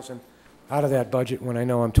 15,000 out of that budget when I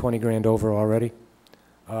know I'm 20 grand over already.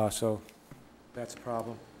 So that's a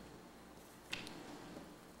problem.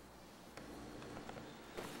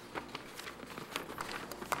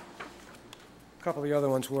 A couple of the other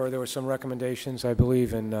ones were, there were some recommendations, I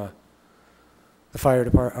believe, in the fire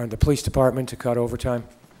department, or the police department to cut overtime.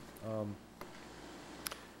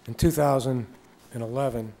 In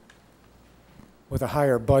 2011, with a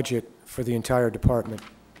higher budget for the entire department,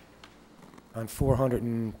 on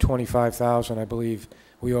 $425,000, I believe,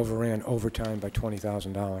 we overran overtime by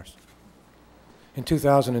 $20,000. In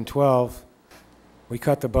 2012, we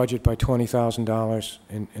cut the budget by $20,000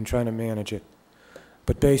 in trying to manage it.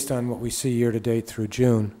 But based on what we see year-to-date through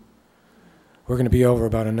June, we're going to be over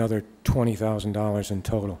about another $20,000 in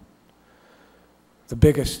total. The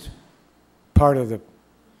biggest part of the,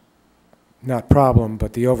 not problem,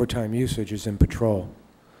 but the overtime usage is in patrol.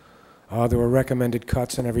 There were recommended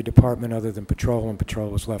cuts in every department other than patrol, and patrol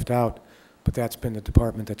was left out, but that's been the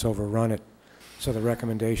department that's overrun it. So the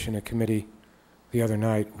recommendation at committee the other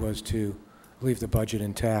night was to leave the budget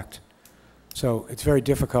intact. So it's very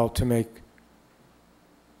difficult to make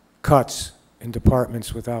cuts in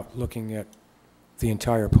departments without looking at the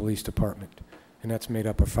entire police department, and that's made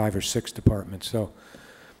up of 5 or 6 departments. So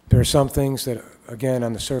there are some things that, again,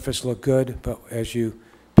 on the surface look good, but as you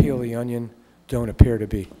peel the onion, don't appear to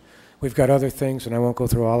be. We've got other things, and I won't go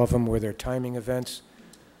through all of them, where they're timing events,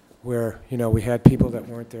 where, you know, we had people that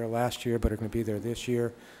weren't there last year but are going to be there this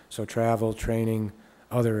year, so travel, training,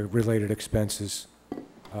 other related expenses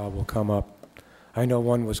will come up. I know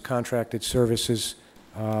one was contracted services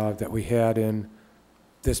that we had in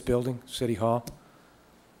this building, City Hall.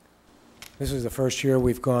 This is the first year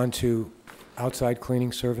we've gone to outside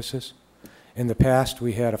cleaning services. In the past,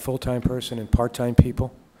 we had a full-time person and part-time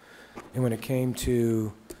people. And when it came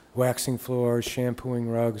to waxing floors, shampooing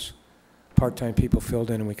rugs, part-time people filled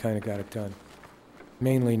in and we kind of got it done.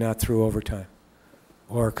 Mainly not through overtime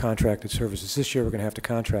or contracted services. This year we're going to have to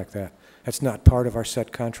contract that. That's not part of our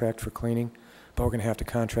set contract for cleaning, but we're going to have to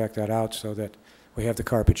contract that out so that we have the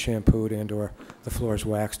carpet shampooed and or the floors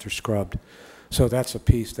waxed or scrubbed. So that's a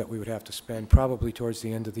piece that we would have to spend probably towards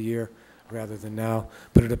the end of the year rather than now.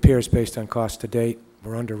 But it appears based on cost to date,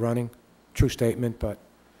 we're underrunning. True statement, but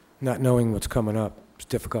not knowing what's coming up, it's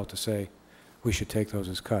difficult to say we should take those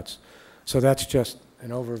as cuts. So that's just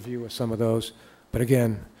an overview of some of those. But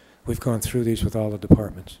again, we've gone through these with all the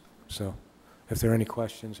departments. So if there are any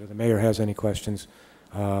questions or the mayor has any questions,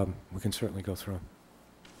 we can certainly go through them.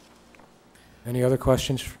 Any other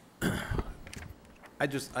questions? I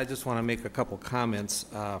just want to make a couple comments.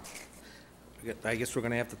 I guess we're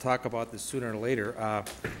going to have to talk about this sooner or later.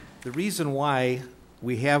 The reason why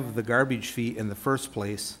we have the garbage fee in the first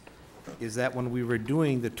place is that when we were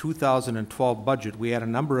doing the 2012 budget, we had a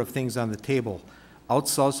number of things on the table.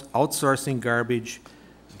 Outsourcing garbage,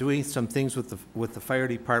 doing some things with the fire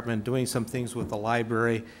department, doing some things with the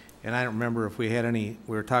library, and I don't remember if we had any,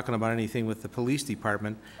 we were talking about anything with the police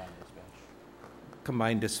department.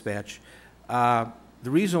 Combined dispatch. The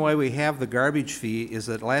reason why we have the garbage fee is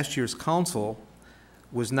that last year's council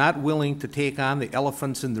was not willing to take on the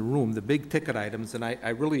elephants in the room, the big ticket items, and I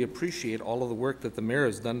really appreciate all of the work that the mayor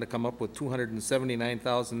has done to come up with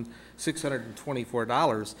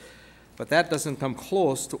 $279,624, but that doesn't come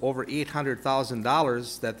close to over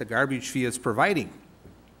 $800,000 that the garbage fee is providing.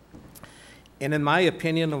 And in my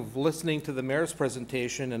opinion of listening to the mayor's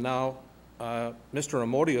presentation and now Mr.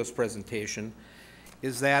 Amodio's presentation,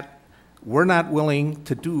 is that we're not willing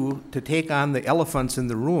to take on the elephants in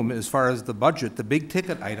the room as far as the budget, the big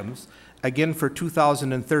ticket items, again for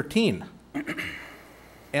 2013.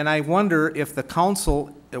 And I wonder if the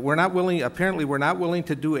council, we're not willing, apparently we're not willing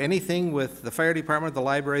to do anything with the fire department, the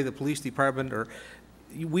library, the police department, or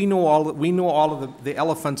we know all of the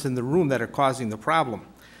elephants in the room that are causing the problem.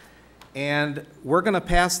 And we're going to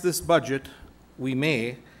pass this budget, we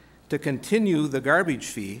may, to continue the garbage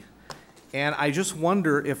fee. And I just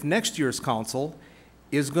wonder if next year's council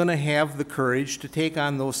is going to have the courage to take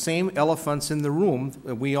on those same elephants in the room,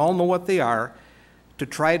 and we all know what they are, to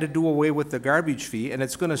try to do away with the garbage fee, and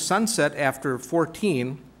it's going to sunset after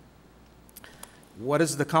 14. What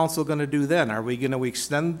is the council going to do then? Are we going to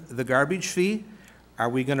extend the garbage fee? Are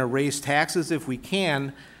we going to raise taxes if we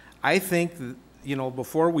can? I think, you know,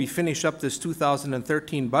 before we finish up this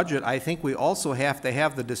 2013 budget, I think we also have to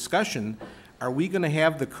have the discussion, are we going to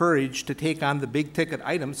have the courage to take on the big ticket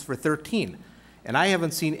items for 13? And I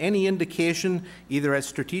haven't seen any indication, either at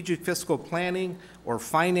strategic fiscal planning or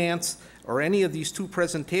finance or any of these two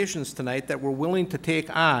presentations tonight, that we're willing to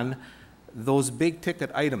take on those big ticket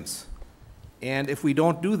items. And if we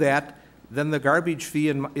don't do that, then the garbage fee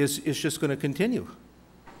is just going to continue.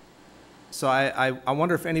 So I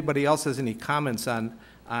wonder if anybody else has any comments on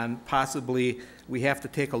possibly we have to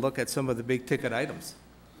take a look at some of the big ticket items.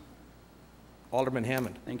 Alderman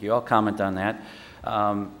Hammond. Thank you. I'll comment on that.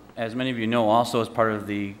 As many of you know, also as part of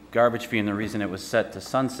the garbage fee, and the reason it was set to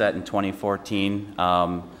sunset in 2014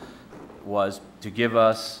 was to give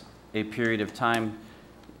us a period of time,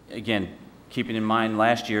 again, keeping in mind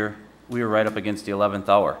last year, we were right up against the 11th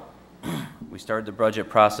hour. We started the budget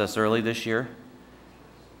process early this year.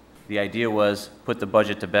 The idea was put the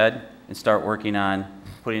budget to bed and start working on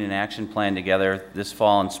putting an action plan together this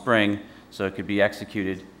fall and spring so it could be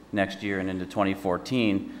executed next year and into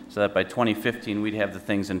 2014, so that by 2015 we'd have the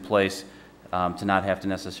things in place to not have to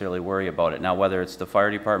necessarily worry about it. Now, whether it's the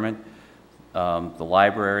fire department, the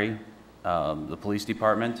library, the police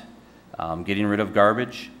department, getting rid of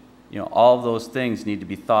garbage, you know, all of those things need to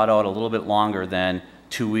be thought out a little bit longer than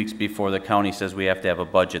 2 weeks before the county says we have to have a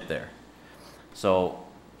budget there. So,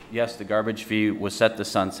 yes, the garbage fee was set to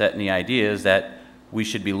sunset, and the idea is that we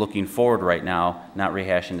should be looking forward right now, not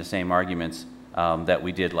rehashing the same arguments that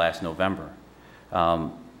we did last November.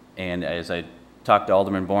 And as I talked to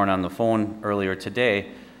Alderman Bourne on the phone earlier today,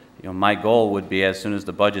 you know, my goal would be, as soon as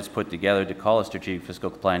the budget's put together, to call a strategic fiscal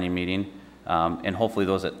planning meeting, and hopefully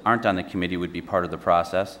those that aren't on the committee would be part of the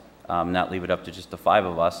process, not leave it up to just the 5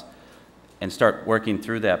 of us, and start working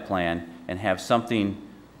through that plan and have something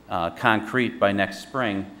concrete by next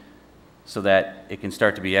spring so that it can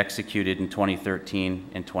start to be executed in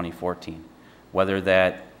 2013 and 2014. Whether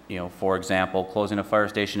that, you know, for example, closing a fire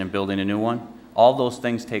station and building a new one, all those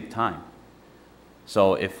things take time.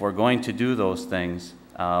 So if we're going to do those things,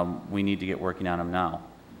 we need to get working on them now.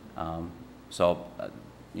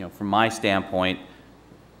 You know, from my standpoint,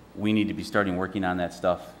 we need to be starting working on that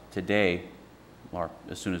stuff today, or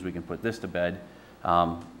as soon as we can put this to bed,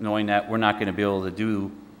 knowing that we're not going to be able to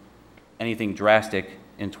do anything drastic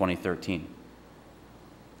in 2013.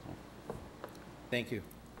 Thank you.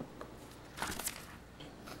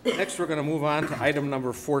 Next, we're going to move on to item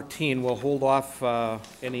number 14. We'll hold off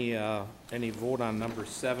any vote on number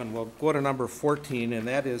 7. We'll go to number 14, and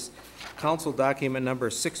that is Council Document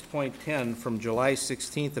number 6.10 from July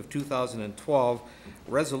 16th of 2012,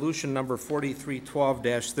 Resolution number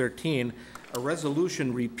 4312-13, a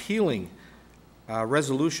resolution repealing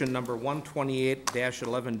Resolution number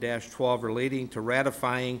 128-11-12 relating to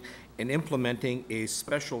ratifying and implementing a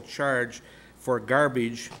special charge for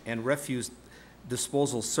garbage and refuse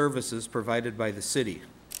disposal services provided by the city.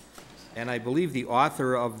 And I believe the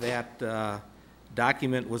author of that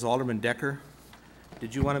document was Alderman Decker.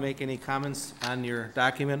 Did you want to make any comments on your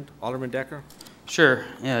document, Alderman Decker? Sure,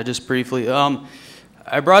 yeah, just briefly.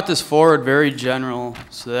 I brought this forward very general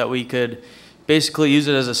so that we could basically use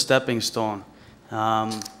it as a stepping stone.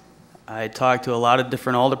 I talked to a lot of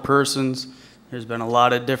different alderpersons. There's been a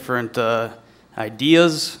lot of different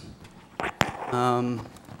ideas. Trying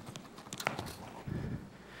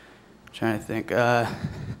to think. I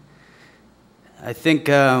think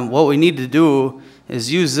what we need to do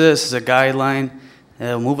is use this as a guideline,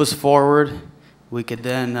 move us forward. We could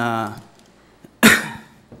then, I'm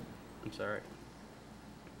sorry.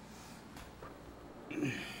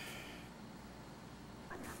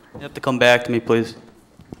 You have to come back to me, please.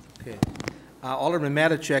 Okay. Alderman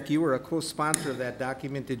Matichek, you were a co-sponsor of that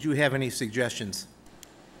document. Did you have any suggestions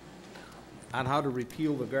on how to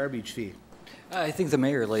repeal the garbage fee? I think the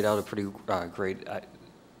mayor laid out a pretty great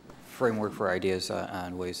framework for ideas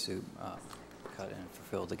on ways to cut and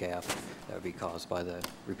fulfill the gap that would be caused by the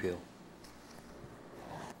repeal.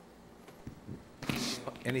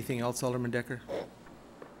 Anything else, Alderman Decker?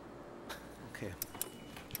 Okay.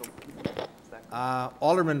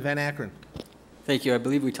 Alderman Van Akkeren. Thank you. I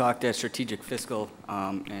believe we talked at strategic fiscal,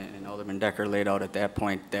 and Alderman Decker laid out at that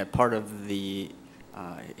point that part of the,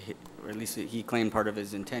 or at least he claimed part of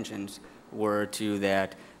his intentions were to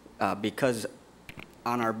that because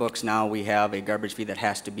on our books now we have a garbage fee that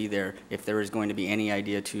has to be there. If there is going to be any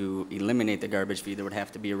idea to eliminate the garbage fee, there would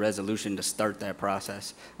have to be a resolution to start that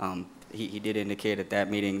process. He did indicate at that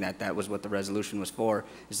meeting that that was what the resolution was for,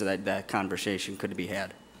 so that that conversation could be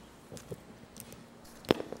had.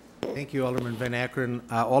 Thank you, Alderman Van Akkeren.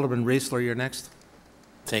 Alderman Raisler, you're next.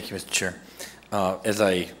 Thank you, Mr. Chair. As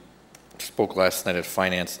I spoke last night at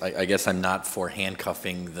Finance, I guess I'm not for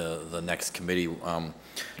handcuffing the next committee, no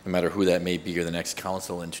matter who that may be, or the next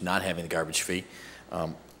council, into not having the garbage fee.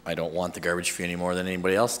 I don't want the garbage fee any more than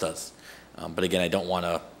anybody else does. But again, I don't want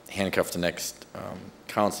to handcuff the next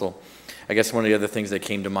council. I guess one of the other things that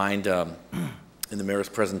came to mind in the mayor's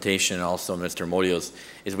presentation, and also Mr. Modio's,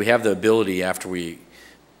 is we have the ability, after we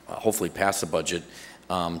hopefully pass the budget,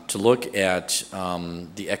 to look at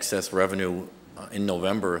the excess revenue in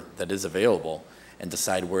November that is available and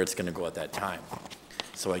decide where it's going to go at that time.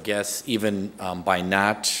 So I guess even by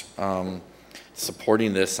not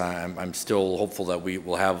supporting this, I'm still hopeful that we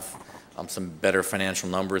will have some better financial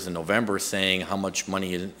numbers in November saying how much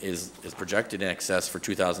money is projected in excess for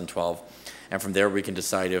 2012. And from there we can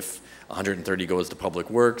decide if 130 goes to Public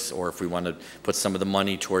Works, or if we want to put some of the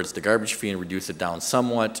money towards the garbage fee and reduce it down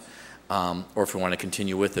somewhat, or if we want to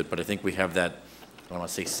continue with it. But I think we have that, I don't want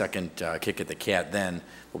to say second kick at the cat then,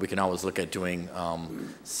 but we can always look at doing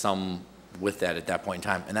some with that at that point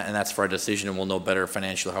in time. And that's for our decision, and we'll know better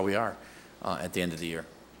financially how we are at the end of the year.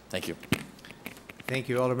 Thank you. Thank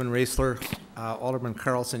you, Alderman Raisler. Alderman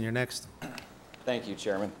Carlson, you're next. Thank you,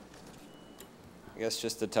 Chairman. I guess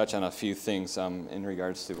just to touch on a few things in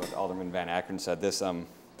regards to what Alderman Van Akkeren said.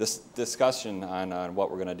 This discussion on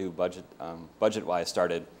what we're going to do budget-wise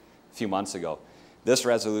started a few months ago. This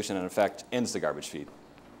resolution, in effect, ends the garbage fee.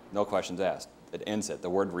 No questions asked. It ends it. The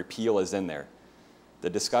word repeal is in there.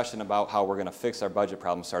 The discussion about how we're going to fix our budget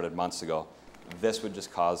problem started months ago. This would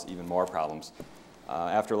just cause even more problems.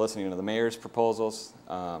 After listening to the mayor's proposals,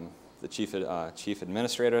 the chief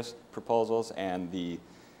administrator's proposals, and the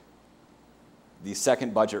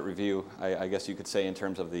second budget review, I guess you could say, in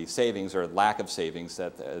terms of the savings or lack of savings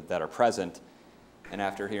that are present, and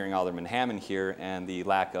after hearing Alderman Hammond here and the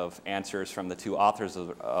lack of answers from the two authors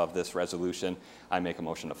of this resolution, I make a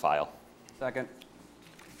motion to file. Second.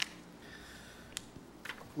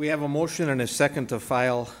 We have a motion and a second to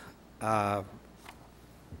file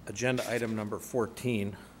agenda item number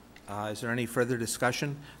 14. Is there any further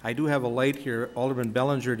discussion? I do have a light here. Alderman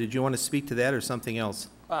Bellinger, did you want to speak to that or something else?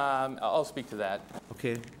 I'll speak to that.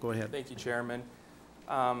 Okay, go ahead. Thank you, Chairman.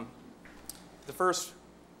 First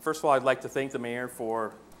of all, I'd like to thank the mayor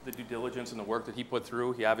for the due diligence and the work that he put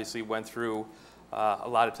through. He obviously went through a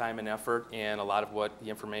lot of time and effort, and a lot of what the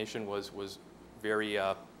information was very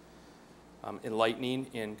enlightening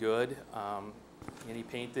and good. And he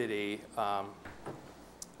painted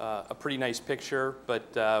a pretty nice picture,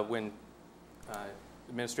 but when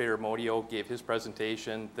Administrator Modio gave his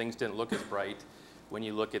presentation, things didn't look as bright when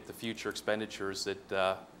you look at the future expenditures that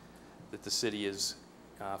the city is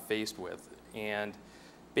faced with. And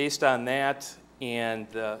based on that, and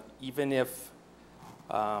even if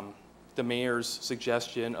the mayor's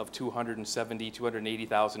suggestion of $270,000,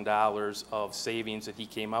 $280,000 of savings that he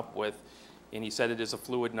came up with, and he said it is a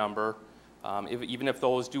fluid number, even if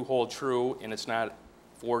those do hold true and it's not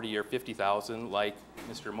 40 or 50,000 like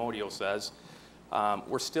Mr. Modio says,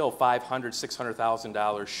 we're still $500,000,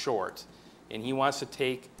 $600,000 short. And he wants to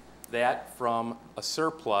take that from a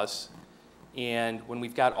surplus, and when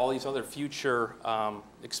we've got all these other future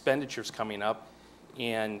expenditures coming up,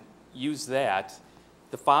 and use that,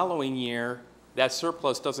 the following year, that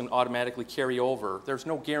surplus doesn't automatically carry over. There's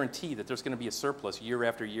no guarantee that there's going to be a surplus year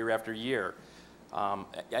after year after year.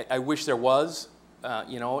 I wish there was,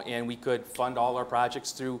 and we could fund all our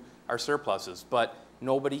projects through our surpluses, but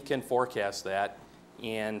nobody can forecast that,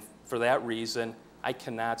 and for that reason, I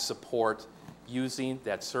cannot support using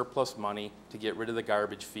that surplus money to get rid of the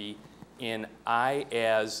garbage fee. And I,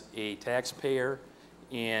 as a taxpayer,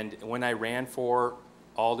 and when I ran for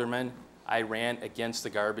alderman, I ran against the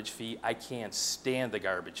garbage fee. I can't stand the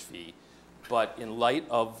garbage fee. But in light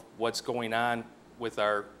of what's going on with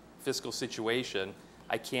our fiscal situation,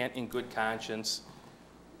 I can't in good conscience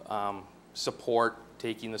support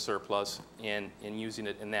taking the surplus and using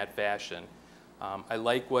it in that fashion. I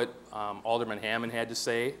like what Alderman Hammond had to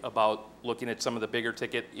say about looking at some of the bigger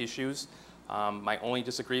ticket issues. My only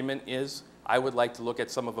disagreement is I would like to look at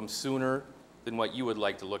some of them sooner than what you would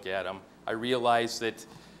like to look at them. I realize that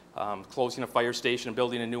closing a fire station and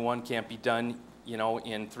building a new one can't be done you know,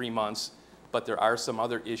 in 3 months, but there are some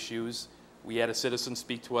other issues. We had a citizen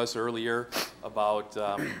speak to us earlier about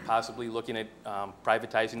possibly looking at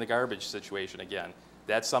privatizing the garbage situation again.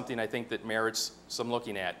 That's something I think that merits some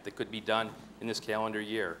looking at that could be done in this calendar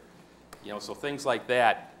year. You know, so things like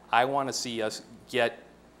that, I want to see us get,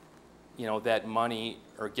 you know, that money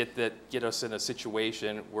or get us in a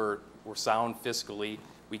situation where we're sound fiscally,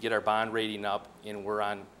 we get our bond rating up, and we're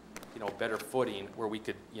on, you know, better footing where we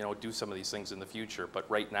could, you know, do some of these things in the future. But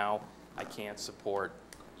right now, I can't support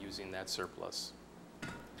using that surplus.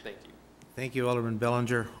 Thank you. Thank you, Alderman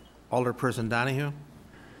Bellinger. Alderperson Donahue?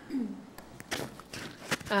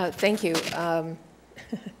 Thank you.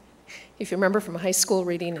 If you remember from high school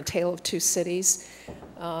reading A Tale of Two Cities,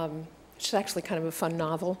 which is actually kind of a fun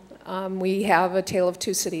novel, we have A Tale of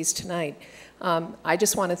Two Cities tonight. I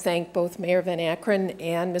just want to thank both Mayor Van Akkeren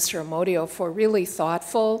and Mr. Amodio for really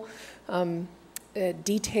thoughtful,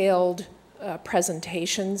 detailed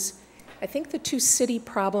presentations. I think the two-city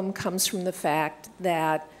problem comes from the fact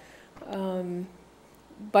that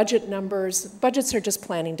budgets are just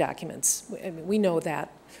planning documents. I mean, we know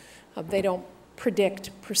that. They don't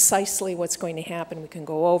predict precisely what's going to happen. We can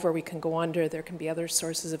go over, we can go under, there can be other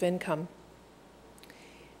sources of income.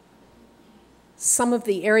 Some of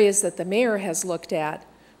the areas that the mayor has looked at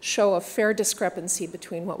show a fair discrepancy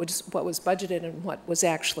between what was budgeted and what was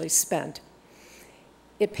actually spent.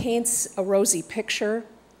 It paints a rosy picture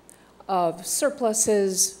of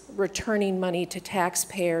surpluses, returning money to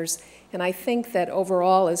taxpayers, and I think that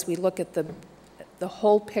overall, as we look at the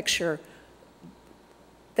whole picture,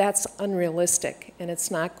 that's unrealistic, and it's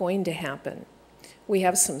not going to happen. We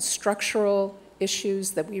have some structural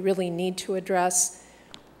issues that we really need to address.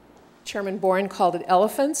 Chairman Boren called it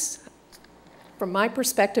elephants. From my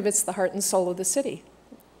perspective, it's the heart and soul of the city.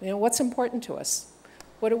 You know, what's important to us?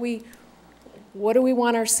 What do we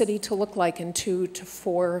want our city to look like in 2 to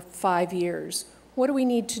 4, 5 years? What do we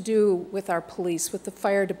need to do with our police, with the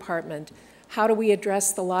fire department? How do we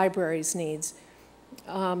address the library's needs?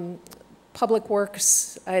 Public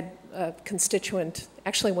Works, I had a constituent,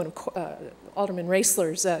 actually one of Alderman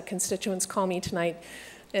Raisler's constituents call me tonight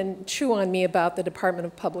and chew on me about the Department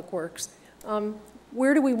of Public Works.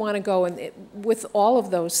 Where do we want to go with all of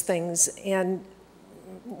those things? And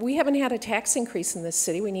we haven't had a tax increase in this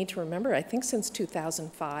city, we need to remember, I think since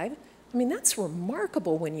 2005. I mean, that's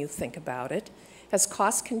remarkable when you think about it. As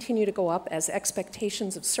costs continue to go up, as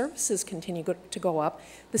expectations of services continue to go up,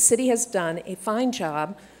 the city has done a fine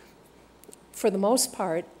job, for the most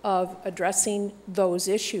part, of addressing those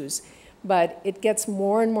issues. But it gets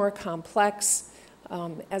more and more complex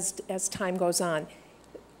as time goes on.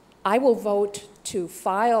 I will vote to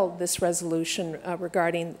file this resolution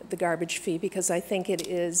regarding the garbage fee because I think it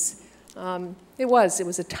is, it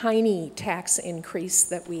was a tiny tax increase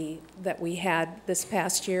that we had this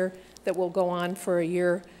past year that will go on for a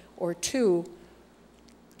year or two.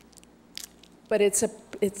 But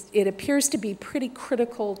it appears to be pretty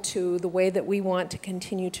critical to the way that we want to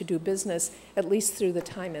continue to do business, at least through the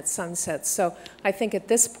time it sunsets. So I think at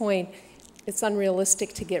this point, it's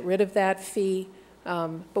unrealistic to get rid of that fee,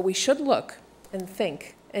 but we should look and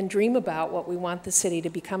think and dream about what we want the city to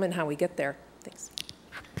become and how we get there. Thanks.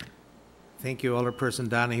 Thank you, Alderperson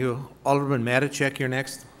Donahue. Alderman Matichek, you're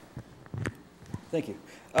next. Thank you.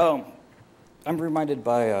 I'm reminded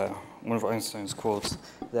by one of Einstein's quotes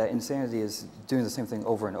that insanity is doing the same thing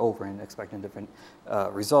over and over and expecting a different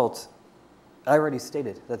result. I already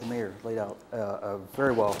stated that the mayor laid out a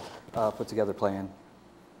very well put together plan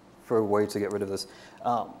for a way to get rid of this.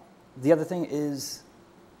 The other thing is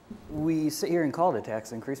we sit here and call it a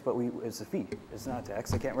tax increase, but it's a fee. It's not a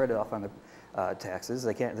tax. They can't write it off on the taxes.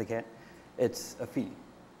 They can't. It's a fee.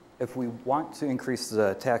 If we want to increase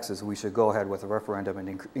the taxes, we should go ahead with a referendum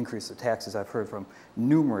and increase the taxes. I've heard from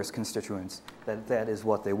numerous constituents that that is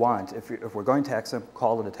what they want. If we're going to tax them,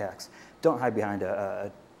 call it a tax. Don't hide behind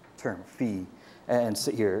a term fee and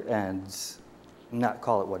sit here and not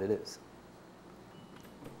call it what it is.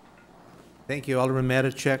 Thank you, Alderman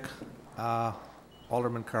Matichek.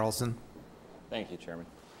 Alderman Carlson. Thank you, Chairman.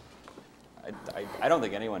 I don't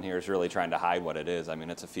think anyone here is really trying to hide what it is. I mean,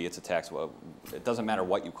 it's a fee, it's a tax. Well, it doesn't matter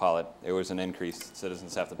what you call it. There was an increase.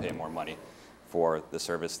 Citizens have to pay more money for the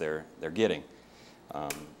service they're getting.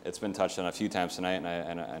 It's been touched on a few times tonight,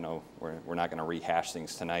 and I know we're not going to rehash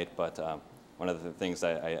things tonight, but one of the things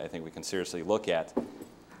that I think we can seriously look at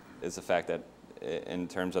is the fact that in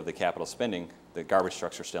terms of the capital spending, the garbage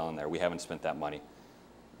trucks are still in there. We haven't spent that money.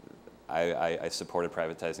 I supported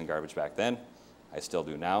privatizing garbage back then. I still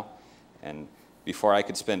do now. And before I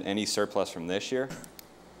could spend any surplus from this year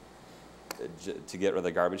to get rid of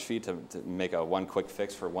the garbage fee, to make a one quick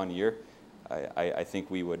fix for 1 year, I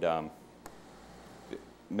think we would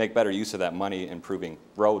make better use of that money improving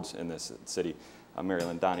roads in this city. Mary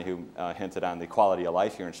Lynn Donahue hinted on the quality of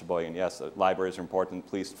life here in Sheboygan. Yes, libraries are important,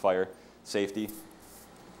 police, fire, safety,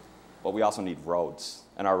 but we also need roads,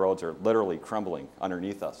 and our roads are literally crumbling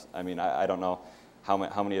underneath us. I mean, I don't know how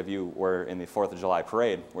many of you were in the 4th of July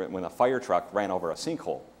parade when a fire truck ran over a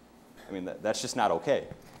sinkhole. I mean, that's just not okay.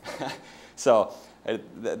 So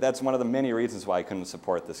that's one of the many reasons why I couldn't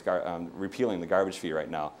support this repealing the garbage fee right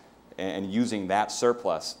now and using that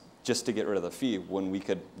surplus just to get rid of the fee when we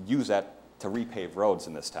could use that to repave roads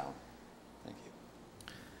in this town. Thank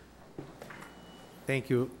you. Thank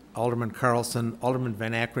you, Alderman Carlson. Alderman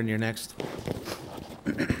Van Akkeren, you're next.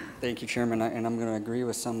 Thank you, Chairman, and I'm going to agree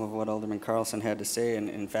with some of what Alderman Carlson had to say. And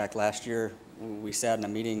in fact, last year we sat in a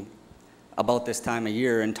meeting about this time of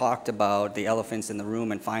year and talked about the elephants in the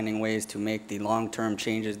room and finding ways to make the long-term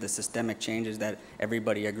changes, the systemic changes that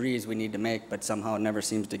everybody agrees we need to make, but somehow it never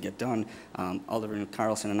seems to get done. Alderman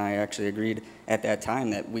Carlson and I actually agreed at that time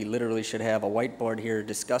that we literally should have a whiteboard here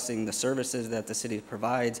discussing the services that the city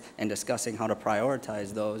provides and discussing how to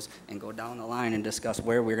prioritize those and go down the line and discuss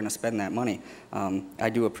where we're going to spend that money. I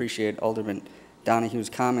do appreciate Alderman Donahue's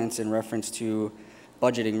comments in reference to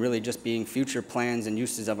budgeting really just being future plans and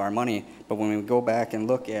uses of our money. But when we go back and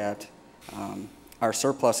look at our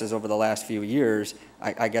surpluses over the last few years,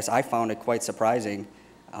 I guess I found it quite surprising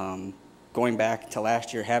going back to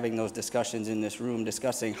last year, having those discussions in this room,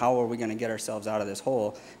 discussing how are we going to get ourselves out of this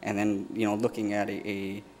hole, and then looking at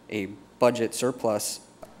a budget surplus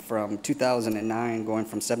from 2009 going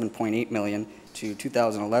from 7.8 million to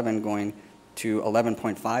 2011 going to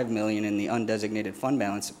 11.5 million in the undesignated fund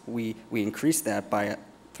balance. We increased that by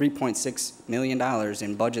 $3.6 million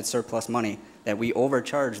in budget surplus money that we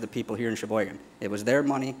overcharged the people here in Sheboygan. It was their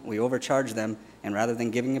money, we overcharged them, and rather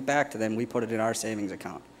than giving it back to them, we put it in our savings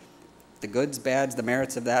account. The goods, bads, the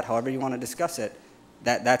merits of that, however you want to discuss it,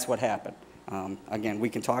 that's what happened. Again, we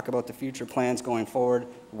can talk about the future plans going forward,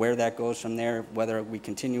 where that goes from there, whether we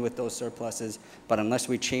continue with those surpluses, but unless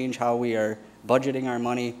we change how we are budgeting our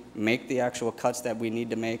money, make the actual cuts that we need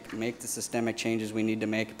to make the systemic changes we need to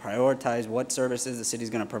make, prioritize what services the city's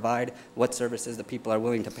going to provide, what services the people are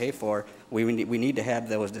willing to pay for, we need to have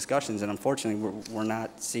those discussions, and unfortunately we're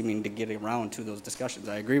not seeming to get around to those discussions.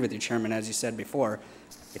 I agree with you, Chairman, as you said before,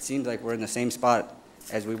 it seems like we're in the same spot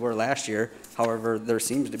as we were last year. However, there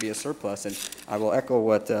seems to be a surplus, and I will echo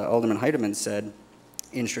what Alderman Heidemann said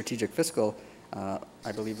in strategic fiscal,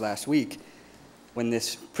 I believe last week. When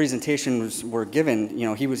this presentation were given,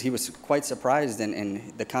 he was quite surprised,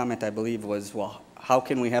 and the comment I believe was, well, how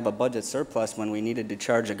can we have a budget surplus when we needed to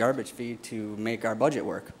charge a garbage fee to make our budget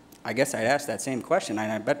work? I guess I'd ask that same question,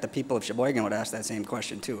 and I bet the people of Sheboygan would ask that same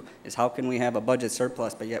question too, is how can we have a budget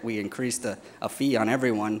surplus, but yet we increased a fee on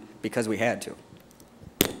everyone because we had to?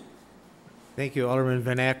 Thank you, Alderman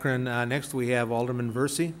Van Akkeren. Next, we have Alderman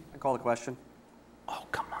Versey. I call the question. Oh,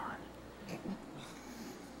 come on.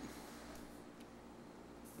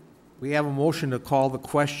 We have a motion to call the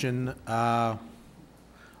question. All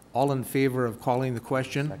in favor of calling the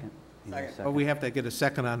question? Second. Oh, we have to get a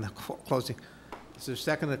second on the closing. Is there a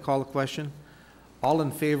second to call the question? All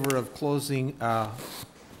in favor of closing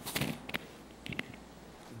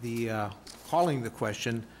calling the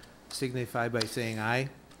question, signify by saying aye.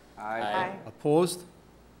 Aye. Opposed?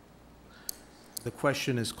 The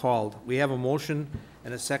question is called. We have a motion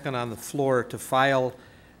and a second on the floor to file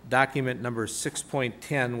document number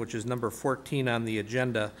 6.10, which is number 14 on the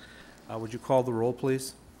agenda. Would you call the roll,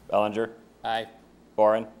 please? Bellinger? Aye.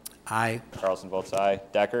 Boren? Aye. Carlson votes aye.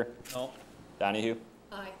 Decker? No. Donahue?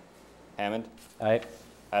 Aye. Hammond? Aye.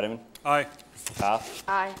 Heidemann? Aye. Koff?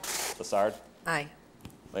 Aye. Lassard? Aye.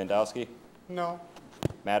 Landowski? No.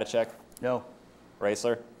 Matacek? No.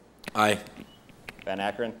 Raisler? Aye. Van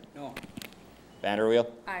Akkeren? No. Vanderweel?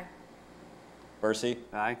 Aye. Versey?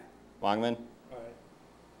 Aye. Longman?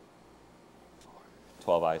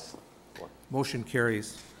 12 ayes. Motion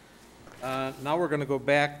carries. Now we're going to go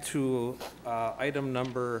back to item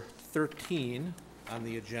number 13 on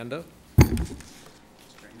the agenda.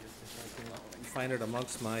 Find it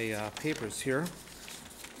amongst my papers here.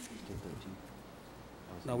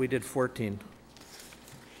 No, we did 14.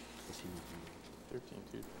 13,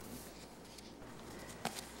 too.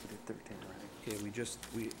 We did 13 already. Okay,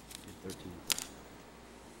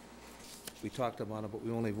 we talked about it, but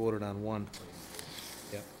we only voted on one.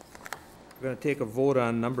 Yep. We're going to take a vote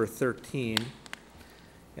on number 13,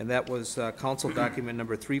 and that was council document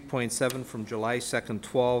number 3.7 from July 2nd,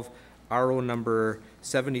 12, RO number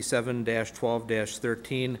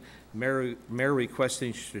 77-12-13, Mayor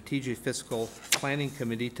requesting Strategic Fiscal Planning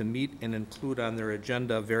Committee to meet and include on their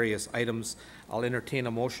agenda various items. I'll entertain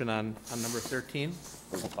a motion on number 13.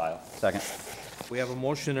 File. Second. We have a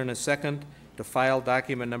motion and a second to file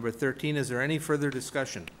document number 13. Is there any further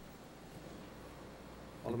discussion?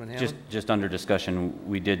 Alderman Hammond? Just under discussion,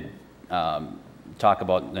 we did talk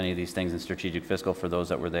about any of these things in strategic fiscal for those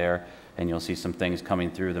that were there, and you'll see some things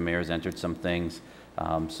coming through. The mayor's entered some things.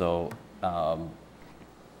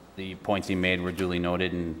 The points he made were duly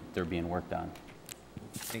noted, and they're being worked on.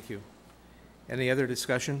 Thank you. Any other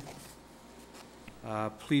discussion?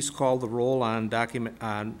 Please call the roll on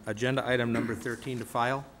agenda item number 13 to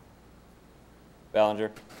file.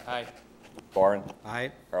 Bellinger. Aye. Boren.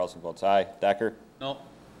 Aye. Carlson votes aye. Decker. No.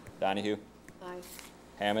 Donahue. Aye.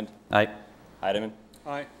 Hammond. Aye. Heidemann.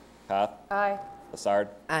 Aye. Koth. Aye. Lassard.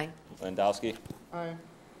 Aye. Lewandowski. Aye.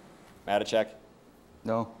 Matacek.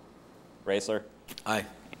 No. Raisler. Aye.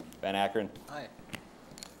 Van Akkeren. Aye.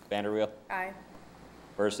 Vanderweel. Aye.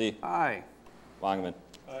 Bursey. Aye. Longman.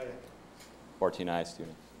 Aye. 14 ayes, 2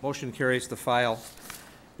 nays. Motion carries to file.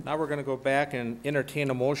 Now we're going to go back and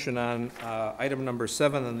entertain a motion on item number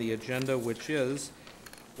 7 on the agenda, which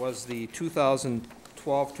was the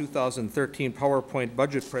 2012-2013 PowerPoint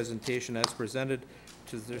budget presentation as presented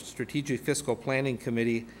to the Strategic Fiscal Planning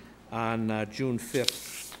Committee on June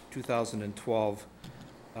 5th, 2012.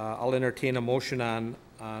 I'll entertain a motion on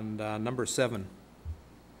number 7.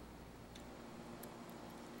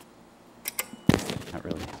 Not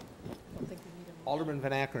really. Alderman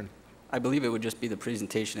Van Akkeren. I believe it would just be the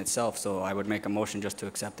presentation itself, so I would make a motion just to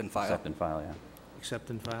accept and file. Accept and file, yeah. Accept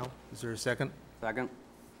and file. Is there a second? Second.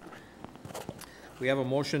 We have a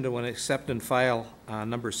motion to accept and file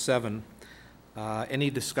number 7. Any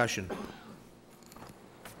discussion?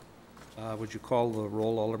 Would you call the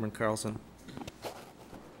roll, Alderman Carlson?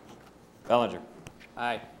 Bellinger.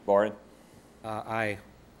 Aye. Boren. Aye.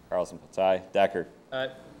 Carlson votes aye. Decker. Aye.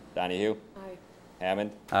 Donahue. Aye.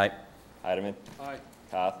 Hammond. Aye. Heidemann. Aye.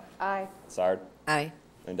 Koth. Aye. Lassard. Aye.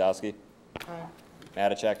 Lewandowski. Aye.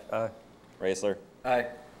 Matacek. Aye. Raisler. Aye.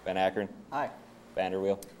 Van Akkeren. Aye.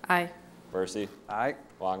 Vanderweel. Aye. Bursey. Aye.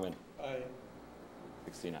 Longman. Aye.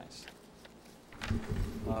 16 ayes.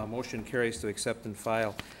 Motion carries to accept and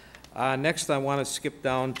file. Next, I want to skip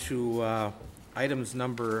down to items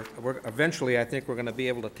eventually I think we're going to be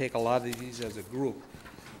able to take a lot of these as a group,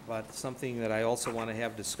 but something that I also want to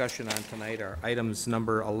have discussion on tonight are items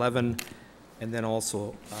number 11 and then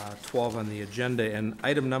also 12 on the agenda. And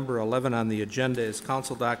item number 11 on the agenda is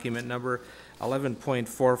council document number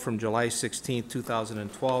 11.4 from July 16,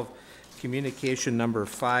 2012, communication number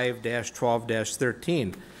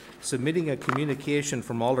 5-12-13, submitting a communication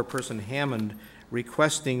from Alderperson Hammond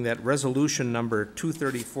requesting that resolution number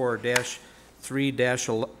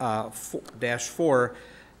 234-3-4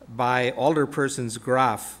 by Alderpersons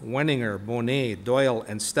Graff, Wenninger, Bonet, Doyle,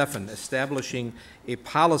 and Steffen, establishing a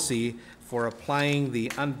policy for applying the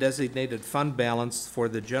undesignated fund balance for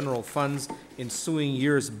the general fund's ensuing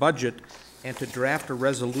year's budget, and to draft a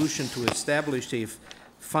resolution to establish a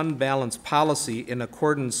fund balance policy in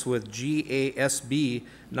accordance with GASB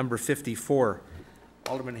number 54.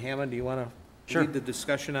 Alderman Hammond, do you want to lead the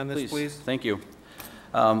discussion on this, please? Thank you.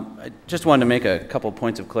 I just wanted to make a couple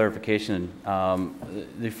points of clarification.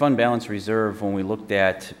 The fund balance reserve, when we looked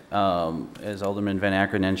at, as Alderman Van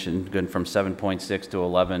Akkeren mentioned, going from 7.6 to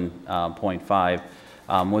 11.5,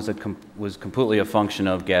 was completely a function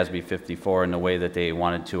of GASB 54 and the way that they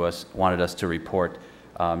wanted us to report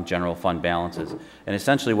general fund balances. And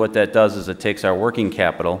essentially what that does is it takes our working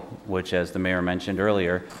capital, which, as the mayor mentioned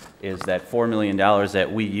earlier, is that $4 million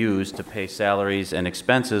that we use to pay salaries and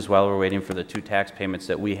expenses while we're waiting for the 2 tax payments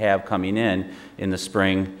that we have coming in the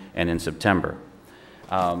spring and in September.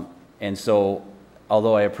 And so,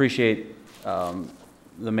 although I appreciate the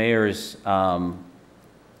mayor's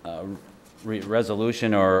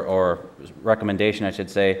resolution or recommendation, I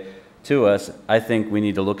should say, to us, I think we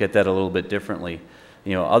need to look at that a little bit differently.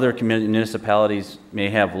 You know, other municipalities may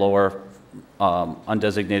have lower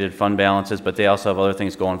undesignated fund balances, but they also have other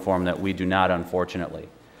things going for them that we do not, unfortunately.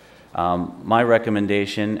 My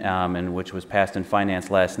recommendation, and which was passed in finance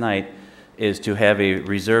last night, is to have a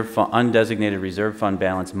undesignated reserve fund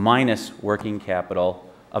balance minus working capital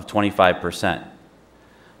of 25%,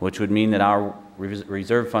 which would mean that our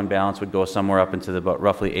reserve fund balance would go somewhere up into the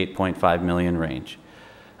roughly 8.5 million range.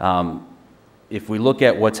 If we look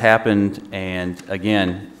at what's happened, and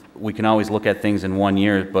again, we can always look at things in 1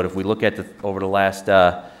 year, but if we look at over the last,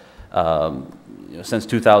 since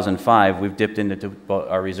 2005, we've dipped into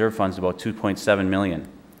our reserve funds about 2.7 million.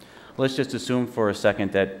 Let's just assume for a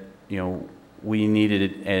second that you know, we needed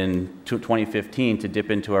it in 2015 to dip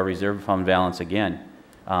into our reserve fund balance again,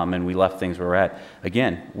 and we left things where we're at.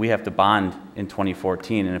 Again, we have to bond in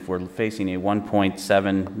 2014, and if we're facing a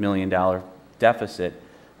 $1.7 million deficit,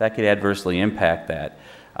 that could adversely impact that.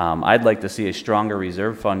 I'd like to see a stronger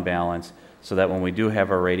reserve fund balance so that when we do have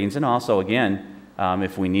our ratings, and also again,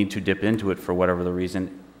 if we need to dip into it for whatever the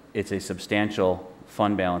reason, it's a substantial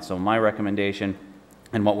fund balance. So my recommendation,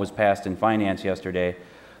 and what was passed in finance yesterday,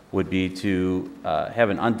 would be to have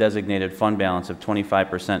an undesignated fund balance of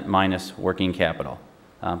 25% minus working capital,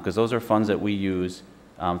 because those are funds that we use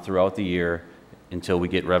throughout the year until we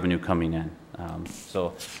get revenue coming in.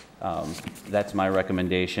 So that's my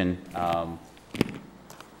recommendation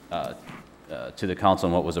to the council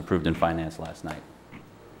on what was approved in finance last night.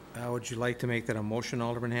 Would you like to make that a motion,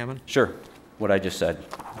 Alderman Hammond? Sure, what I just said.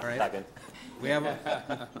 All right. Second. We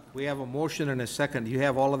have a motion and a second. You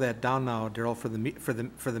have all of that down now, Darrell, for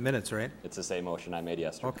the minutes, right? It's the same motion I made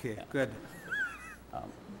yesterday. Okay, good.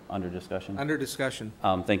 Under discussion? Under discussion.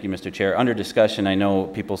 Thank you, Mr. Chair. Under discussion, I know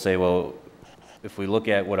people say, well, if we look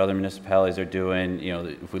at what other municipalities are doing, you know,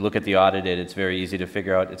 if we look at the audited, it's very easy to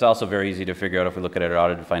figure out. It's also very easy to figure out if we look at our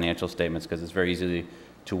audited financial statements, because it's very easy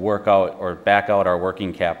to work out or back out our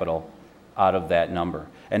working capital out of that number.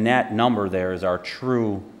 And that number there is our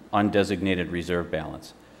true undesignated reserve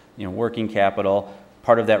balance. You know, working capital,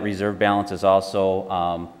 part of that reserve balance is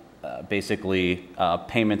also basically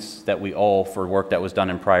payments that we owe for work that was done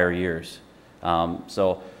in prior years.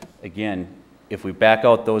 So again, if we back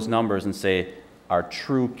out those numbers and say our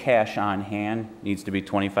true cash on hand needs to be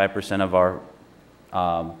 25% of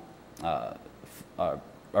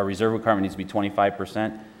our reserve requirement needs to be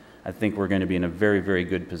 25%, I think we're going to be in a very, very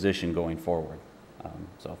good position going forward.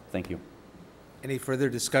 So thank you. Any further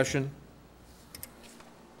discussion?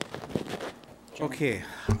 Okay.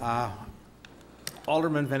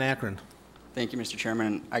 Alderman Van Akkeren. Thank you, Mr.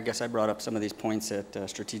 Chairman. I guess I brought up some of these points at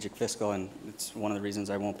strategic fiscal, and it's one of the reasons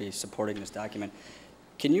I won't be supporting this document.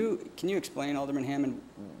 Can you explain, Alderman Hammond,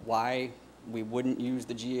 why we wouldn't use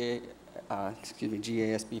the GASB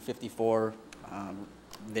 54,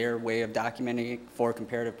 their way of documenting it for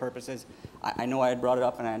comparative purposes? I know I had brought it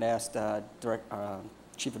up and I had asked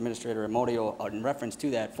Chief Administrator Amodio in reference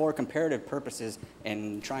to that for comparative purposes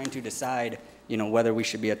and trying to decide, you know, whether we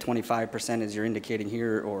should be at 25% as you're indicating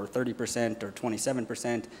here, or 30% or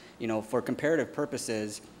 27%. You know, for comparative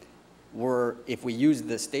purposes, if we use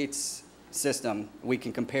the state's system, we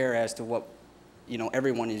can compare as to what, you know,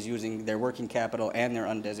 everyone is using their working capital and their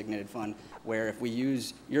undesignated fund, where if we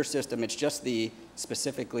use your system, it's just the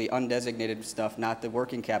specifically undesignated stuff, not the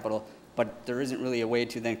working capital. But there isn't really a way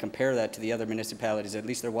to then compare that to the other municipalities. At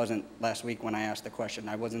least there wasn't last week when I asked the question.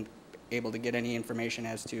 I wasn't able to get any information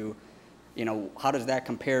as to, you know, how does that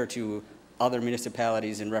compare to other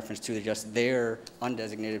municipalities in reference to just their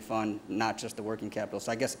undesignated fund, not just the working capital.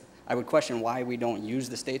 So I guess I would question why we don't use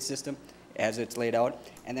the state system as it's laid out.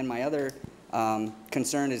 And then my other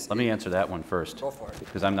concern is... Let me answer that one first. Go for it.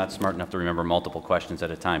 Because I'm not smart enough to remember multiple questions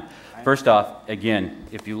at a time. First off, again,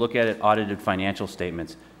 if you look at it, audited financial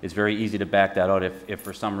statements, it's very easy to back that out if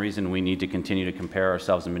for some reason we need to continue to compare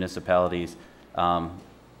ourselves in municipalities, you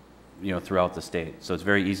know, throughout the state. So it's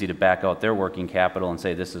very easy to back out their working capital and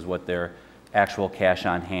say this is what their actual cash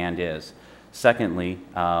on hand is. Secondly,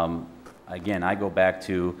 again, I go back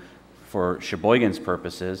to, for Sheboygan's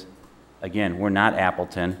purposes, again, we're not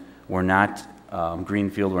Appleton, we're not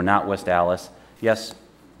Greenfield, we're not West Allis. Yes,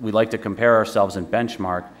 we like to compare ourselves and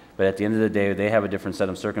benchmark, but at the end of the day, they have a different set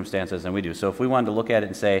of circumstances than we do. So if we wanted to look at it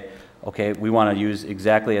and say, okay, we want to use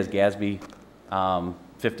exactly as GASB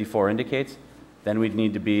 54 indicates, then we'd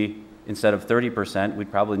need to be, instead of 30%,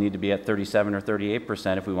 we'd probably need to be at 37 or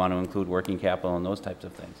 38% if we want to include working capital and those types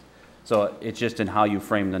of things. So it's just in how you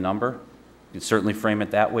frame the number. You can certainly frame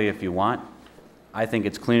it that way if you want. I think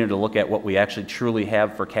it's cleaner to look at what we actually truly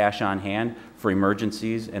have for cash on hand for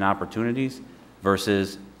emergencies and opportunities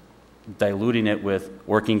versus diluting it with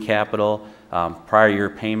working capital, prior year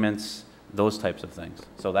payments, those types of things.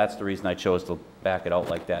 So that's the reason I chose to back it out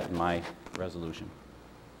like that in my resolution.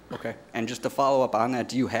 Okay. And just to follow up on that,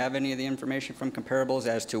 do you have any of the information from comparables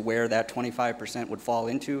as to where that 25% would fall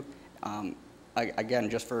into? Again,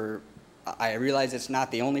 just for, I realize it's not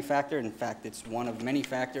the only factor. In fact, it's one of many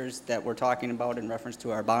factors that we're talking about in reference to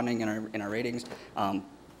our bonding and our ratings.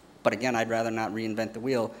 But again, I'd rather not reinvent the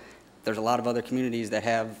wheel. There's a lot of other communities that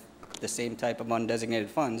have the same type of undesignated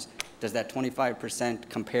funds. Does that 25%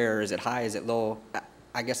 compare? Is it high? Is it low?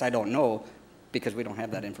 I guess I don't know because we don't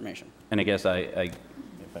have that information. And I guess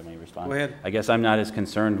if I may respond. Go ahead. I guess I'm not as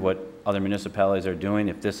concerned what other municipalities are doing.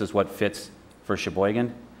 If this is what fits for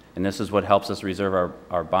Sheboygan, And this is what helps us reserve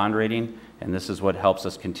our bond rating, and this is what helps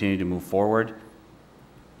us continue to move forward.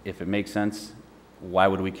 If it makes sense, why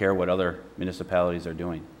would we care what other municipalities are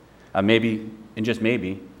doing? Maybe, and just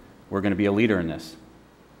maybe, we're going to be a leader in this.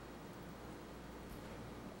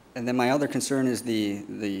 And then my other concern is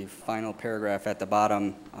the final paragraph at the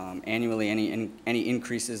bottom. Annually, any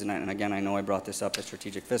increases, and again, I know I brought this up at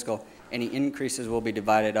strategic fiscal, any increases will be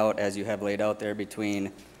divided out as you have laid out there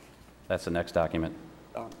between. That's the next document.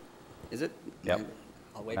 Is it? Yep.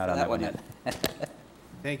 I'll wait Not for on that that one one then.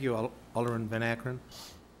 Thank you, Alderman Van Akkeren.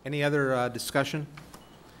 Any other discussion?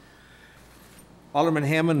 Alderman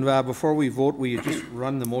Hammond, before we vote, will you just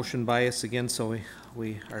run the motion by us again so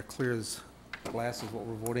we are clear as glass is what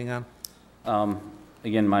we're voting on?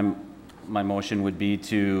 Again, my motion would be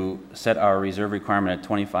to set our reserve requirement at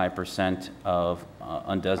 25% of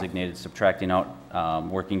undesignated, subtracting out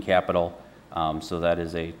working capital. So that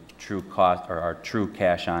is a true cost, or our true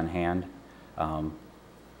cash on hand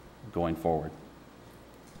going forward.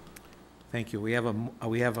 Thank you. We have a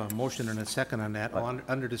motion and a second on that.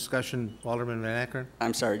 Under discussion, Alderman Van Akkeren.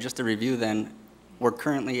 I'm sorry, just to review then, we're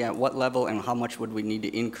currently at what level and how much would we need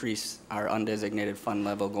to increase our undesignated fund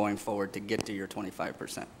level going forward to get to your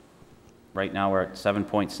 25%? Right now, we're at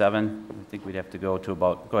 7.7. I think we'd have to go to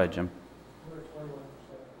about, go ahead, Jim.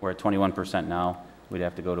 We're at 21% now. We'd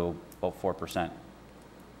have to go to about 4%.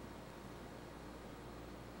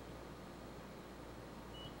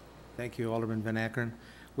 Thank you, Alderman Van Akkeren.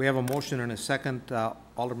 We have a motion and a second.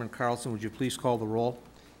 Alderman Carlson, would you please call the roll?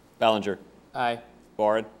 Bellinger. Aye.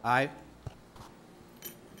 Boren. Aye.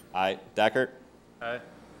 Aye. Deckert. Aye.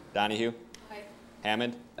 Donahue. Aye.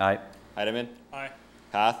 Hammond. Aye. Heidemann. Aye.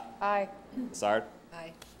 Koth. Aye. Lassard.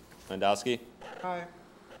 Aye. Landowski. Aye.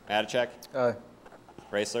 Matacek. Aye.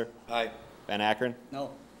 Raisler. Aye. Van Akkeren. No.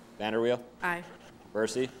 Vanderweel. Aye.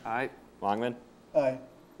 Bursey. Aye. Longman. Aye.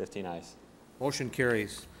 15 ayes. Motion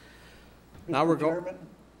carries. Now we're going.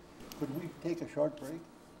 Could we take a short break?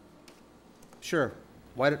 Sure.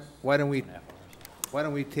 Why don't we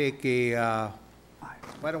take a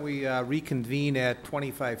why don't we reconvene at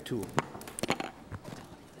 25:02?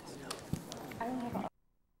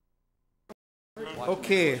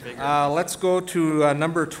 Okay, let's go to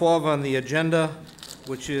number 12 on the agenda,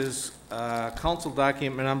 which is council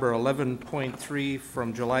document number 11.3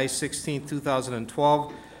 from July 16,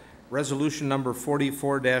 2012, resolution number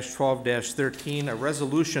 44-12-13, a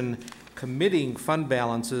resolution committing fund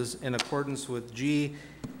balances in accordance with GASB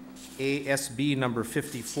number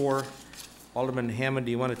 54. Alderman Hammond,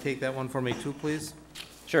 do you want to take that one for me too, please?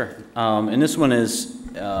 Sure. And this one is,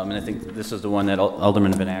 and I think this is the one that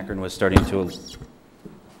Alderman Van Akkeren was starting to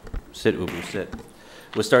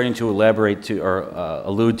was starting to elaborate to or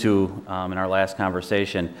allude to in our last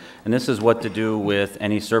conversation. And this is what to do with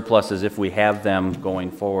any surpluses if we have them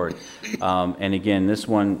going forward. And again, this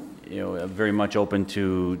one, very much open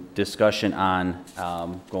to discussion on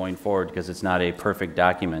going forward because it's not a perfect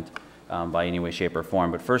document by any way, shape, or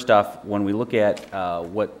form. But first off, when we look at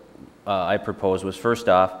what I proposed was, first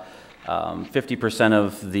off, 50%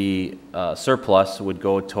 of the surplus would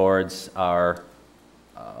go towards our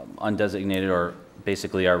undesignated, or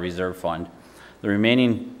basically our reserve fund. The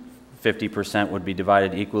remaining 50% would be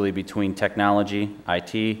divided equally between technology,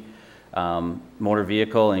 IT, motor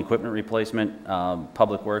vehicle and equipment replacement,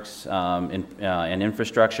 public works and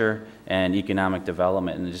infrastructure, and economic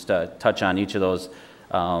development. And just to touch on each of those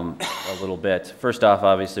a little bit. First off,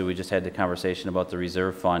 obviously, we just had the conversation about the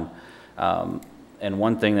reserve fund. And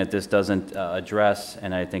one thing that this doesn't address,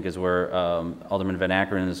 and I think is where Alderman Van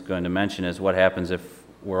Akkeren is going to mention, is what happens if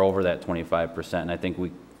we're over that 25%. And I think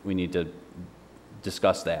we need to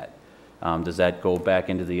discuss that. Does that go back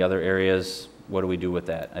into the other areas? What do we do with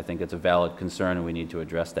that? I think it's a valid concern, and we need to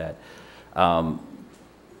address that.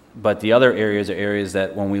 But the other areas are areas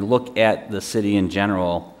that, when we look at the city in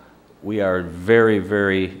general, we are very,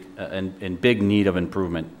 very in big need of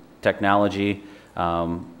improvement. Technology,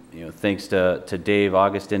 thanks to Dave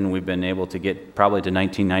Augustin, we've been able to get probably to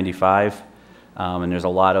 1995, and there's a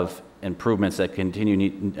lot of improvements that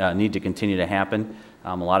need to continue to happen.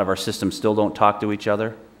 A lot of our systems still don't talk to each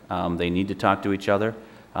other. They need to talk to each other.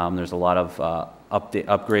 There's a lot of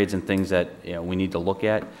upgrades and things that we need to look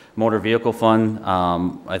at. Motor vehicle fund,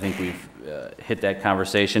 I think we've hit that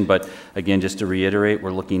conversation, but again, just to reiterate,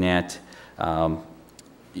 we're looking at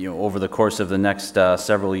over the course of the next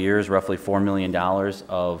several years, roughly $4 million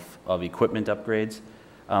of equipment upgrades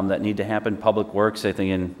that need to happen. Public works, I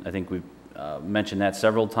think we've mentioned that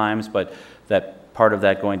several times, but that part of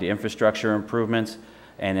that going to infrastructure improvements.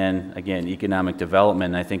 And then, again, economic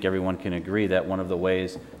development. I think everyone can agree that one of the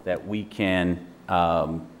ways that we can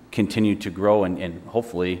continue to grow and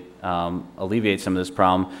hopefully alleviate some of this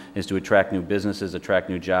problem is to attract new businesses, attract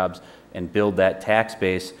new jobs, and build that tax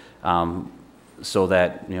base so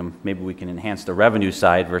that maybe we can enhance the revenue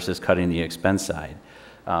side versus cutting the expense side.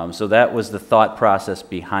 So that was the thought process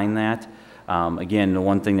behind that. Again, the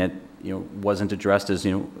one thing that wasn't addressed is,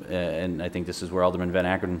 and I think this is where Alderman Van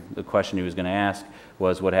Akkeren, the question he was going to ask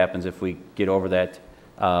was what happens if we get over that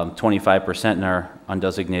 25% in our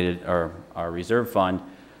undesignated or our reserve fund,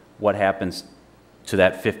 what happens to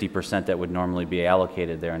that 50% that would normally be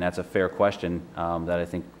allocated there? And that's a fair question that I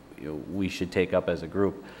think we should take up as a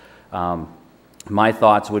group. My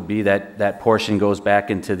thoughts would be that that portion goes back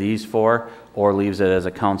into these four or leaves it as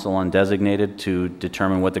a council undesignated to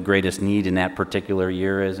determine what the greatest need in that particular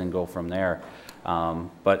year is and go from there.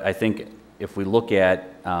 But I think if we look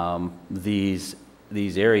at these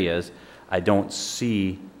areas, I don't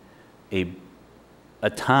see a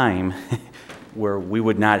time where we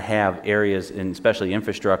would not have areas, and especially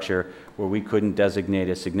infrastructure, where we couldn't designate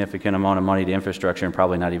a significant amount of money to infrastructure and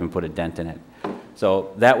probably not even put a dent in it.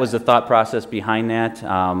 So that was the thought process behind that,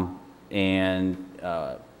 and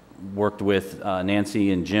worked with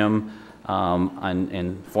Nancy and Jim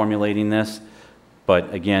in formulating this.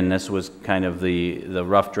 But again, this was kind of the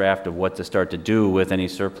rough draft of what to start to do with any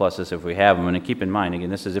surpluses if we have them. And keep in mind, again,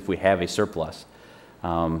 this is if we have a surplus,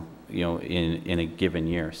 in a given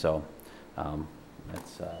year. So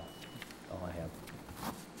that's all I have.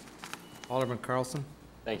 Alderman Carlson.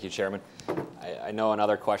 Thank you, Chairman. I know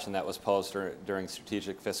another question that was posed during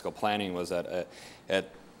strategic fiscal planning was that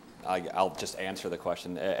I'll just answer the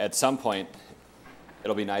question. At some point,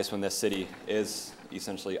 it'll be nice when this city is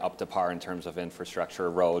essentially up to par in terms of infrastructure,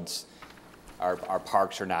 roads. Our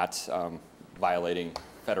parks are not violating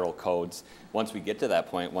federal codes. Once we get to that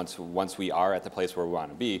point, once we are at the place where we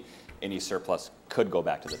want to be, any surplus could go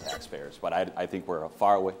back to the taxpayers. But I think we're a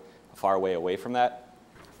far way away from that.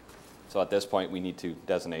 So at this point, we need to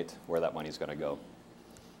designate where that money is going to go.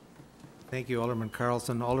 Thank you, Alderman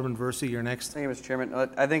Carlson. Alderman Versi, you're next. Thank you, Mr. Chairman.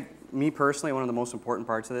 I think, me personally, one of the most important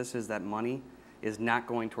parts of this is that money is not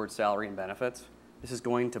going towards salary and benefits. This is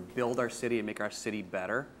going to build our city and make our city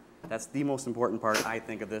better. That's the most important part, I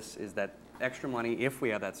think, of this, is that extra money, if we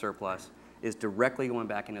have that surplus, is directly going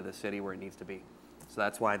back into the city where it needs to be. So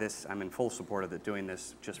that's why I'm in full support of doing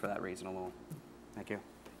this, just for that reason alone. Thank you.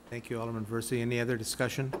 Thank you, Alderman Versi. Any other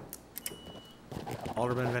discussion?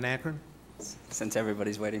 Alderman Van Akkeren? Since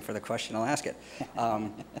everybody's waiting for the question, I'll ask it.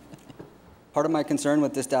 Part of my concern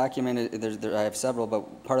with this document, I have several,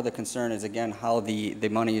 but part of the concern is, again, how the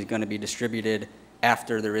money is going to be distributed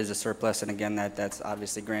after there is a surplus. And again, that's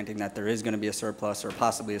obviously granting that there is going to be a surplus or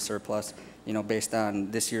possibly a surplus. Based on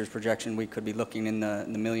this year's projection, we could be looking in the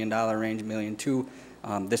 $1 million range, $1.2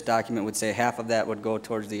 million. This document would say half of that would go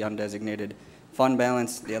towards the undesignated fund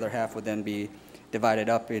balance. The other half would then be divided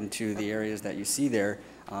up into the areas that you see there,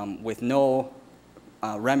 with no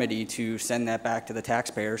remedy to send that back to the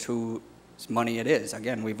taxpayers whose money it is.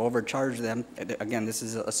 Again, we've overcharged them. Again, this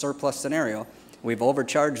is a surplus scenario. We've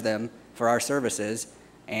overcharged them for our services,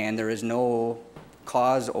 and there is no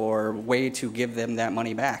cause or way to give them that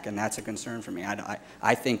money back, and that's a concern for me.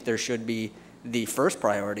 I think there should be, the first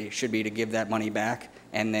priority should be to give that money back,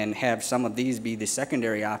 and then have some of these be the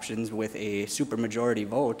secondary options with a supermajority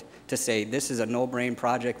vote to say, this is a no-brain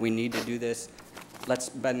project, we need to do this, let's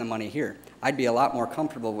spend the money here. I'd be a lot more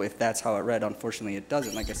comfortable if that's how it read. Unfortunately, it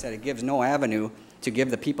doesn't. Like I said, it gives no avenue to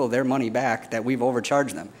give the people their money back that we've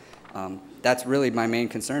overcharged them. That's really my main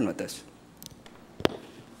concern with this.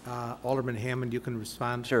 Alderman Hammond, you can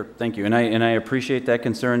respond. Sure, thank you, and I appreciate that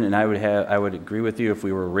concern, and I would agree with you if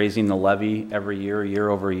we were raising the levy every year, year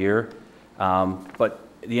over year. But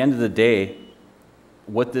at the end of the day,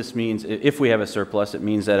 what this means, if we have a surplus, it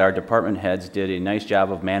means that our department heads did a nice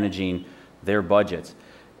job of managing their budgets,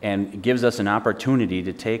 and it gives us an opportunity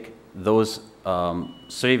to take those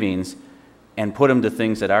savings and put them to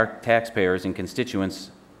things that our taxpayers and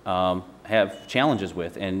constituents have challenges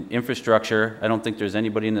with. And infrastructure, I don't think there's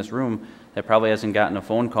anybody in this room that probably hasn't gotten a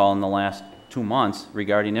phone call in the last 2 months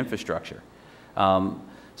regarding infrastructure.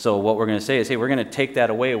 So what we're going to say is, hey, we're going to take that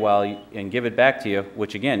away and give it back to you,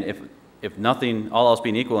 which again, if nothing, all else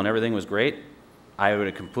being equal and everything was great, I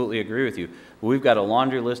would completely agree with you. But we've got a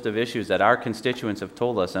laundry list of issues that our constituents have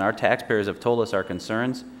told us and our taxpayers have told us are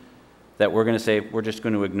concerns, that we're going to say we're just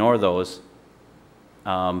going to ignore those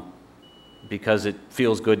because it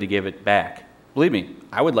feels good to give it back. Believe me,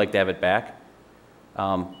 I would like to have it back.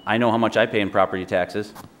 I know how much I pay in property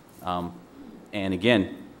taxes. And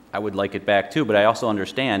again, I would like it back too, but I also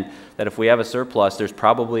understand that if we have a surplus, there's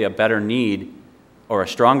probably a better need or a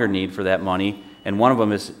stronger need for that money And one of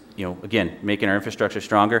them is, you know, again, making our infrastructure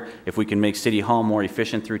stronger. If we can make City Hall more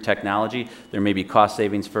efficient through technology, there may be cost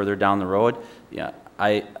savings further down the road. Yeah,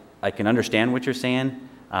 I can understand what you're saying,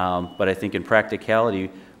 but I think in practicality,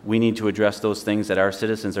 we need to address those things that our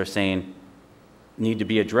citizens are saying need to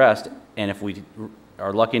be addressed. And if we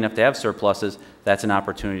are lucky enough to have surpluses, that's an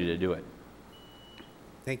opportunity to do it.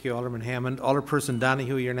 Thank you, Alderman Hammond. Alderperson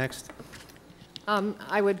Donahue, you're next.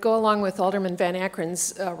 I would go along with Alderman Van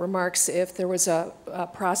Akron's remarks if there was a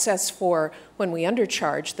process for when we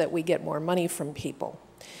undercharge that we get more money from people.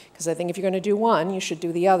 Because I think if you're going to do one, you should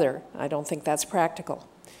do the other. I don't think that's practical.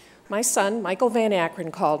 My son, Michael Van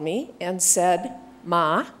Akron, called me and said,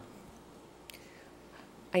 "Ma,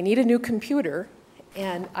 I need a new computer,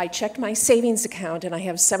 and I checked my savings account, and I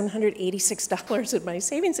have $786 in my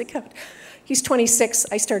savings account." He's 26.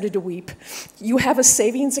 I started to weep. "You have a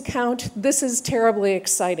savings account? This is terribly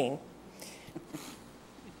exciting."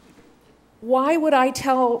 Why would I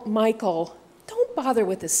tell Michael, don't bother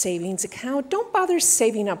with a savings account. Don't bother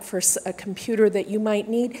saving up for a computer that you might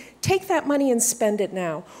need. Take that money and spend it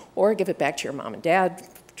now, or give it back to your mom and dad,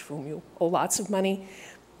 to whom you owe lots of money.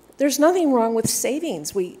 There's nothing wrong with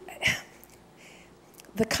savings.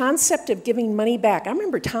 The concept of giving money back. I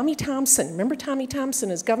remember Tommy Thompson. Remember Tommy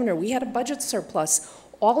Thompson as governor? We had a budget surplus.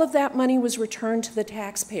 All of that money was returned to the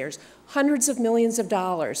taxpayers, hundreds of millions of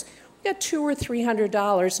dollars. We got $200 or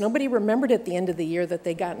 $300. Nobody remembered at the end of the year that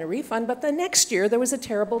they got a refund, but the next year there was a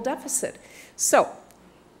terrible deficit. So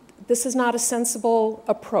this is not a sensible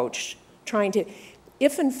approach.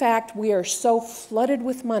 If in fact we are so flooded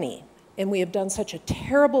with money and we have done such a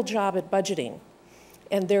terrible job at budgeting,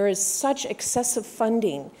 and there is such excessive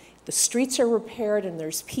funding, the streets are repaired and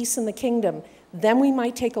there's peace in the kingdom, then we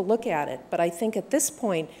might take a look at it. But I think at this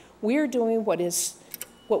point, we're doing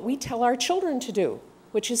what we tell our children to do,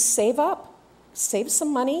 which is save up. Save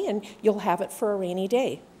some money and you'll have it for a rainy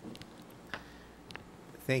day.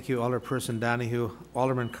 Thank you, Alderperson Donahue.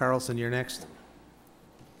 Alderman Carlson, you're next.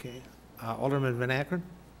 Okay. Alderman Van Akron?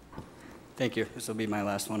 Thank you. This will be my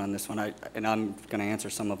last one on this one, and I'm going to answer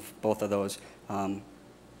some of both of those.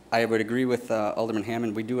 I would agree with Alderman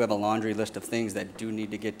Hammond. We do have a laundry list of things that do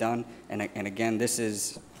need to get done, and again, this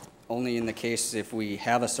is only in the case if we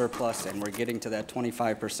have a surplus and we're getting to that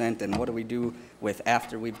 25%, and what do we do with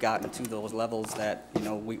after we've gotten to those levels that, you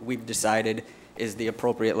know, we've decided is the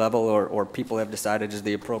appropriate level, or people have decided is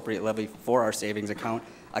the appropriate level for our savings account.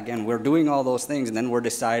 Again, we're doing all those things, and then we're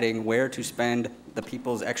deciding where to spend the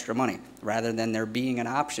people's extra money, rather than there being an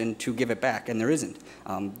option to give it back, and there isn't.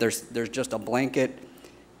 There's just a blanket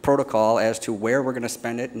protocol as to where we're going to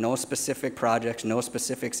spend it, no specific projects, no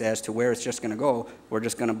specifics as to where it's just going to go. We're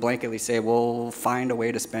just going to blanketly say, we'll find a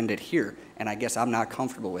way to spend it here, and I guess I'm not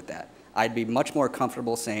comfortable with that. I'd be much more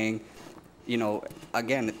comfortable saying, you know,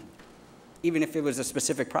 again, even if it was a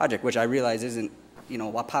specific project, which I realize isn't, you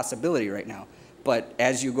know, a possibility right now, but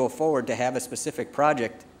as you go forward, to have a specific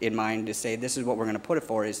project in mind to say this is what we're going to put it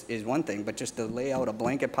for is one thing, but just to lay out a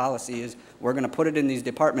blanket policy is we're going to put it in these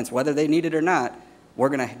departments, whether they need it or not, we're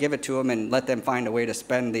going to give it to them and let them find a way to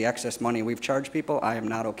spend the excess money we've charged people. I am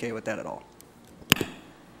not okay with that at all.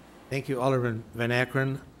 Thank you, Alderman Van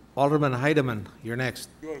Akron. Alderman Heidemann, you're next.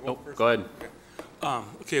 You want to go first? Go ahead. Okay.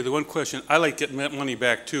 Okay, the one question, I like getting that money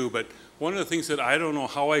back too, but one of the things that I don't know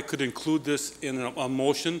how I could include this in a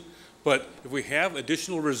motion, but if we have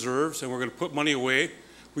additional reserves and we're going to put money away,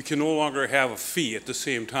 we can no longer have a fee at the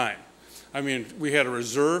same time. I mean, we had a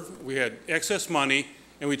reserve, we had excess money,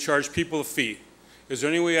 and we charged people a fee. Is there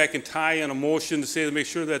any way I can tie in a motion to say to make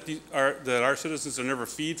sure that our citizens are never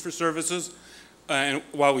feed for services, and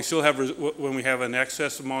while we still have when we have an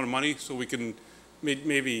excess amount of money, so we can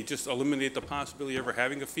maybe just eliminate the possibility of ever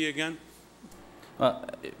having a fee again?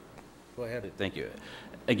 Go ahead. Thank you.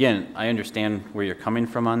 Again, I understand where you're coming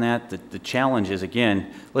from on that. The challenge is,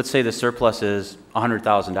 again, let's say the surplus is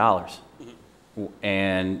 $100,000,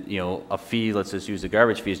 and you know, a fee, let's just use the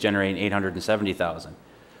garbage fee, is generating $870,000.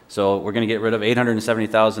 So we're going to get rid of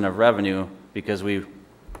 $870,000 of revenue because we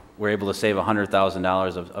were able to save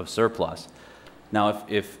 $100,000 of surplus. Now,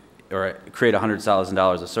 or create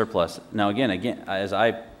 $100,000 of surplus. Now, again, as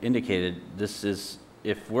I indicated, this is,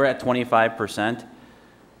 if we're at 25%,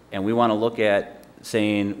 and we want to look at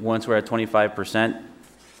saying once we're at 25%,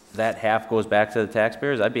 that half goes back to the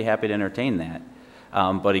taxpayers, I'd be happy to entertain that.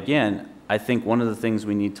 But again, I think one of the things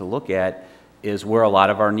we need to look at is where a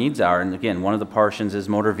lot of our needs are. And again, one of the portions is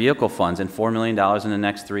motor vehicle funds, and $4 million in the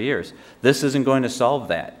next 3 years. This isn't going to solve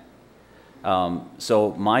that.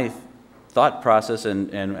 So my thought process,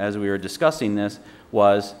 and as we were discussing this,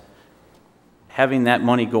 was having that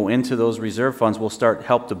money go into those reserve funds will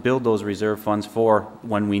help to build those reserve funds for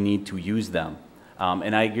when we need to use them.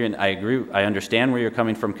 And I agree, I understand where you're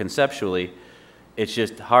coming from conceptually. It's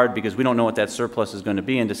just hard because we don't know what that surplus is going to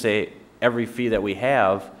be, and to say every fee that we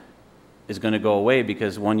have is going to go away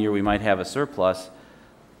because one year we might have a surplus,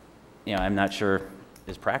 you know, I'm not sure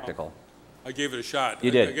is practical. I gave it a shot.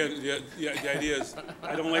 You did. Again, the idea is,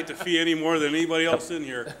 I don't like the fee any more than anybody else in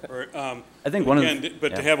here. Or, I think one again, of the,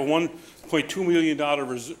 but to have a $1.2 million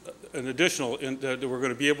an additional that we're going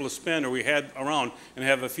to be able to spend, or we had around, and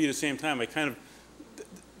have a fee at the same time, it kind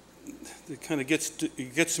of gets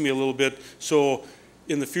to me a little bit. So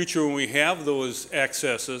in the future, when we have those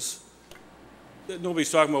accesses, nobody's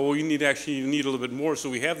talking about, well, you need a little bit more, so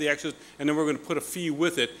we have the access, and then we're going to put a fee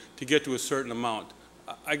with it to get to a certain amount.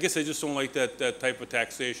 I guess I just don't like that type of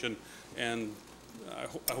taxation, and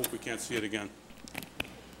I hope we can't see it again.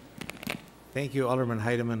 Thank you, Alderman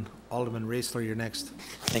Heidemann. Alderman Raisler, you're next.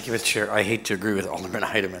 Thank you, Mr. Chair. I hate to agree with Alderman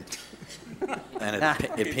Heidemann, and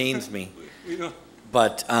it pains me.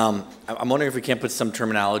 But I'm wondering if we can't put some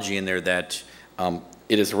terminology in there that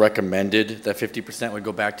it is recommended that 50% would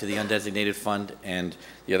go back to the undesignated fund, and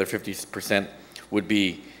the other 50% would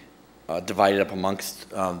be divided up amongst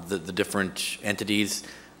the different entities,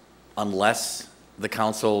 unless the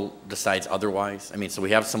council decides otherwise. I mean, so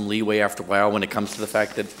we have some leeway after a while when it comes to the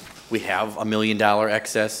fact that we have $1 million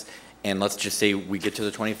excess, and let's just say we get to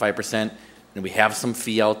the 25%, and we have some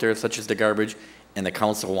fee out there, such as the garbage, and the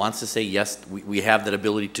council wants to say, yes, we have that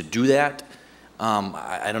ability to do that.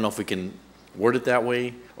 I don't know if we can word it that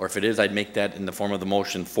way, or if it is, I'd make that in the form of the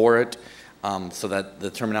motion for it, so that the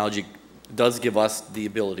terminology does give us the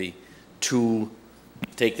to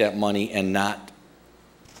take that money and not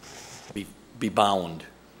be bound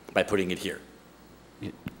by putting it here.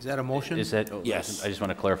 Is that a motion? Is that, yes. I just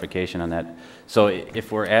want a clarification on that. So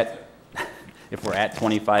if we're at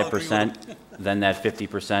 25%, then that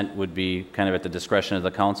 50% would be kind of at the discretion of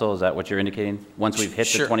the council. Is that what you're indicating? Once we've hit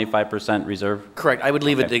the 25% reserve? Correct. I would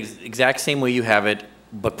leave it the exact same way you have it,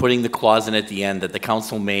 but putting the clause in at the end that the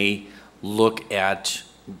council may look at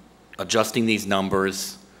adjusting these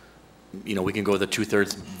numbers. You know, we can go with a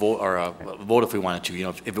 2/3 vote, or a vote if we wanted to, you know,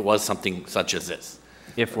 if it was something such as this.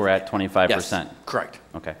 If we're at 25%? Yes, correct.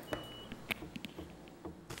 Okay.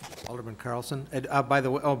 Alderman Carlson. And, by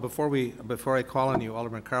the way, before I call on you,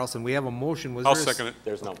 Alderman Carlson, we have a motion. I'll second it.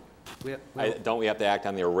 There's no. Don't we have to act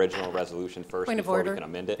on the original resolution first before we can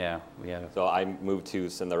amend it? Yeah, we have. So I move to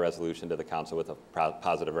send the resolution to the council with a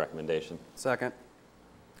positive recommendation. Second.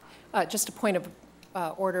 Just a point of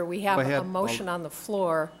order. We have a motion on the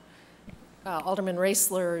floor. Alderman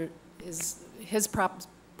Raisler his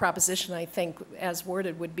proposition, I think, as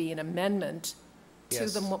worded, would be an amendment to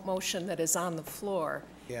the motion that is on the floor.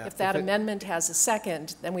 Yeah, if that amendment has a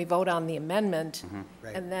second, then we vote on the amendment,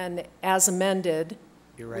 and then as amended,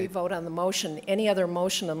 we vote on the motion. Any other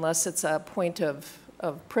motion, unless it's a point of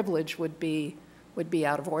privilege, would be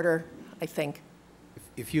out of order, I think.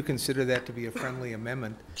 If you consider that to be a friendly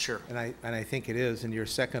amendment, sure, and I think it is, and you're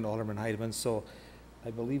second, Alderman Heidemann, so I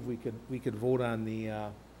believe we could vote on the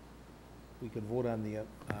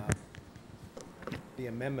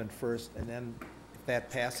amendment first, and then if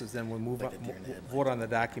that passes, then we'll vote on the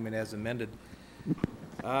document as amended.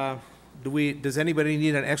 Does anybody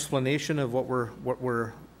need an explanation of what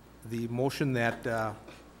we're the motion that? Oh,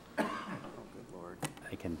 good Lord.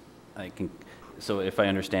 I can. So if I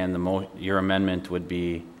understand your amendment would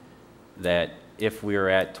be that if we were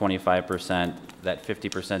at 25%, that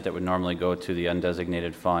 50% that would normally go to the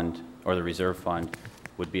undesignated fund or the reserve fund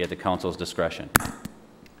would be at the council's discretion.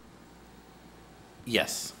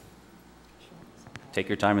 Yes. Take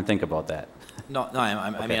your time and think about that. No,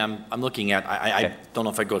 I mean, I'm looking at, I don't know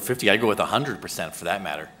if I'd go with 50, I'd go with 100% for that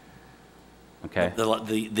matter. Okay.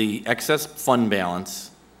 The excess fund balance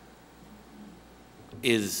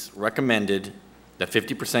is recommended that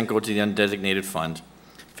 50% go to the undesignated fund,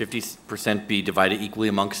 50% be divided equally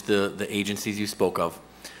amongst the agencies you spoke of,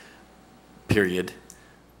 period.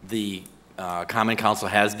 The Common Council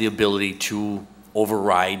has the ability to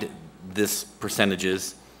override this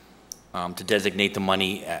percentages to designate the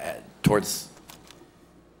money towards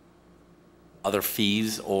other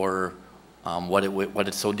fees or what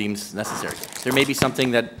it so deems necessary. There may be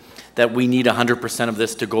something that we need 100% of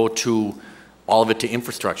this to go to, all of it to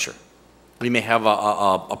infrastructure. We may have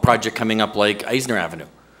a project coming up like Eisner Avenue,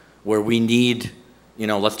 where we need, you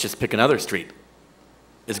know, let's just pick another street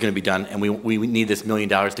is going to be done, and we need this $1 million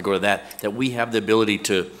to go to that we have the ability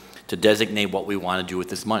to designate what we want to do with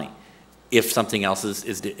this money. If something else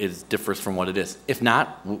is differs from what it is. If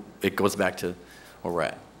not, it goes back to where we're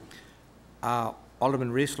at.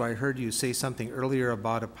 Alderman Raisler, I heard you say something earlier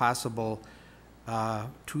about a possible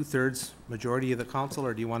 2/3 majority of the council,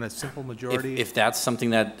 or do you want a simple majority? If that's something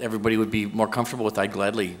that everybody would be more comfortable with, I'd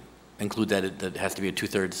gladly include that it has to be a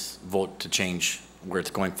 2/3 vote to change where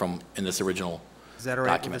it's going from in this original Is that all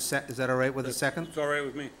right document. with is that all right with a second? It's all right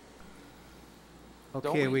with me.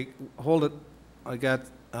 Okay, hold it. I got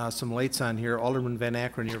some lights on here. Alderman Van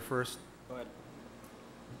Akkeren, you're first. Go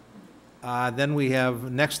ahead. Then we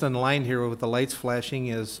have, next in line here with the lights flashing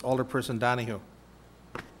is Alderperson Donahue.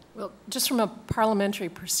 Well, just from a parliamentary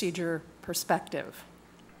procedure perspective,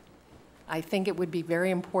 I think it would be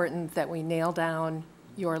very important that we nail down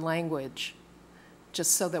your language,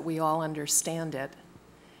 just so that we all understand it.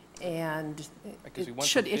 And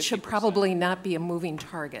it should probably not be a moving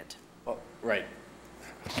target. Oh, right.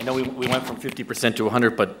 I know we went from 50% to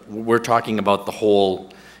 100, but we're talking about the whole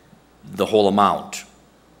amount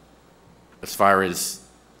as far as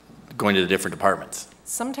going to the different departments.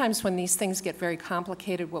 Sometimes when these things get very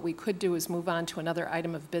complicated, what we could do is move on to another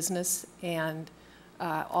item of business, and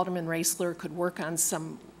Alderman Raisler could work on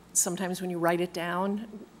sometimes when you write it down,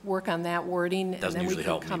 work on that wording, and then we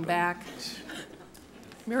can come back.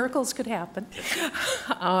 Miracles could happen.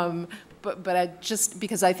 But just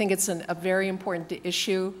because I think it's a very important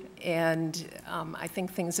issue, and I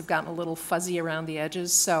think things have gotten a little fuzzy around the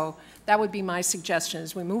edges. So that would be my suggestion,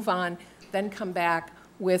 is we move on, then come back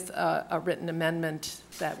with a written amendment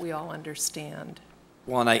that we all understand.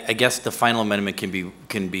 Well, and I guess the final amendment can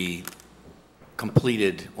be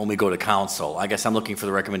completed when we go to council. I guess I'm looking for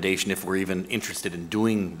the recommendation if we're even interested in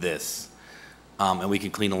doing this, and we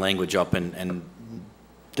can clean the language up and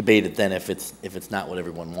debate it then if it's not what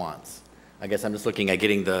everyone wants. I guess I'm just looking at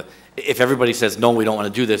getting if everybody says, no, we don't want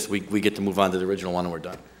to do this, we get to move on to the original one and we're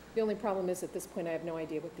done. The only problem is at this point I have no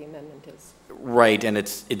idea what the amendment is. Right, and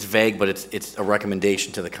it's vague, but it's a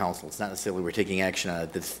recommendation to the council. It's not necessarily we're taking action on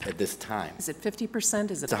it at this time. Is it 50%?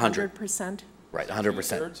 Is it It's 100%? 100%? Right,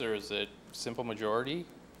 100%. 2/3, or is it simple majority?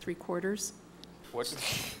 3/4? What's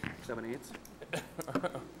 7/8?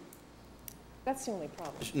 That's the only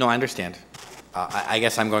problem. No, I understand. I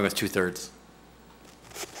guess I'm going with 2/3.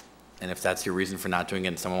 And if that's your reason for not doing it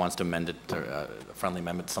and someone wants to amend it, to a friendly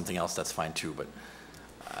amendment to something else, that's fine too. But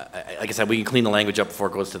like I said, we can clean the language up before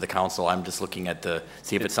it goes to the council. I'm just looking at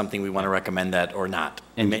see if it's something we want to recommend that or not.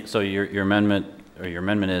 And so your amendment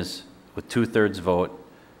is with 2/3 vote,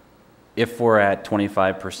 if we're at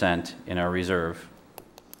 25% in our reserve,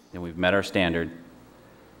 and we've met our standard,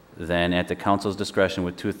 then at the council's discretion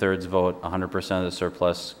with 2/3 vote, 100% of the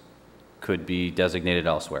surplus could be designated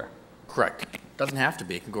elsewhere. Correct. Doesn't have to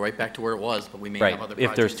be. It can go right back to where it was, but we may Right. have other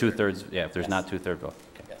If there's projects there. 2/3, yeah, if there's not 2/3 vote.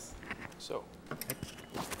 Okay. Yes. So,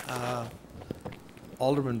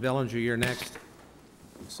 Alderman Bellinger, you're next.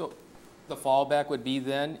 so the fallback would be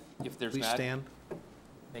then, if there's Please not. stand.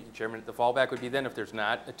 Thank you, Chairman. The fallback would be then, if there's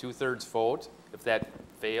not a 2/3 vote, if that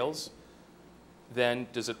fails, then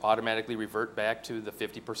does it automatically revert back to the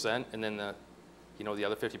 50% and then the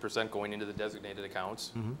other 50% going into the designated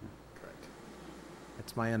accounts? Mm-hmm. Correct.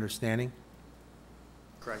 That's my understanding.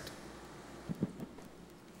 Correct.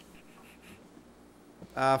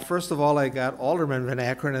 First of all, I got Alderman Van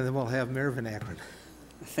Akkeren, and then we'll have Mayor Van Akkeren.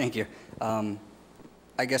 Thank you.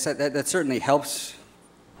 I guess that certainly helps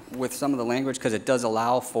with some of the language, because it does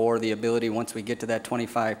allow for the ability, once we get to that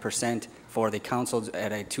 25%, for the council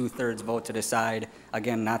at a 2/3 vote to decide,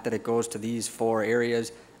 again, not that it goes to these 4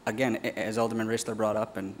 areas. Again, as Alderman Raisler brought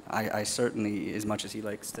up, and I certainly, as much as he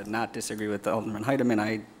likes to not disagree with Alderman Heidemann,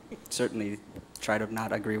 I certainly try to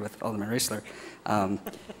not agree with Alderman Raisler.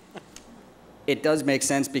 It does make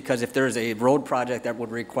sense, because if there's a road project that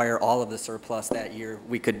would require all of the surplus that year,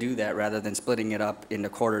 we could do that rather than splitting it up into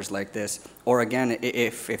quarters like this. Or again,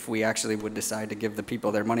 if we actually would decide to give the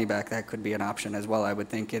people their money back, that could be an option as well, I would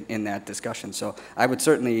think, in that discussion. So I would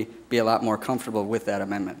certainly be a lot more comfortable with that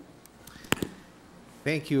amendment.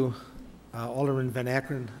 Thank you, Alderman Van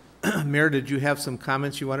Akkeren. Mayor, did you have some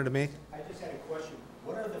comments you wanted to make? I just had a question.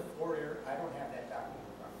 What are the 4 areas, I don't have that document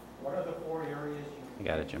in front of me. What are the 4 areas I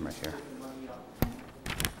got it, Jim, right here. the money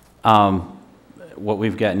up? What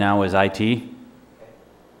we've got now is IT,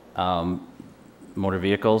 motor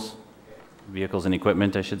vehicles, vehicles and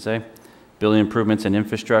equipment, I should say, building improvements and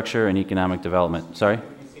infrastructure, and economic development. Sorry? When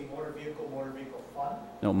you say motor vehicle fund?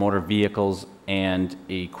 No, motor vehicles and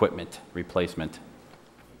equipment replacement.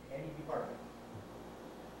 Any department?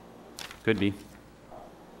 Could be.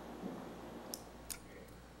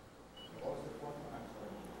 What was the 4th one? I'm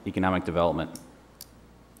sorry. Economic development.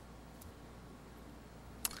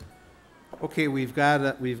 Okay, we've got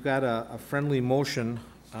a friendly motion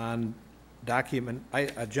on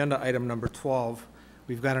agenda item number 12.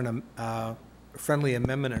 We've got a friendly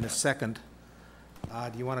amendment and a second.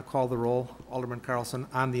 Do you want to call the roll, Alderman Carlson,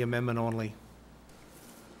 on the amendment only?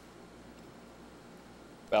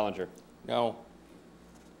 Bellinger. No.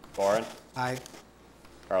 Boren. Aye.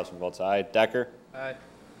 Carlson votes aye. Decker. Aye.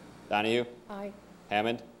 Donahue. Aye.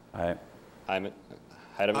 Hammond. Aye.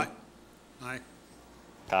 Heidemann. Aye.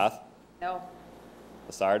 Koth. No.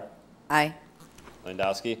 Lassard. Aye.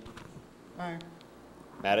 Lewandowski. Aye.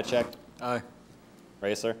 Matacek. Aye.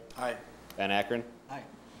 Raisler. Aye. Van Akkeren. Aye.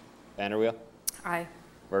 Vanderweel. Aye.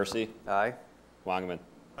 Versi. Aye. Wangerman.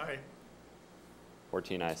 Aye.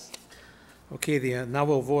 14 ayes. Okay, now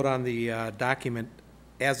we'll vote on the document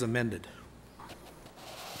as amended.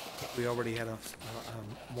 We already had a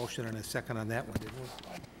motion and a second on that one, didn't we?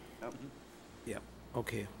 Yep. Yep,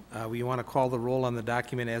 okay. You want to call the roll on the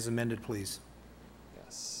document as amended, please?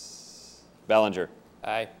 Yes. Bellinger.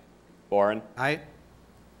 Aye. Boren. Aye?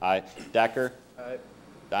 Aye. Decker. Aye.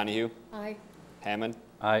 Donahue. Aye. Hammond.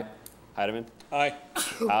 Aye. Heidemann. Aye.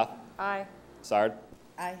 Koth. Aye. Lassard.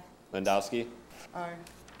 Aye. Lewandowski. Aye.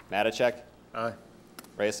 Matacek. Aye.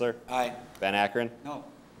 Raisler. Aye. Van Akkeren. No.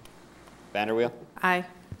 Vanderweel. Aye.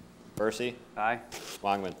 Versi. Aye.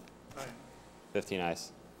 Wangerman. 15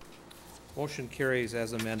 ayes. Motion carries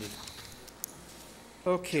as amended.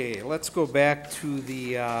 Okay, let's go back to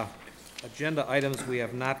the agenda items we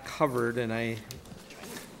have not covered, and I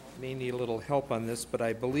may need a little help on this, but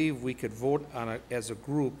I believe we could vote on as a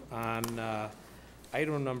group on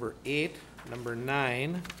item number 8, number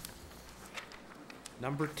 9,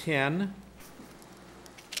 number 10,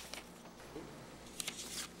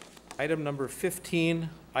 item number 15,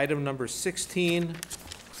 item number 16,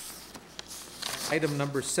 item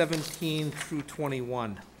number 17 through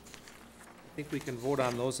 21. I think we can vote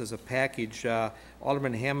on those as a package.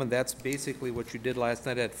 Alderman Hammond, that's basically what you did last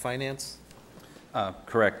night at Finance?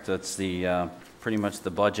 Correct. That's the, pretty much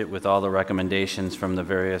the budget with all the recommendations from the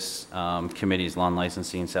various committees, lawn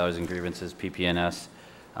licensing, salaries and grievances, PPNS,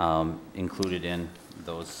 included in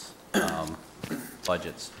those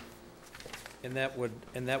budgets. And that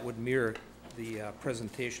would mirror the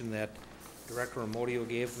presentation that Director Amodio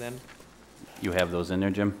gave then? You have those in there,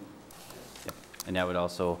 Jim? Yep. And that would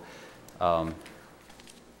also,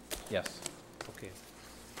 yes. Okay.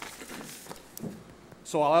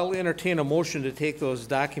 So I'll entertain a motion to take those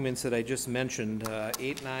documents that I just mentioned,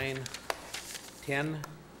 8, 9, 10,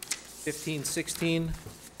 15, 16,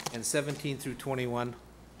 and 17 through 21.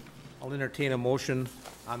 I'll entertain a motion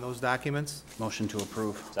on those documents. Motion to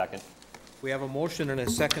approve. Second. We have a motion and a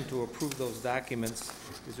second to approve those documents.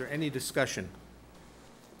 Is there any discussion?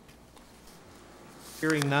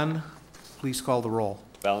 Hearing none, please call the roll.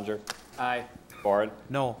 Bellinger. Aye. Boren.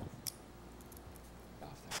 No.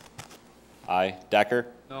 Aye. Decker.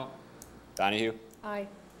 No. Donahue. Aye.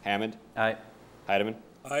 Hammond. Aye. Heidemann.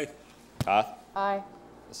 Aye. Koth. Aye.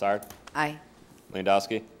 Lassard. Aye.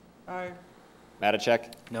 Lewandowski. Aye.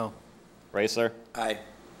 Matacek. No. Raisler. Aye.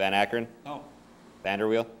 Van Akkeren. No.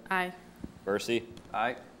 Vanderweel. Aye. Versi.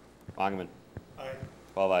 Aye. Wangerman.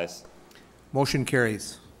 12 ayes. Motion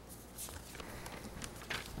carries.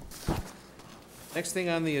 Next thing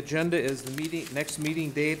on the agenda is the next meeting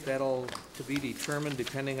date. That'll to be determined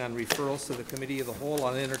depending on referrals to the committee of the whole.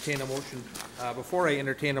 I'll entertain a motion. Before I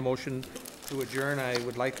entertain a motion to adjourn, I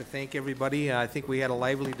would like to thank everybody. I think we had a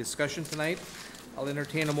lively discussion tonight. I'll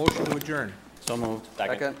entertain a motion to adjourn. So moved.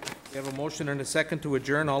 Second. We have a motion and a second to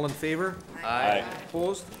adjourn. All in favor? Aye.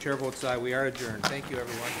 Opposed? The chair votes aye. We are adjourned. Thank you,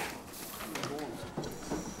 everyone.